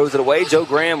almost throws it away. Joe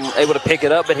Graham able to pick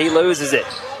it up, but he loses it.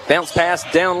 Bounce pass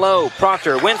down low.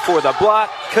 Proctor went for the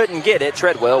block, couldn't get it.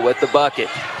 Treadwell with the bucket.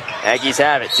 Aggies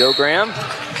have it. Joe Graham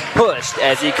pushed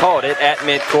as he called it at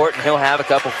midcourt, and he'll have a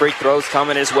couple free throws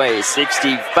coming his way.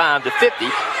 65-50,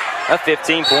 a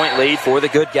 15-point lead for the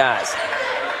good guys.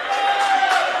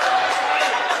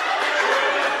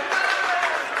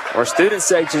 Our student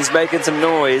section's making some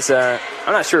noise. I'm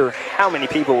not sure how many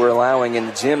people we're allowing in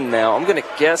the gym now. I'm going to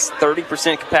guess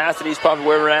 30% capacity is probably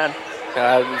where we're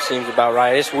at. Seems about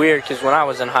right. It's weird because when I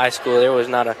was in high school, there was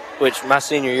not which my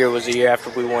senior year was the year after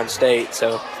we won state,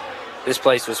 so this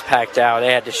place was packed out.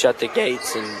 They had to shut the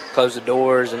gates and close the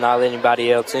doors and not let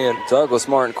anybody else in. Douglas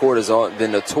Martin Court has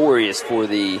been notorious for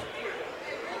the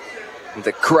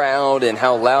crowd and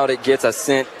how loud it gets. I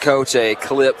sent Coach a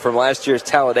clip from last year's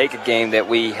Talladega game that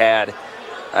we had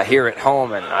here at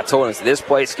home, and I told him this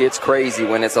place gets crazy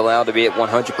when it's allowed to be at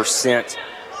 100%.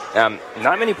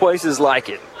 Not many places like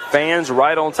it. Fans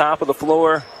right on top of the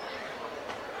floor.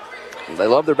 They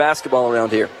love their basketball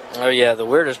around here. Oh, yeah. The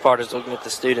weirdest part is looking at the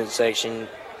student section.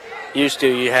 You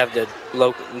have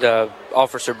the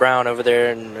Officer Brown over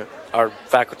there and our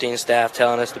faculty and staff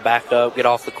telling us to back up, get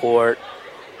off the court.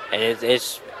 And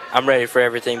I'm ready for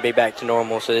everything to be back to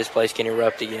normal so this place can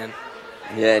erupt again.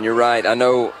 Yeah, and you're right. I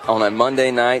know on a Monday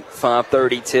night,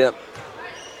 5:30 tip,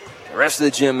 the rest of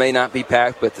the gym may not be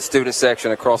packed, but the student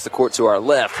section across the court to our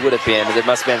left would have been. There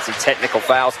must have been some technical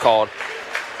fouls called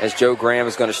as Joe Graham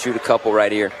is going to shoot a couple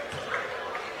right here.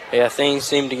 Yeah, things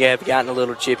seem to have gotten a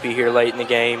little chippy here late in the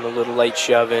game, a little late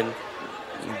shoving.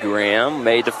 Graham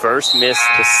made the first, missed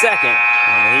the second,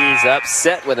 and he's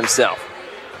upset with himself.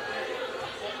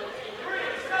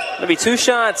 It'll be 2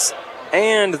 shots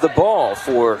and the ball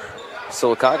for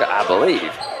Sylacauga, I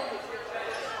believe.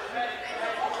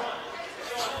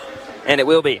 And it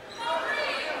will be.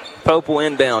 Pope will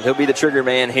inbound. He'll be the trigger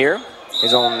man here.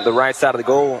 He's on the right side of the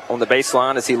goal on the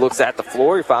baseline as he looks at the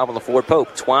floor. Your 5 on the floor,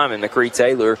 Pope, Twyman, McCree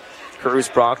Taylor, Cruz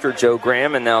Proctor, Joe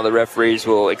Graham, and now the referees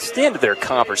will extend their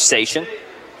conversation.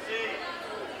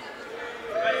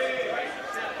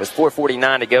 With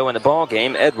 4:49 to go in the ball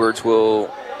game, Edwards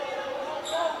will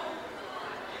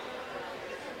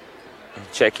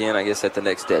check in, I guess, at the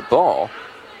next dead ball.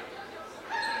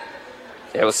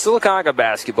 It was Sylacauga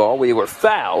basketball. We were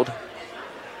fouled.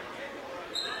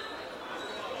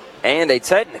 And a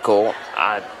technical.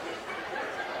 I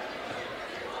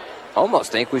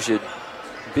almost think we should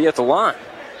be at the line.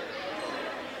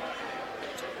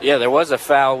 Yeah, there was a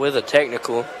foul with a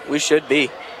technical. We should be.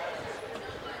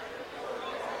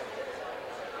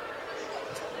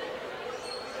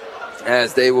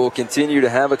 As they will continue to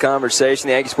have a conversation.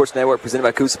 The Aggie Sports Network presented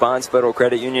by Coosa Pines Federal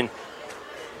Credit Union.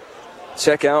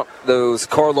 Check out those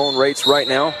car loan rates right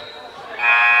now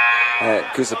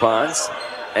at Coosa Pines.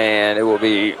 And it will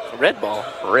be red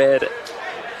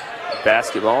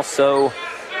basketball. So,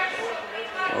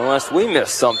 unless we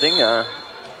missed something,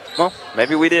 well,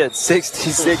 maybe we did.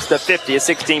 66-50, a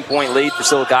 16-point lead for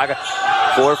Sylacauga.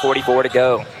 4:44 to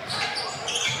go.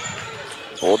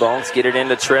 Bulldogs get it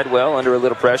into Treadwell under a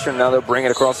little pressure. Now they'll bring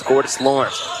it across the court. It's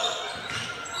Lawrence.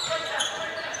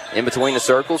 In between the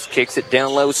circles, kicks it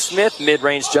down low. Smith,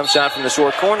 mid-range jump shot from the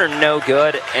short corner, no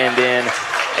good. And then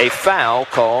a foul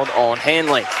called on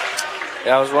Hanley.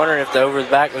 Yeah, I was wondering if the over the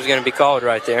back was going to be called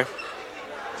right there.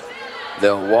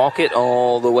 They'll walk it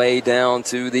all the way down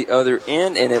to the other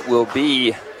end, and it will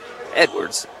be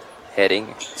Edwards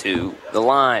heading to the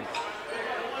line.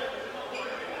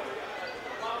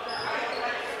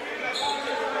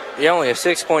 Yeah, only a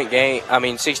 16-point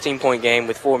game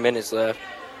with 4 minutes left.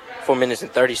 4 minutes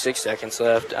and 36 seconds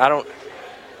left.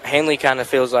 Hanley kind of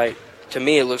feels like, to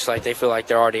me, it looks like they feel like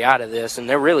they're already out of this, and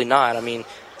they're really not. I mean,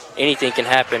 anything can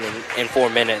happen in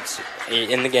 4 minutes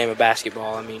in the game of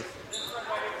basketball.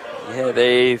 Yeah,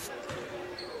 they've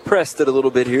pressed it a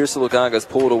little bit here. Sylacauga's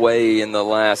pulled away in the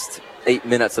last 8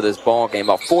 minutes of this ball game.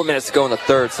 About 4 minutes to go in the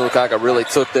third. Sylacauga really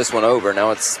took this one over. Now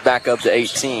it's back up to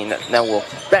 18. Now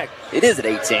it is at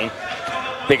 18.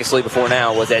 Biggest lead before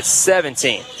now was at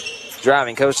 17.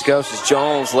 Driving coast to coast is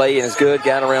Jones. Laying is good.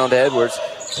 Got around Edwards.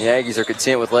 The Aggies are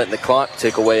content with letting the clock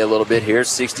tick away a little bit here.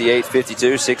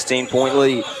 68-52, 16-point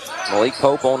lead. Malik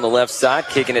Pope on the left side,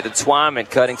 kicking it to Twyman,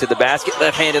 cutting to the basket.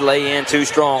 Left-handed lay-in, too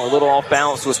strong. A little off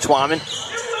balance was Twyman.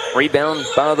 Rebound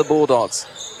by the Bulldogs.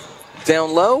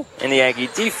 Down low, and the Aggie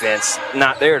defense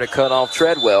not there to cut off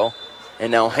Treadwell.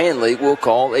 And now Hanley will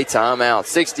call a timeout.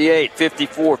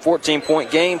 68-54,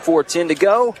 14-point game, 4:10 to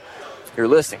go. You're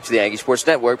listening to the Aggie Sports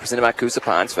Network, presented by Coosa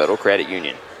Pines Federal Credit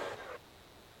Union.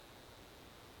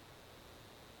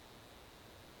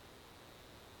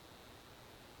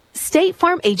 State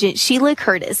Farm agent Sheila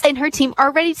Curtis and her team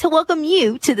are ready to welcome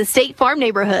you to the State Farm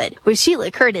neighborhood. With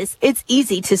Sheila Curtis, it's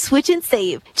easy to switch and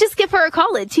save. Just give her a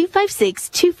call at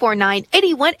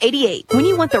 256-249-8188. When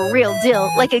you want the real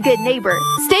deal, like a good neighbor,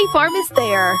 State Farm is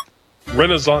there.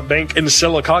 Renaissance Bank in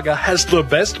Sylacauga has the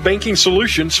best banking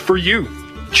solutions for you.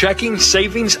 Checking,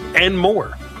 savings, and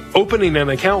more. Opening an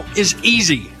account is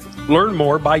easy. Learn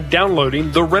more by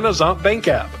downloading the Renaissance Bank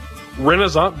app.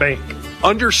 Renaissance Bank,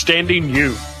 understanding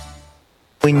you.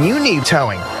 When you need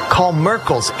towing, call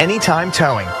Merkel's Anytime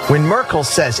Towing. When Merkel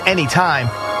says anytime,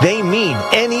 they mean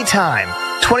anytime.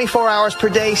 24 hours per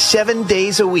day, 7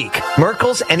 days a week.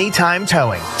 Merkel's Anytime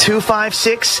Towing.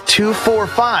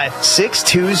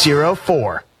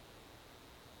 256-245-6204.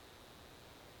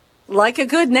 Like a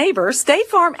good neighbor, State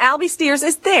Farm Albie Steers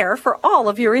is there for all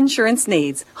of your insurance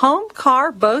needs. Home,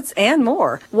 car, boats, and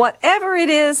more. Whatever it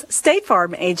is, State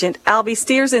Farm agent Albie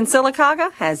Steers in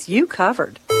Sylacauga has you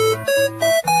covered.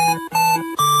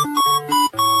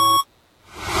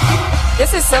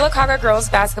 This is Sylacauga girls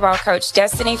basketball coach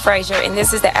Destiny Frazier, and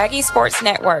this is the Aggie Sports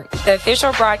Network, the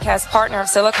official broadcast partner of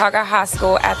Sylacauga High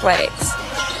School Athletics.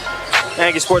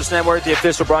 Aggie Sports Network, the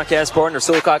official broadcast partner of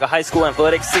Sylacauga High School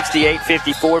Athletics,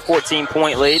 68-54,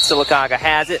 14-point lead. Sylacauga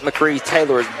has it. McCree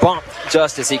Taylor is bumped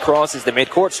just as he crosses the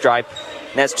midcourt stripe.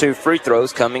 And that's 2 free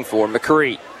throws coming for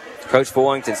McCree. Coach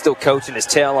Fullington still coaching his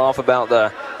tail off about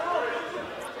the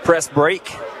press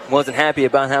break. Wasn't happy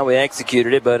about how we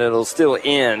executed it, but it'll still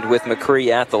end with McCree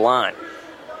at the line.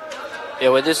 Yeah,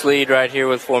 with this lead right here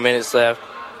with 4 minutes left,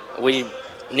 we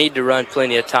need to run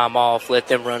plenty of time off, let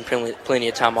them run plenty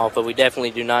of time off, but we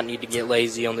definitely do not need to get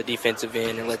lazy on the defensive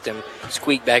end and let them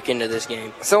squeak back into this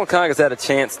game. Silicaga's had a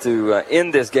chance to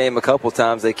end this game a couple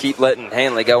times. They keep letting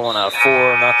Handley go on a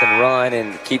 4-0 run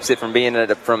and keeps it from being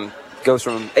goes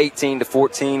from 18 to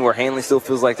 14 where Handley still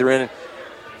feels like they're in it.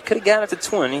 Could have got it to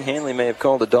 20. Handley may have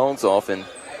called the dogs off, and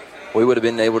we would have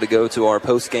been able to go to our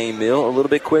post-game meal a little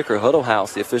bit quicker. Huddle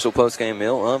House, the official post-game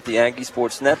meal of the Aggie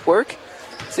Sports Network.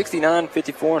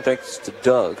 69-54, and thanks to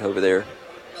Doug over there.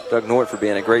 Doug Nort for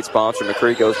being a great sponsor.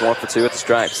 McCree goes 1 for 2 at the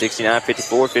stripe.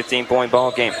 69-54, 15-point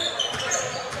ball game.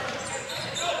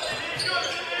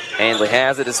 Handley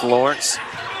has it. It's Lawrence.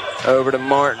 Over to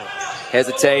Martin.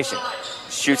 Hesitation.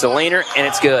 Shoots a leaner, and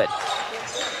it's good.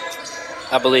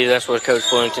 I believe that's what Coach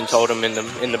Fullington told him in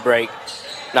the break,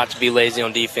 not to be lazy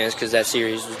on defense, because that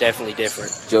series was definitely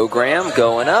different. Joe Graham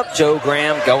going up. Joe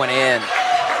Graham going in.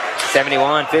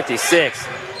 71-56.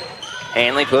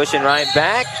 Handley pushing right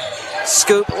back.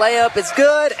 Scoop layup, it's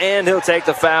good, and he'll take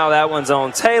the foul. That one's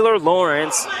on Taylor.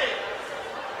 Lawrence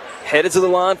headed to the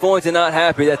line point and not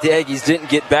happy that the Aggies didn't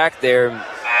get back there.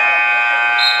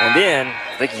 And then,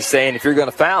 I think he's saying if you're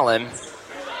going to foul him,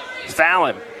 foul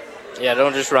him. Yeah,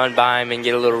 don't just run by him and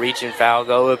get a little reaching foul.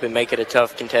 Go up and make it a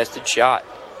tough contested shot.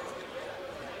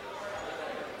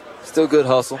 Still good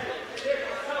hustle.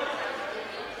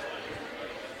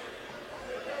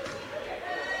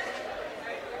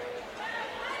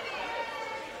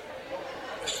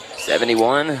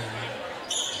 (71-58).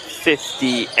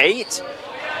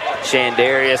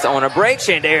 Shandarius on a break.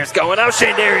 Shandarius going up.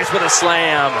 Shandarius with a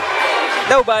slam.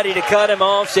 Nobody to cut him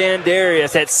off.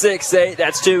 Shandarius at 6'8".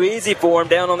 That's too easy for him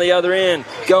down on the other end.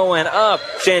 Going up.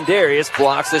 Shandarius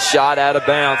blocks the shot out of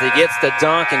bounds. He gets the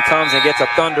dunk and comes and gets a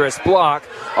thunderous block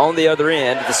on the other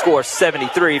end. The score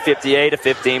 73-58, a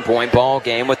 15-point ball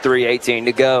game with 3:18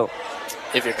 to go.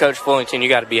 If you're Coach Fullington, you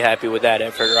got to be happy with that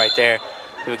effort right there.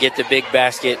 You'll get the big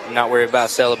basket and not worry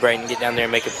about celebrating. Get down there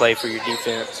and make a play for your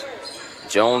defense.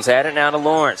 Jones had it now to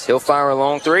Lawrence. He'll fire a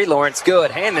long three. Lawrence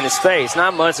good. Hand in his face.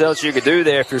 Not much else you could do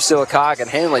there if you're Sylacauga, and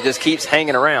Handley just keeps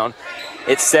hanging around.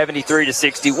 It's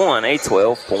 73-61, a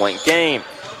 12-point game.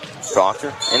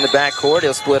 Proctor in the backcourt.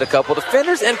 He'll split a couple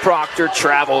defenders, and Proctor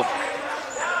traveled.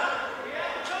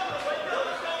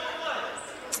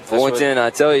 Fullington, I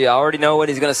tell you, I already know what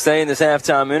he's going to say in this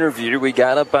halftime interview. We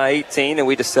got up by 18, and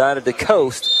we decided to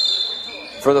coast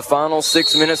for the final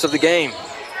 6 minutes of the game.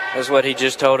 That's what he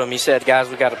just told him. He said, guys,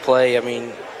 we got to play. I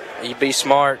mean, you be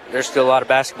smart. There's still a lot of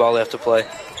basketball left to play.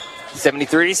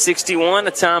 73-61,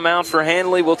 a timeout for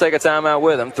Handley. We'll take a timeout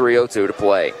with him. 3:02 to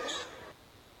play.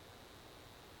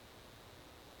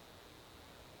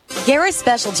 Garris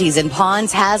Specialties in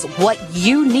Ponds has what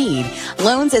you need.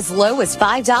 Loans as low as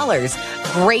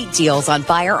 $5. Great deals on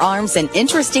firearms and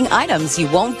interesting items you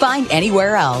won't find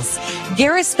anywhere else.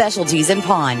 Garris Specialties in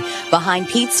Pond, behind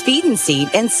Pete's Feed and Seed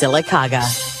in Sylacauga.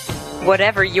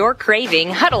 Whatever you're craving,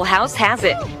 Huddle House has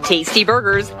it. Tasty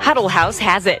burgers, Huddle House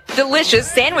has it.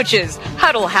 Delicious sandwiches,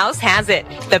 Huddle House has it.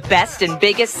 The best and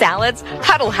biggest salads,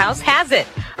 Huddle House has it.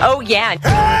 Oh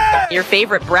yeah, your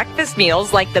favorite breakfast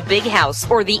meals like the Big House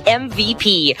or the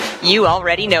MVP. You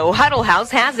already know Huddle House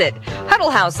has it.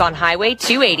 Huddle House on Highway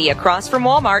 280 across from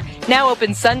Walmart, now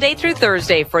open Sunday through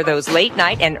Thursday for those late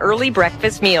night and early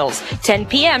breakfast meals, 10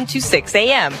 p.m. to 6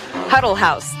 a.m. Huddle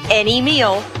House, any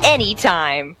meal,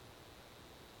 anytime.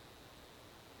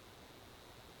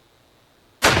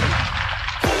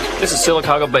 This is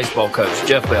Sylacauga baseball coach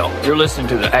Jeff Bell. You're listening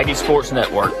to the Aggie Sports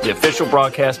Network, the official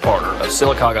broadcast partner of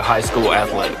Sylacauga High School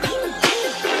Athletics.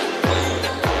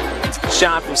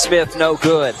 Shot from Smith, no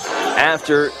good.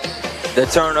 After the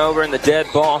turnover and the dead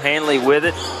ball, Handley with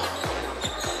it.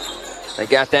 They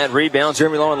got that rebound.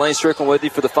 Jeremy Lowe and Lane Strickland with you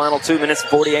for the final 2 minutes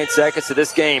and 48 seconds of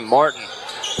this game. Martin,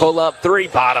 pull up three,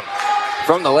 bottom.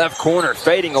 From the left corner,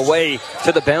 fading away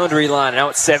to the boundary line. Now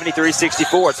it's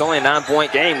 73-64. It's only a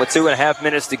 9-point game with 2.5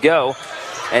 minutes to go.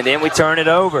 And then we turn it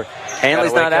over.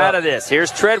 Handley's not out of this. Here's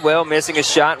Treadwell missing a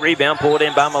shot. Rebound pulled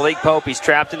in by Malik Pope. He's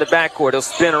trapped in the backcourt. He'll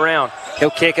spin around.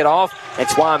 He'll kick it off, and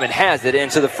Twyman has it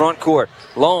into the front court.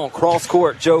 Long cross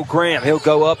court, Joe Graham. He'll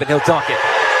go up and he'll dunk it.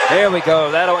 There we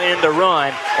go. That'll end the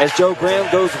run as Joe Graham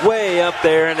goes way up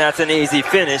there, and that's an easy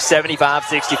finish.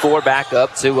 75-64, back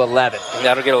up to 11. And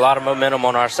that'll get a lot of momentum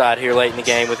on our side here late in the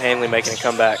game with Handley making a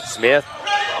comeback. Smith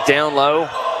down low.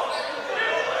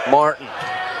 Martin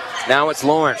Now it's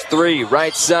Lawrence. 3,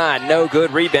 right side. No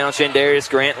good. Rebound. Shandarius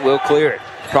Grant will clear it.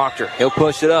 Proctor, he'll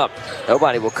push it up.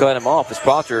 Nobody will cut him off as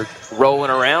Proctor rolling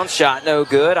around. Shot no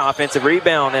good. Offensive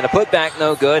rebound and a putback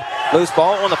no good. Loose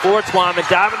ball on the floor. Twyman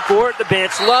diving for it. The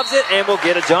bench loves it and will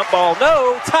get a jump ball.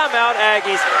 No. Timeout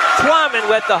Aggies. Twyman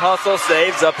with the hustle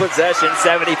saves a possession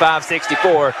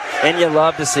 75-64. And you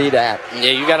love to see that.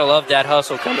 Yeah, you got to love that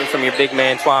hustle coming from your big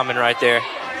man Twyman right there.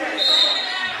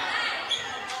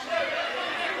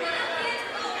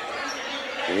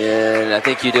 And I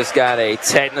think you just got a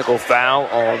technical foul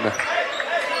on.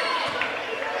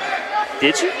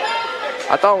 Did you?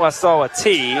 I thought I saw a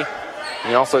T.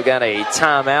 You also got a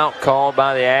timeout called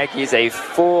by the Aggies, a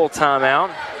full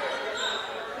timeout.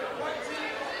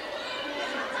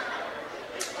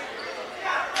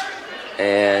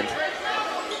 And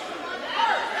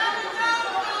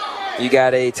you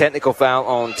got a technical foul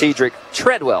on Tedrick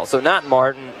Treadwell. So not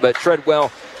Martin, but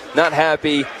Treadwell not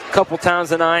happy. Couple times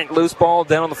tonight, loose ball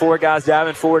down on the floor, guys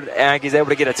diving forward. Aggies able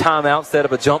to get a timeout instead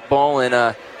of a jump ball, and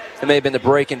it may have been the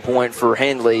breaking point for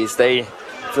Henley's. They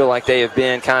feel like they have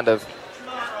been kind of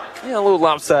a little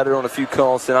lopsided on a few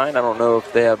calls tonight. I don't know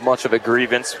if they have much of a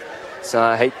grievance. So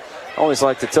I always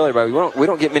like to tell everybody we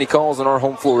don't get many calls on our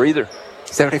home floor either.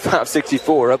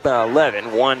 75-64, up by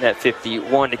 11,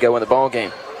 1:51 to go in the ball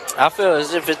game. I feel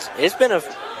as if it's been a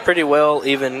pretty well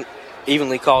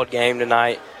evenly called game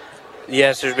tonight.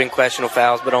 Yes, there's been questionable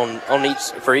fouls, but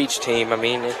for each team, I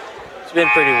mean, it's been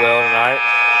pretty well tonight.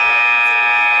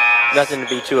 Nothing to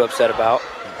be too upset about.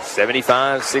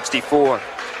 75-64.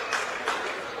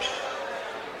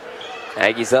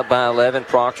 Aggies up by 11.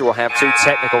 Proctor will have 2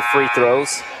 technical free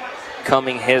throws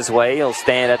coming his way. He'll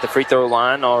stand at the free throw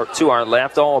line or to our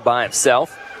left all by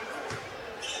himself.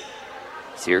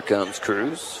 So here comes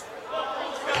Cruz.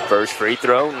 First free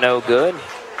throw, no good.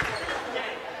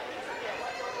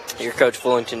 Your Coach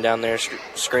Fullington down there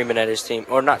screaming at his team,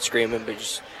 or not screaming, but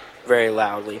just very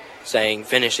loudly saying,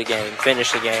 finish the game,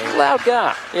 finish the game. Loud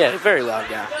guy. Yeah, very loud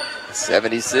guy.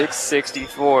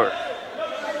 76-64.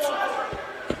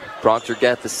 Proctor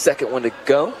got the second one to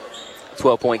go.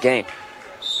 12-point game.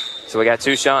 So we got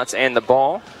 2 shots and the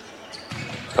ball.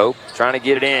 Pope trying to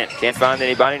get it in. Can't find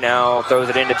anybody now. Throws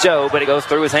it into Joe, but it goes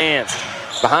through his hands.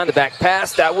 Behind the back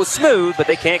pass, that was smooth, but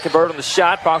they can't convert on the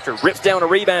shot. Proctor rips down a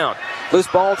rebound. Loose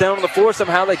ball down on the floor.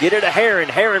 Somehow they get it to Herron.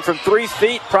 Herron from 3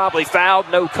 feet, probably fouled,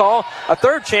 no call. A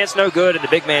third chance, no good, and the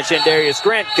big man Shandarius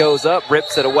Grant goes up,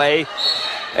 rips it away.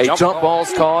 A jump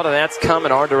ball's called, and that's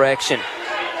coming our direction.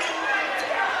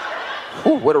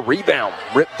 Ooh, what a rebound.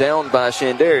 Ripped down by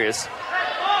Shandarius.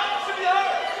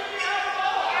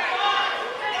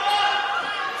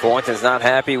 Fullington's not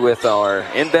happy with our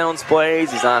inbounds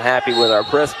plays. He's not happy with our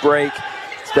press break,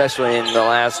 especially in the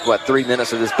last, 3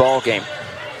 minutes of this ball game.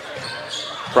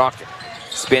 Proctor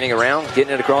spinning around,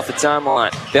 getting it across the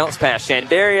timeline. Bounce pass,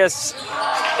 Shandarius.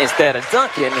 Instead of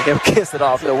dunking, he'll kiss it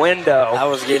off the window. I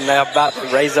was about to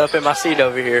raise up in my seat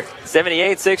over here.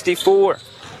 78-64.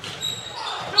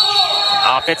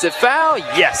 Offensive foul,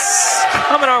 yes.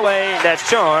 Coming our way, that's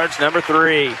charge number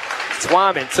 3.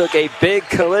 Twyman took a big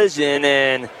collision,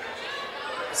 and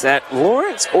is that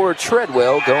Lawrence or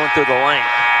Treadwell going through the lane?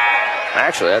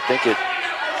 Actually, I think it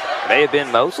may have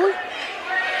been Mosley.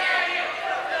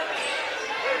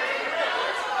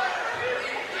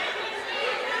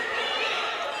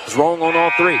 It's wrong on all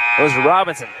 3. It was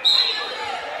Robinson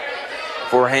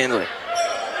for Hanley.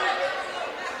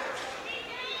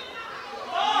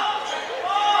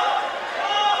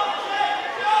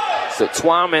 So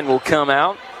Twyman will come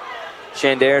out.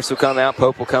 Shandarius will come out.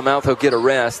 Pope will come out. They'll get a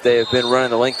rest. They have been running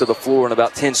the length of the floor in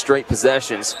about 10 straight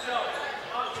possessions.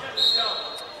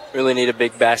 Really need a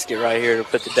big basket right here to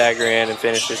put the dagger in and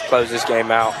close this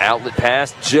game out. Outlet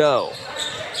pass, Joe.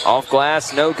 Off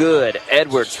glass, no good.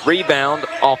 Edwards, rebound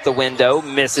off the window,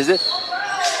 misses it.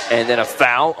 And then a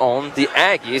foul on the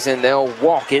Aggies, and they'll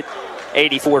walk it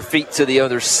 84 feet to the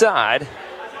other side.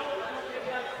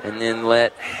 And then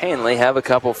let Hanley have a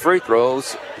couple free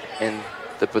throws and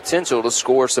the potential to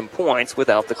score some points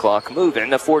without the clock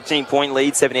moving. A 14-point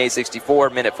lead,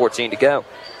 78-64, minute 14 to go.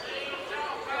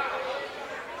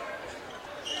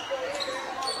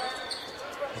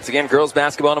 Once again, girls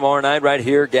basketball tomorrow night right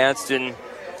here, Gadsden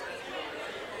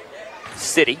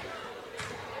City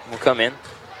will come in.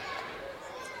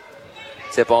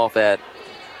 Tip off at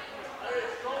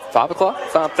 5 o'clock,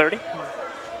 5:30.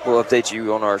 We'll update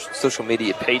you on our social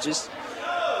media pages.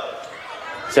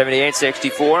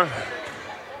 78-64.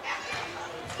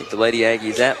 I think the Lady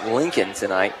Aggies at Lincoln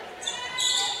tonight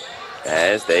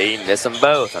as they miss them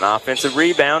both. An offensive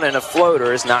rebound and a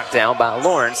floater is knocked down by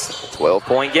Lawrence.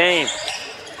 12-point game.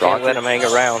 Can't let them hang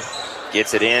around.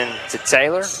 Gets it in to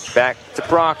Taylor. Back to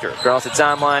Proctor. Across the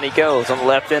timeline he goes. On the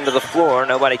left end of the floor.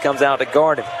 Nobody comes out to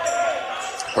guard him.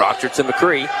 Proctor to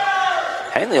McCree.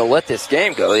 Hanley will let this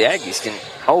game go. The Aggies can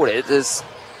hold it. This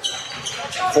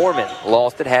Foreman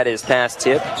lost it, had his pass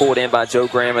tipped, pulled in by Joe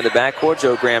Graham in the backcourt.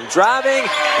 Joe Graham driving,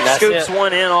 scoops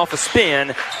one in off a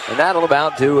spin, and that'll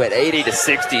about do it.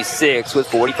 80-66 with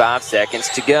 45 seconds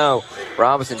to go.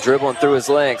 Robinson dribbling through his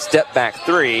legs, step back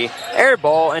three, air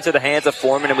ball into the hands of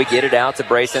Foreman, and we get it out to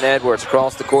Brayson Edwards.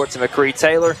 Across the court to McCree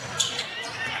Taylor.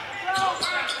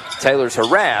 Taylor's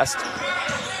harassed.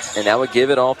 And now we give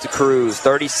it off to Cruz.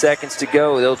 30 seconds to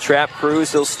go. They'll trap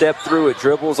Cruz. He'll step through it.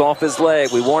 Dribbles off his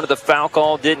leg. We wanted the foul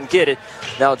call. Didn't get it.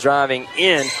 Now driving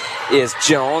in is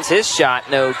Jones. His shot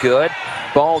no good.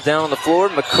 Ball down on the floor.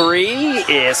 McCree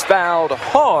is fouled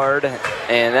hard.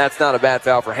 And that's not a bad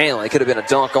foul for Hanley. It could have been a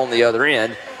dunk on the other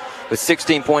end. With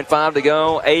 16.5 to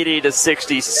go.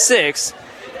 80-66.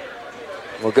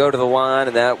 We'll go to the line,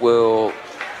 and that will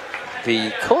be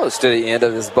close to the end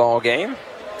of this ball game.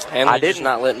 Hanley just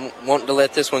not wanting to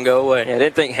let this one go away. Yeah, I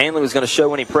didn't think Hanley was going to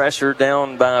show any pressure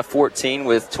down by 14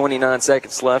 with 29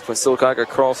 seconds left when Sylacauga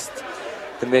crossed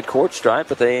the midcourt stripe,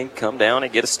 but they come down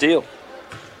and get a steal.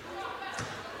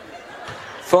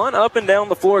 Fun up and down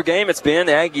the floor game it's been.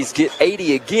 The Aggies get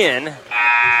 80 again.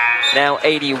 Now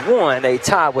 81. They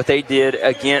tie what they did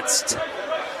against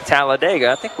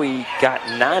Talladega. I think we got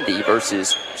 90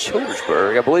 versus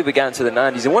Childersburg. I believe we got into the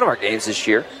 90s in one of our games this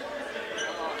year.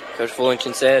 Coach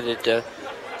Fullington said at the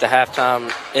halftime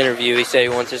interview, he said he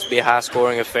wants this to be a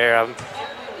high-scoring affair.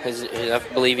 I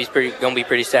believe he's going to be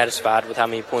pretty satisfied with how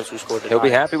many points we scored tonight. He'll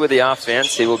be happy with the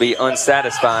offense. He will be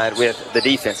unsatisfied with the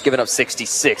defense, giving up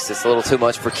 66. It's a little too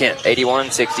much for Kent.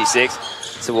 81-66.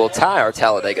 So we'll tie our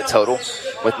Talladega total.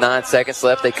 With 9 seconds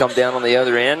left, they come down on the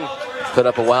other end, put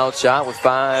up a wild shot with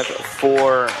 5,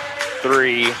 4,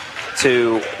 3,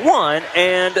 2, 1,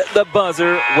 and the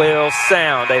buzzer will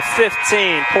sound. A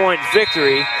 15-point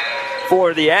victory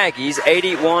for the Aggies,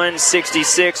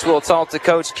 81-66. We'll talk to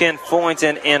Coach Ken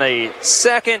Fullington in a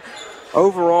second.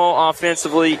 Overall,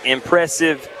 offensively,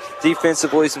 impressive.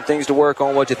 Defensively, some things to work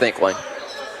on. What do you think, Lane?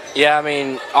 Yeah, I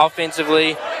mean,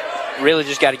 offensively, really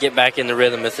just got to get back in the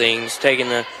rhythm of things. Taking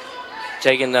the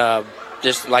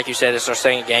just like you said, it's our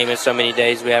second game in so many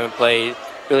days we haven't played.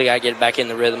 Really got to get back in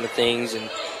the rhythm of things and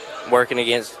working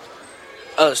against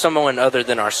someone other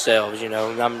than ourselves, you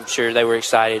know. I'm sure they were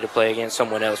excited to play against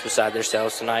someone else beside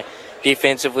themselves tonight.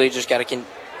 Defensively, just got to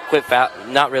quit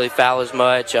not really foul as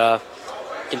much,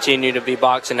 continue to be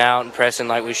boxing out and pressing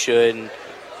like we should, and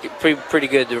pretty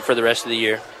good for the rest of the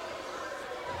year.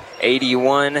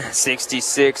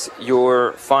 81-66,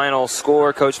 your final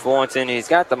score. Coach Fullington, he's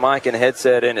got the mic and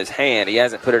headset in his hand. He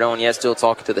hasn't put it on yet, still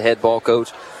talking to the head ball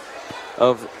coach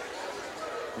of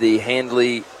the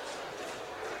Handley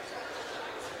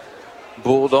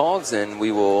Bulldogs, and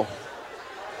we will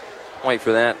wait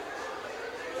for that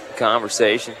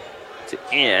conversation to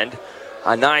end.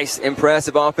 A nice,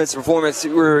 impressive offensive performance.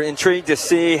 We're intrigued to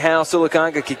see how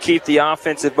Sylacauga could keep the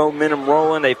offensive momentum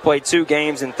rolling. They've played 2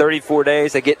 games in 34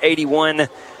 days. They get 81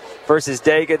 versus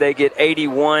Dega. They get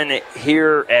 81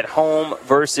 here at home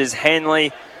versus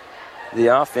Handley.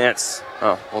 The offense,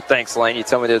 oh, well, thanks, Lane. You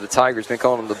tell me they're the Tigers. Been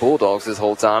calling them the Bulldogs this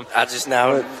whole time. I just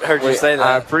now heard you say that.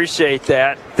 I appreciate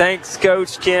that. Thanks,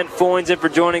 Coach Kent Fullington, for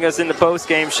joining us in the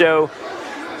post-game show.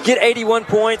 Get 81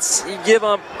 points. You give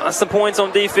up some points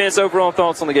on defense. Overall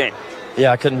thoughts on the game?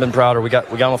 Yeah, I couldn't have been prouder. We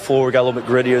got on the floor. We got a little bit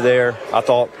grittier there. I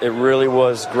thought it really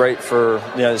was great for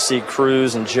to see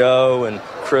Cruz and Joe and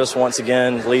Chris once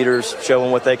again, leaders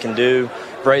showing what they can do.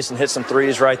 Brayson hit some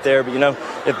threes right there. But,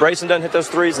 if Brayson doesn't hit those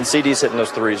threes, then CD's hitting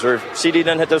those threes. Or if CD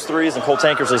doesn't hit those threes, then Cole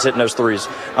Tankersley's hitting those threes.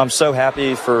 I'm so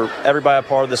happy for everybody a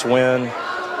part of this win.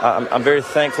 I'm very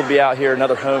thankful to be out here.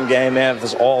 Another home game, man. It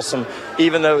was awesome.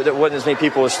 Even though there wasn't as many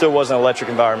people, it still was an electric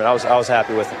environment. I was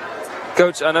happy with it.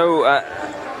 Coach, I know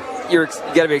you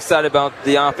got to be excited about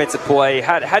the offensive play.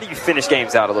 How do you finish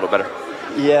games out a little better?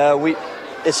 Yeah,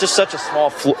 it's just such a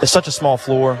small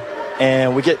floor,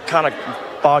 and we get kind of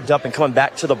bogged up and coming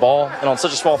back to the ball. And on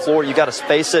such a small floor, you got to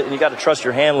space it and you got to trust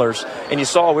your handlers. And you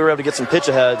saw we were able to get some pitch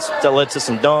aheads that led to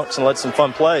some dunks and led to some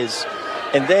fun plays.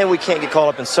 And then we can't get caught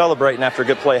up in celebrating after a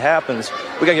good play happens.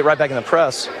 We got to get right back in the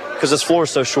press because this floor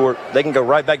is so short. They can go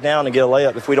right back down and get a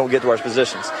layup if we don't get to our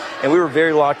positions. And we were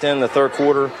very locked in the third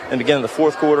quarter and beginning of the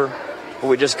fourth quarter, but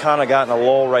we just kind of got in a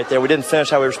lull right there. We didn't finish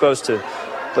how we were supposed to.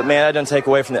 But, man, that doesn't take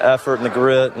away from the effort and the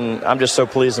grit, and I'm just so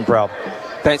pleased and proud.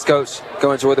 Thanks, Coach.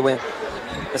 Go enjoy the win.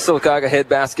 The Sylacauga head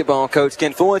basketball coach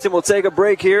Ken Fullington will take a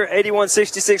break here.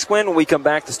 81-66 win when we come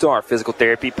back to start Physical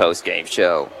Therapy post-game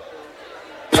show.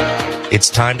 It's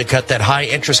time to cut that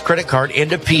high-interest credit card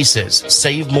into pieces.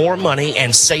 Save more money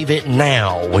and save it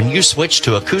now when you switch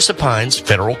to a Coosa Pines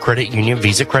Federal Credit Union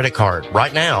Visa credit card.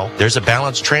 Right now, there's a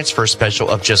balance transfer special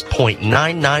of just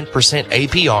 0.99%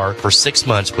 APR for 6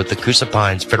 months with the Coosa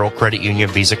Pines Federal Credit Union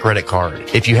Visa credit card.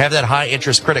 If you have that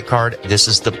high-interest credit card, this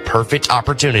is the perfect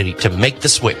opportunity to make the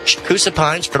switch. Coosa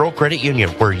Pines Federal Credit Union,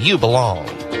 where you belong.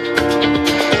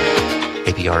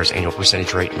 APR's annual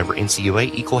percentage rate. Member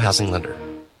NCUA, Equal Housing Lender.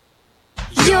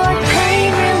 Your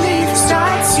pain relief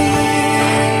starts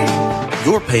here.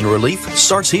 Your pain relief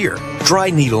starts here. Dry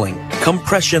needling,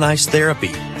 compression ice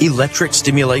therapy, electric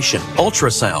stimulation,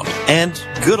 ultrasound, and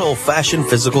good old-fashioned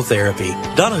physical therapy.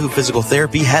 Donahue Physical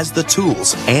Therapy has the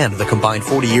tools and the combined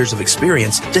 40 years of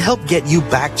experience to help get you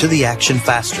back to the action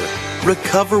faster.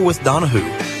 Recover with Donahue.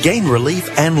 Gain relief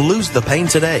and lose the pain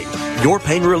today. Your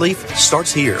pain relief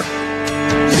starts here.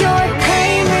 Your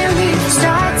pain relief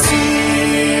starts here.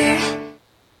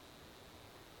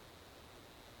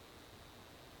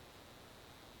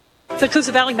 The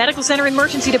Coosa Valley Medical Center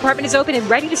Emergency Department is open and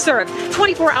ready to serve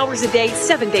 24 hours a day,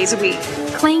 7 days a week.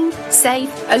 Clean,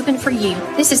 safe, open for you.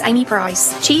 This is Amy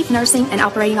Price, Chief Nursing and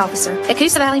Operating Officer. At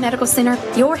Coosa Valley Medical Center,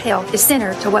 your health is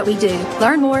centered to what we do.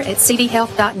 Learn more at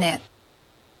cdhealth.net.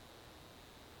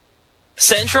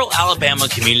 Central Alabama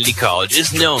Community College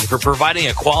is known for providing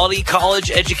a quality college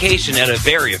education at a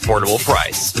very affordable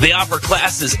price. They offer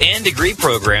classes and degree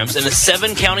programs in a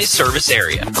 7-county service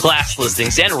area. Class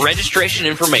listings and registration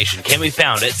information can be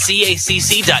found at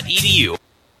cacc.edu.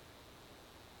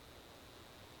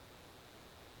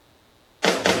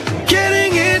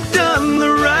 Getting it done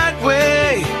the right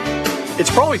way.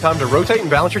 It's probably time to rotate and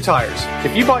balance your tires.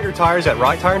 If you bought your tires at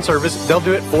Right Tire and Service, they'll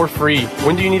do it for free.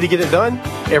 When do you need to get it done?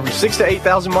 Every 6,000 to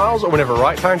 8,000 miles, or whenever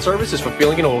Right Tire and Service is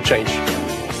fulfilling an oil change.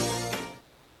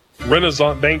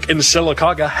 Renaissance Bank in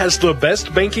Sylacauga has the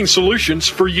best banking solutions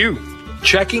for you.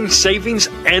 Checking, savings,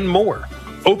 and more.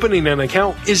 Opening an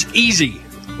account is easy.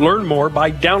 Learn more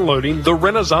by downloading the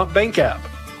Renaissance Bank app.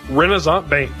 Renaissance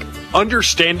Bank,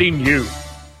 understanding you.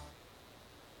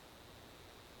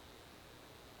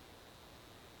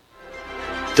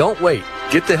 Don't wait.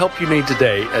 Get the help you need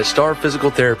today at Star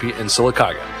Physical Therapy in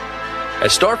Sylacauga.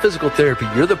 At Star Physical Therapy,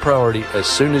 you're the priority as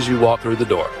soon as you walk through the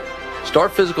door. Star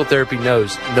Physical Therapy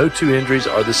knows no two injuries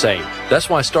are the same. That's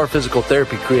why Star Physical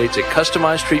Therapy creates a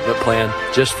customized treatment plan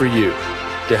just for you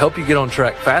to help you get on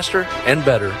track faster and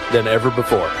better than ever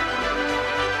before.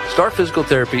 Star Physical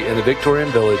Therapy in the Victorian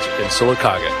Village in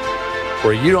Sylacauga,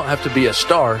 where you don't have to be a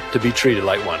star to be treated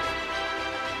like one.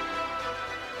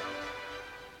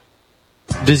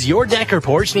 Does your deck or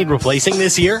porch need replacing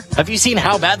this year? Have you seen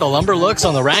how bad the lumber looks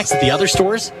on the racks at the other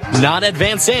stores? Not at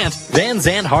Van Zandt. Van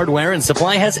Zandt Hardware and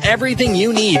Supply has everything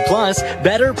you need, plus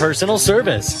better personal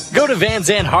service. Go to Van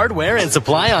Zandt Hardware and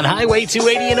Supply on Highway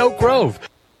 280 in Oak Grove.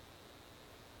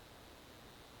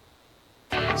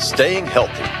 Staying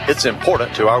healthy, it's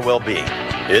important to our well-being.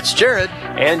 It's Jared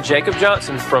and Jacob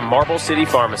Johnson from Marble City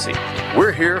Pharmacy.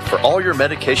 We're here for all your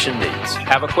medication needs.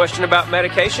 Have a question about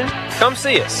medication? Come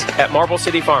see us at Marble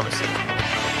City Pharmacy.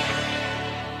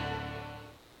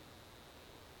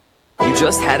 You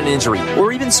just had an injury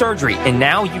or even surgery, and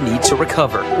now you need to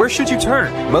recover. Where should you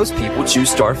turn? Most people choose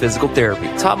Star Physical Therapy.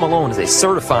 Todd Malone is a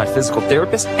certified physical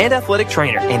therapist and athletic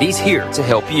trainer, and he's here to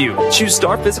help you. Choose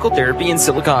Star Physical Therapy in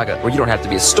Sylacauga, where you don't have to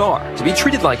be a star to be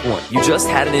treated like one. You just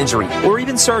had an injury or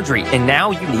even surgery, and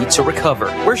now you need to recover.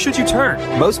 Where should you turn?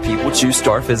 Most people choose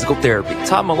Star Physical Therapy.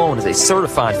 Todd Malone is a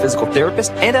certified physical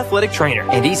therapist and athletic trainer,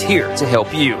 and he's here to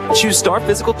help you. Choose Star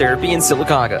Physical Therapy in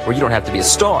Sylacauga, where you don't have to be a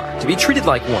star to be treated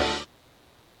like one.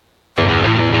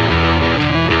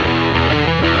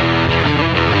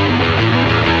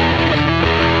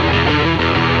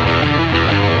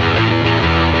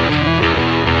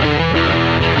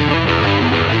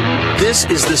 This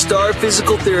is the Star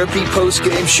Physical Therapy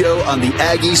post-game show on the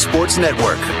Aggie Sports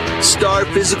Network. Star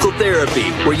Physical Therapy,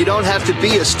 where you don't have to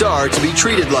be a star to be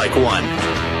treated like one.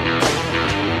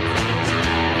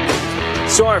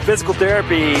 Star Physical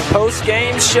Therapy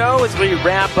post-game show as we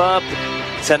wrap up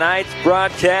tonight's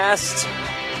broadcast.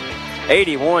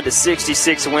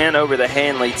 81-66 win over the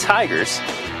Handley Tigers.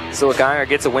 Sylacauga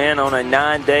gets a win on a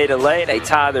 9-day delay. They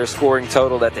tie their scoring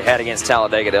total that they had against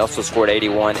Talladega. They also scored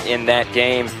 81 in that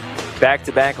game.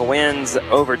 Back-to-back wins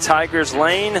over Tigers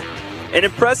Lane. An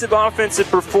impressive offensive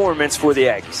performance for the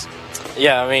Aggies.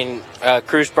 Yeah, I mean,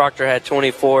 Cruz Proctor had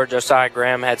 24. Josiah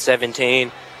Graham had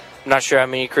 17. I'm not sure how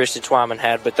many Christian Twyman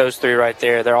had, but those three right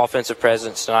there, their offensive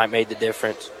presence tonight made the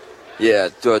difference. Yeah,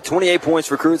 28 points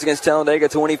for Cruz against Talladega,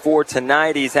 24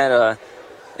 tonight. He's had a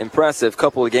impressive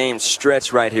couple of games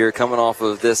stretch right here coming off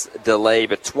of this delay.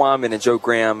 But Twyman and Joe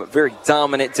Graham very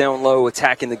dominant down low,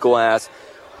 attacking the glass.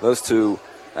 Those two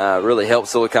really helped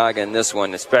Sylacauga in this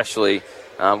one, especially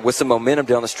with some momentum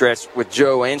down the stretch with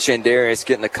Joe and Shandarius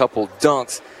getting a couple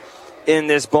dunks in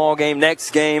this ball game.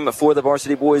 Next game for the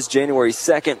varsity boys, January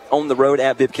 2nd on the road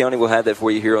at Bibb County. We'll have that for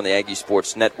you here on the Aggie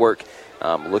Sports Network.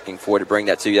 Looking forward to bring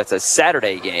that to you. That's a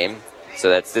Saturday game,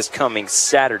 so that's this coming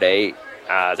Saturday.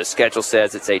 The schedule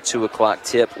says it's a 2 o'clock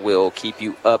tip. We'll keep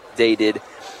you updated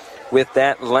with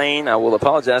that. Lane, I will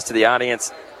apologize to the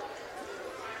audience.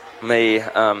 May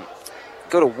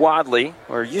go to Wadley,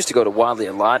 or used to go to Wadley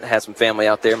a lot. Had some family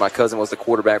out there. My cousin was the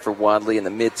quarterback for Wadley in the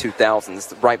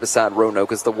mid-2000s, right beside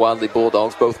Roanoke. It's the Wadley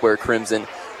Bulldogs. Both wear crimson,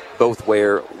 both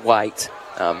wear white.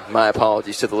 My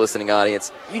apologies to the listening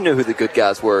audience. You knew who the good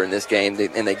guys were in this game,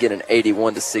 and they get an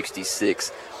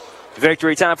 81-66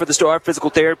 victory. Time for the Star Physical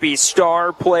Therapy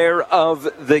Star Player of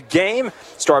the Game.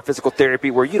 Star Physical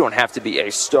Therapy, where you don't have to be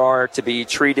a star to be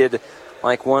treated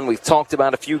like one. We've talked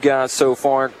about a few guys so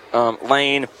far.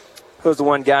 Lane, who's the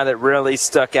one guy that really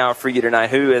stuck out for you tonight?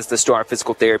 Who is the Star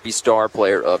Physical Therapy Star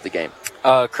Player of the game?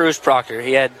 Cruz Proctor.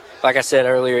 He had, like I said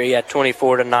earlier, he had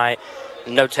 24 tonight.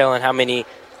 No telling how many.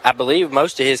 I believe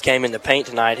most of his came in the paint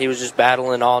tonight. He was just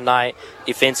battling all night.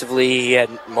 Defensively, he had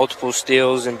multiple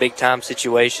steals in big-time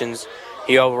situations.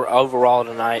 He overall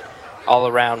tonight, all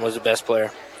around, was the best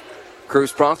player.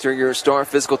 Cruz Proctor, your Star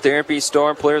Physical Therapy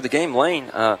Star Player of the Game.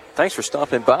 Lane, thanks for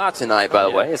stopping by tonight, by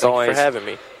the way. Thanks for having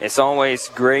me. It's always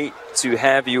great to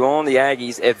have you on. The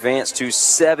Aggies advance to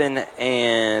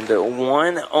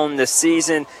 7-1 on the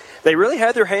season. They really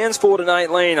had their hands full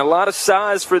tonight, Lane. A lot of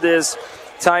size for this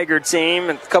Tiger team.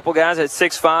 A couple guys at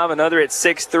 6'5", another at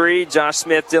 6'3". Josh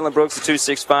Smith, Dylan Brooks, the two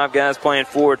 6'5" guys playing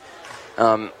forward.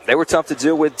 They were tough to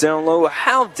deal with down low.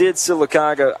 How did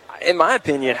Sylacauga, in my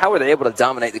opinion, how were they able to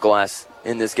dominate the glass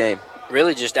in this game?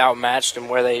 Really just outmatched them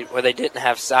where they didn't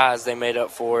have size. They made up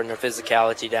for in their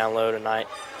physicality down low tonight.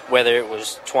 Whether it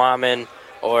was Twyman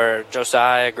or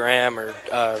Josiah Graham or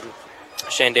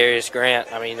Shandarius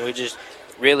Grant. I mean, we just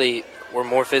really were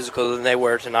more physical than they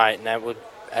were tonight, and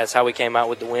that's how we came out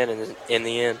with the win in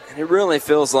the end. And it really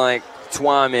feels like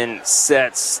Twyman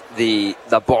sets the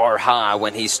bar high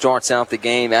when he starts out the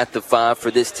game at the 5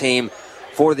 for this team,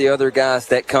 for the other guys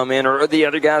that come in, or the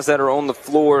other guys that are on the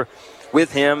floor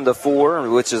with him, the 4,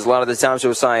 which is a lot of the times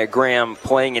Josiah Graham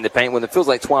playing in the paint, when it feels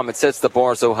like Twyman sets the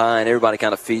bar so high and everybody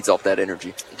kind of feeds off that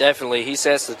energy. Definitely. He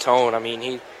sets the tone. I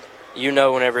mean,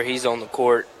 whenever he's on the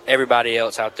court, everybody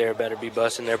else out there better be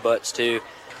busting their butts too.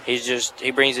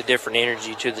 He brings a different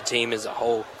energy to the team as a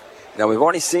whole. Now, we've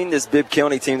already seen this Bibb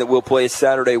County team that will play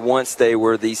Saturday once. They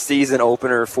were the season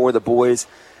opener for the boys.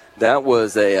 That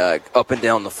was a up and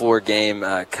down the floor game,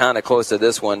 kind of close to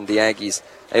this one. The Aggies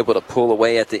able to pull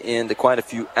away at the end to quite a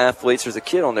few athletes. There's a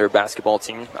kid on their basketball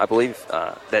team, I believe,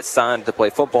 that signed to play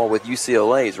football with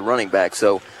UCLA as a running back.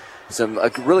 So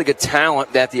a really good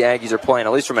talent that the Aggies are playing,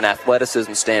 at least from an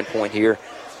athleticism standpoint here.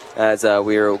 As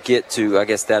we'll get to, I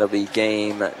guess that'll be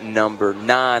game number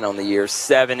 9 on the year,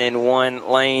 7-1.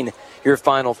 Lane, your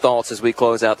final thoughts as we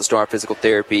close out the Star Physical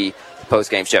Therapy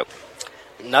post-game show.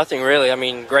 Nothing really. I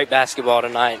mean, great basketball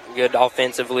tonight. Good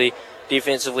offensively.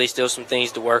 Defensively, still some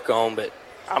things to work on, but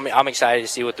I'm excited to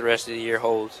see what the rest of the year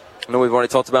holds. I know we've already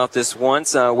talked about this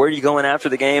once. Where are you going after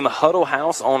the game? Huddle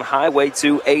House on Highway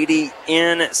 280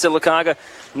 in Sylacauga.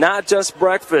 Not just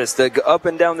breakfast, up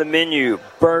and down the menu,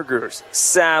 burgers,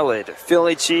 salad,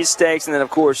 Philly cheesesteaks, and then, of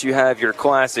course, you have your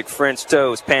classic French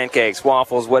toast, pancakes,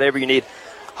 waffles, whatever you need.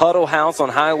 Huddle House on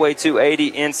Highway 280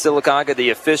 in Sylacauga, the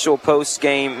official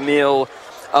post-game meal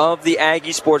of the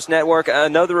Aggie Sports Network.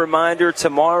 Another reminder,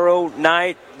 tomorrow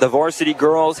night, the varsity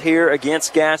girls here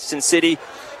against Gaston City.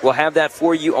 We'll have that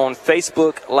for you on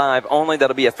Facebook Live only.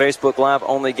 That'll be a Facebook Live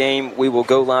only game. We will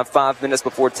go live 5 minutes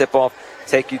before tip-off,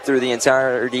 take you through the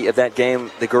entirety of that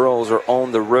game. The girls are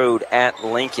on the road at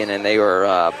Lincoln, and they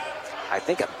are, I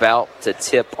think, about to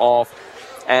tip off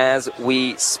as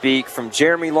we speak. From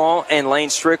Jeremy Law and Lane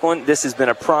Strickland, this has been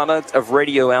a product of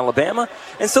Radio Alabama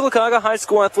and Sylacauga High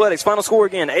School Athletics. Final score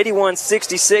again,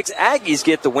 81-66. Aggies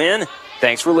get the win.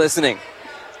 Thanks for listening.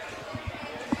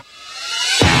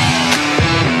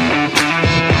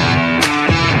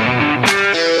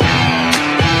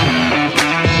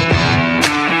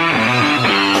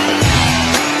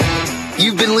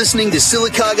 You've been listening to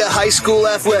Sylacauga High School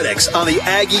Athletics on the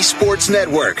Aggie Sports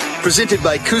Network, presented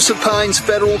by Coosa Pines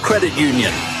Federal Credit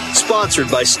Union. Sponsored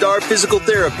by Star Physical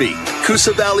Therapy,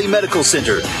 Coosa Valley Medical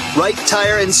Center, Wright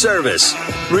Tire and Service,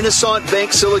 Renaissance Bank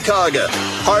Sylacauga,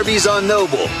 Harvey's on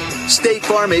Noble, State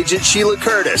Farm Agent Sheila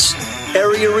Curtis,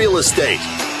 Area Real Estate,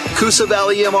 Coosa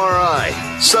Valley MRI,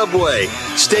 Subway,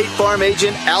 State Farm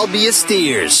Agent Albia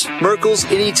Steers, Merkel's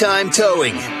Anytime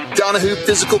Towing, Donahue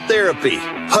Physical Therapy,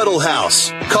 Huddle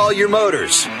House, Collier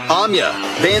Motors, Amya,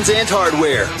 Van Zandt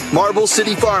Hardware, Marble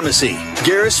City Pharmacy,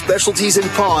 Garris Specialties and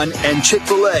Pawn, and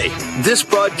Chick-fil-A. This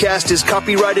broadcast is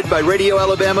copyrighted by Radio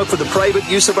Alabama for the private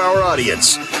use of our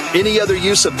audience. Any other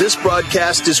use of this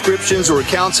broadcast, descriptions, or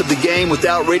accounts of the game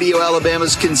without Radio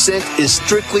Alabama's consent is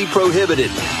strictly prohibited.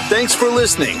 Thanks for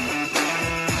listening.